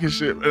a rocket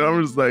ship. And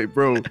I'm just like,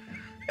 bro,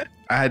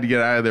 I had to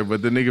get out of there.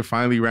 But the nigga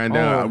finally ran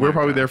down. Oh, we were my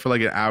probably God. there for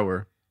like an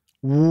hour.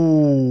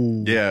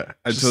 Ooh. Yeah,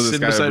 until Just this sitting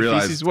guy beside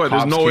realized feces. What?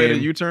 There's cops no way came.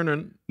 that you turn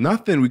and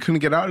Nothing. We couldn't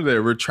get out of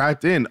there. We're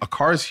trapped in. A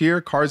car's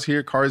here, cars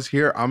here, cars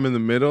here. I'm in the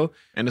middle,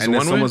 And it's then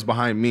one way? someone's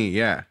behind me.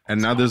 Yeah,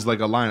 and now there's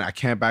like a line. I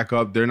can't back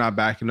up. They're not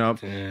backing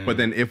up. But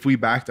then if we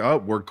backed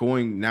up, we're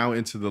going now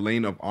into the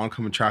lane of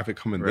oncoming traffic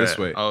coming this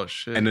way. Oh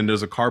shit. And then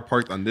there's a car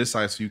parked on this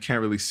side, so you can't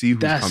really see who's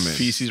That's coming.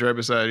 feces right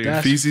beside you.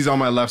 That's- Feces on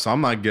my left, so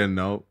I'm not getting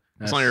out.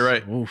 It's on your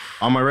right. Oof.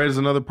 On my right is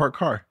another parked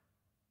car.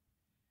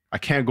 I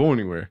can't go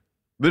anywhere.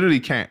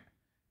 Literally can't.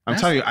 I'm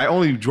telling you, I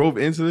only drove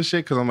into this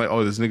shit because I'm like,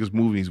 oh, this nigga's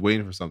moving. He's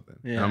waiting for something.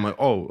 And Yeah. I'm like,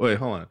 oh, wait,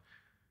 hold on.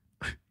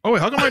 Oh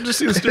wait, how come I just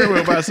see the steering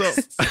wheel by itself?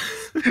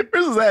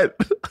 Where's his at?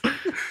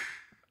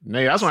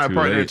 Nah, that's when I Too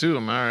parked there late. too.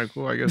 I'm all right,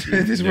 cool. I guess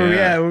This is where we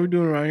Yeah. at. What we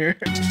doing around here?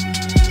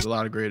 there's a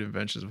lot of great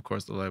inventions. Of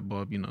course, the light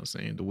bulb. You know, what I'm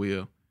saying the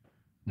wheel.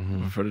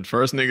 But for the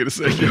first nigga to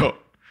say, "Yo,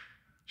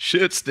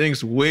 shit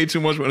stinks way too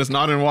much when it's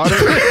not in water."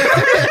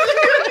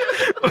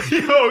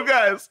 Yo,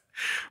 guys,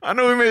 I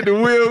know we made the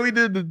wheel. We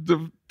did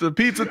the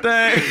pizza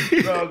thing.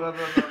 No.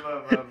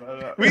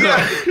 We got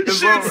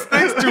shit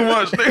stinks too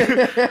much.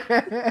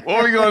 Nigga. What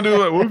are we gonna do?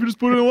 Like, what if we just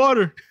put it in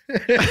water?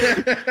 Let's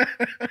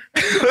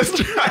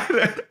try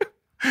that.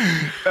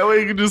 That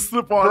way you can just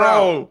slip on out.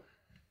 Bro.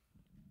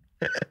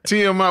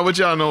 TMI, what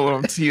y'all know what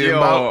I'm TMI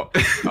about?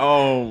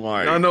 Oh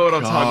my Y'all know what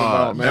I'm talking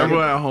about, man.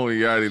 Everyone at home,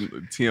 you already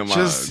TMI.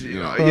 Just,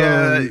 you know.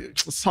 yeah,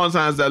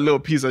 sometimes that little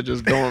piece I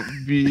just don't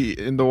be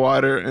in the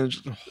water and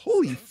just,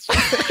 holy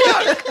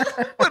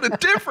fuck, what a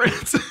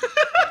difference.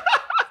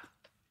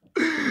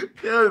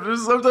 Yeah,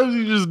 there's sometimes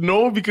you just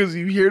know because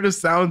you hear the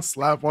sound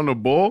slap on the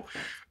bowl,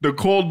 the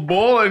cold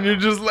bowl, and you're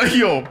just like,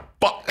 yo,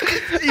 fuck.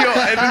 Yo,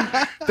 and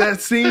then that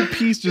same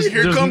piece just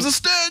Here comes a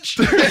stench.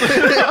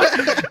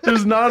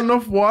 there's not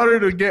enough water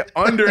to get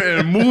under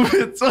and move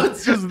it, so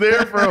it's just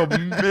there for a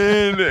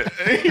minute.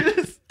 And you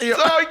just, So,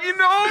 you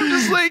know, I'm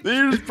just like,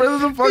 then you just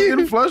press the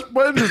fucking flush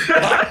button. Just,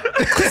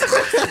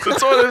 the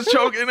toilet's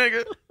choking,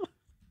 nigga.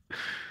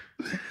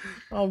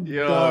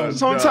 yo,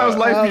 Sometimes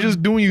life be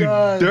just doing you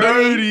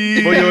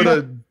dirty. But yo,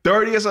 the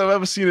dirtiest I've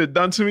ever seen it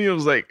done to me, it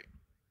was like,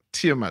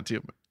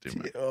 TMI.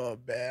 Oh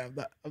man,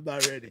 I'm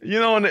not ready. You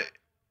know, and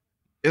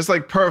it's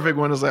like perfect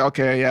when it's like,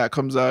 okay, yeah, it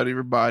comes out of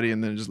your body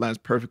and then it just lands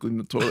perfectly in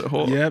the toilet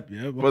hole. Yep.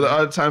 But the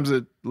other times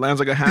it lands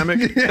like a hammock.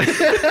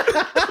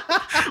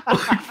 I'm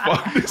like,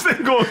 fuck, this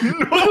ain't going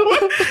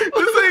nowhere.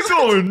 This ain't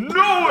going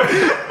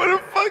nowhere. but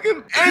a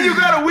fucking And you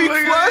got a weak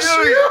flush.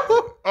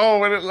 Oh,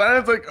 when it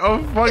lands like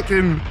a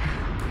fucking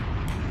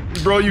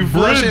Bro, you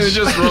flush and it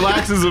just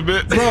relaxes a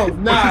bit. Bro,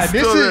 nah, It's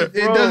this still is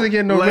there. it doesn't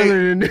get no like-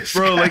 realer than this.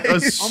 bro, like a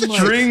guys.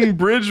 string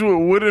bridge with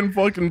wooden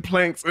fucking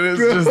planks, and it's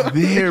Bro, just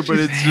there, but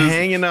it's just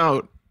hanging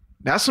out.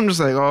 That's when I'm just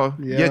like, oh,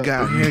 Yeah. you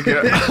got me.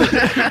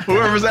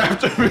 Whoever's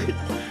after me.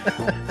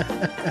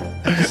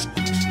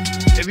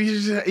 and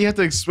you have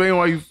to explain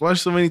why you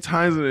flush so many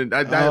times, and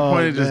at that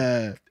point, it just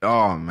man.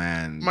 oh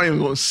man. I'm not even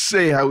gonna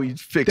say how we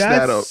fix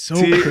That's that up. so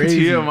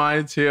crazy.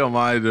 TMI.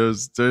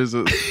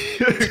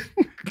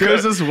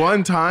 There's this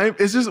one time.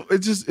 It's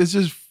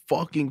just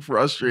fucking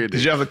frustrating.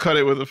 Did you have to cut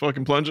it with a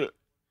fucking plunger?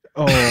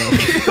 Oh,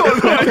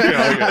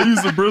 I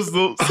use the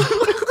bristles.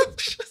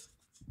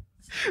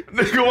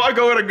 Nigga, why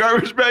go with a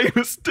garbage bag and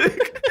a stick?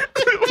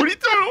 What are you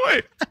throwing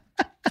away?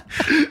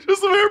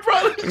 Just some hair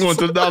products. I'm going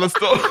to the dollar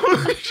store.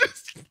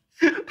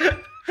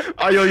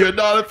 I owe you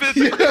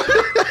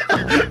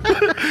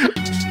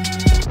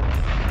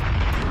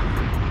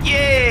 $1.50.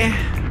 Yeah.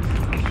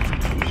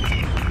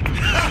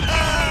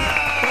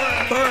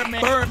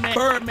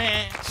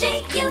 Birdman.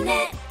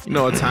 You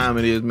know what time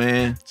it is,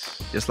 man.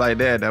 Just like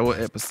that. That was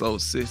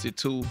episode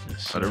 62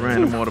 of the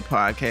Random Order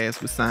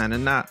Podcast. We're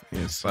signing out.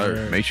 Yes,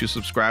 sir. Make sure you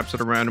subscribe to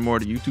the Random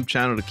Order YouTube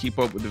channel to keep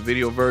up with the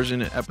video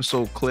version and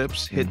episode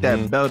clips. Hit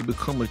that bell to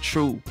become a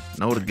true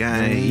Know the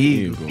Gang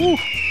Eagle.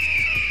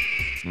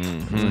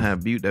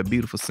 Have that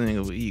beautiful singing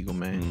of an eagle,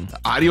 man. The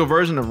audio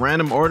version of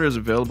Random Order is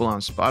available on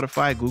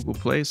Spotify, Google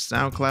Play,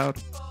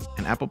 SoundCloud,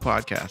 and Apple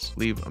Podcasts.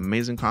 Leave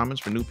amazing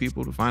comments for new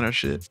people to find our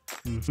shit.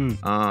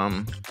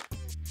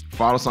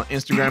 Follow us on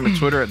Instagram and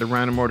Twitter at The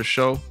Random Order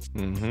Show.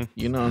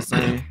 You know what I'm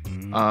saying?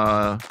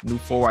 New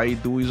 4YE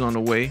Deweys on the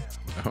way.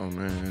 Oh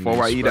man.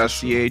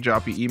 4YE.ca.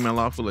 Drop your email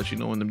off. We'll let you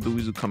know when them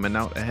Deweys are coming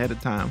out ahead of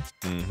time.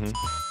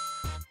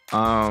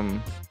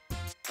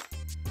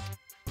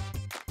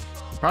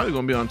 Probably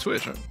gonna be on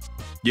Twitch. Huh?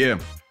 Yeah.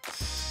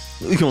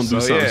 We gonna do So,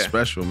 something yeah.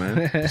 special,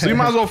 man. So you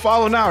might as well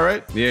follow now,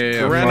 right?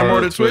 Yeah. The Random follow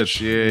Order Twitch.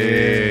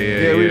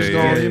 Yeah. We just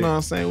gonna, you know what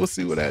I'm saying? We'll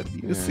see what that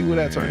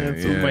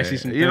turns into. We might see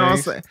some You know what I'm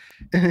things.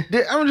 saying?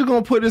 I'm just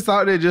gonna put this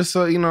out there just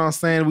so you know what I'm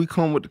saying. We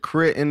come with the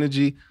correct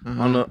energy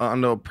on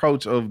the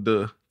approach of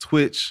the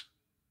Twitch.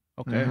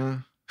 Okay.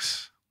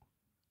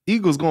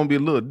 Eagles gonna be a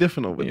little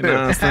different over You there.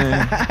 know what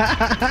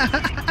I'm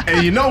saying?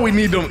 And you know we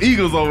need them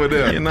Eagles over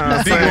there. You know what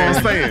I'm See what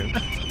I'm saying?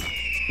 saying?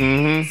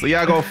 So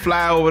y'all go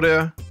fly over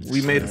there.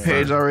 We made the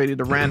page already,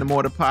 the Random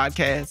Order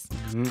Podcast.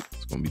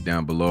 It's gonna be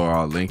down below.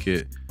 I'll link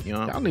it. You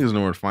know? Y'all niggas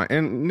know where to find,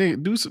 and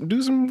nigga,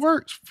 do some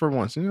work for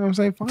once. You know what I'm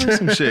saying? Find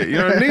some shit. You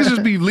know, niggas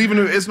just be leaving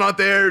it. It's not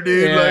there,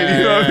 dude. Like,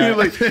 you know what I mean?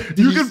 Like,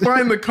 you can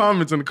find the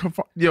comments and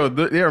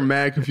they are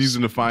mad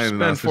confusing to find.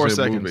 Spend 4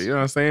 seconds. You know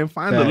what I'm saying?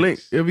 Find the link.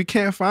 If you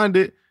can't find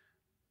it,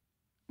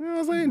 you know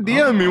what I'm saying?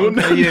 DM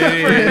me.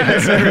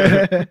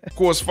 Yeah. Of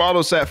course, follow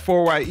us at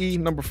 4YE,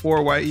 number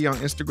 4YE on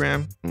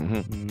Instagram.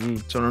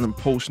 Turn on them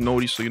post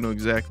notice so you know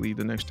exactly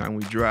the next time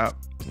we drop.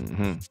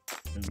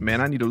 Man,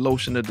 I need a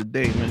lotion of the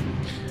day, man.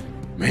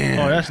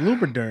 Oh, that's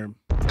Lubriderm.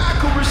 I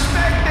could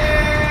respect it.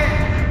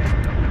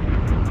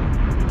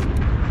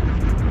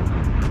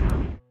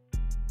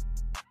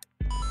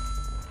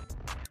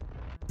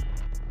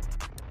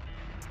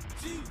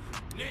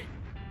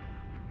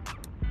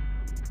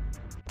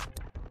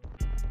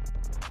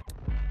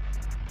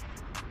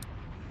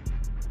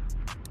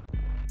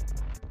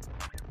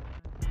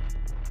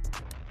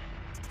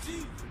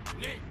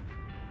 Nick.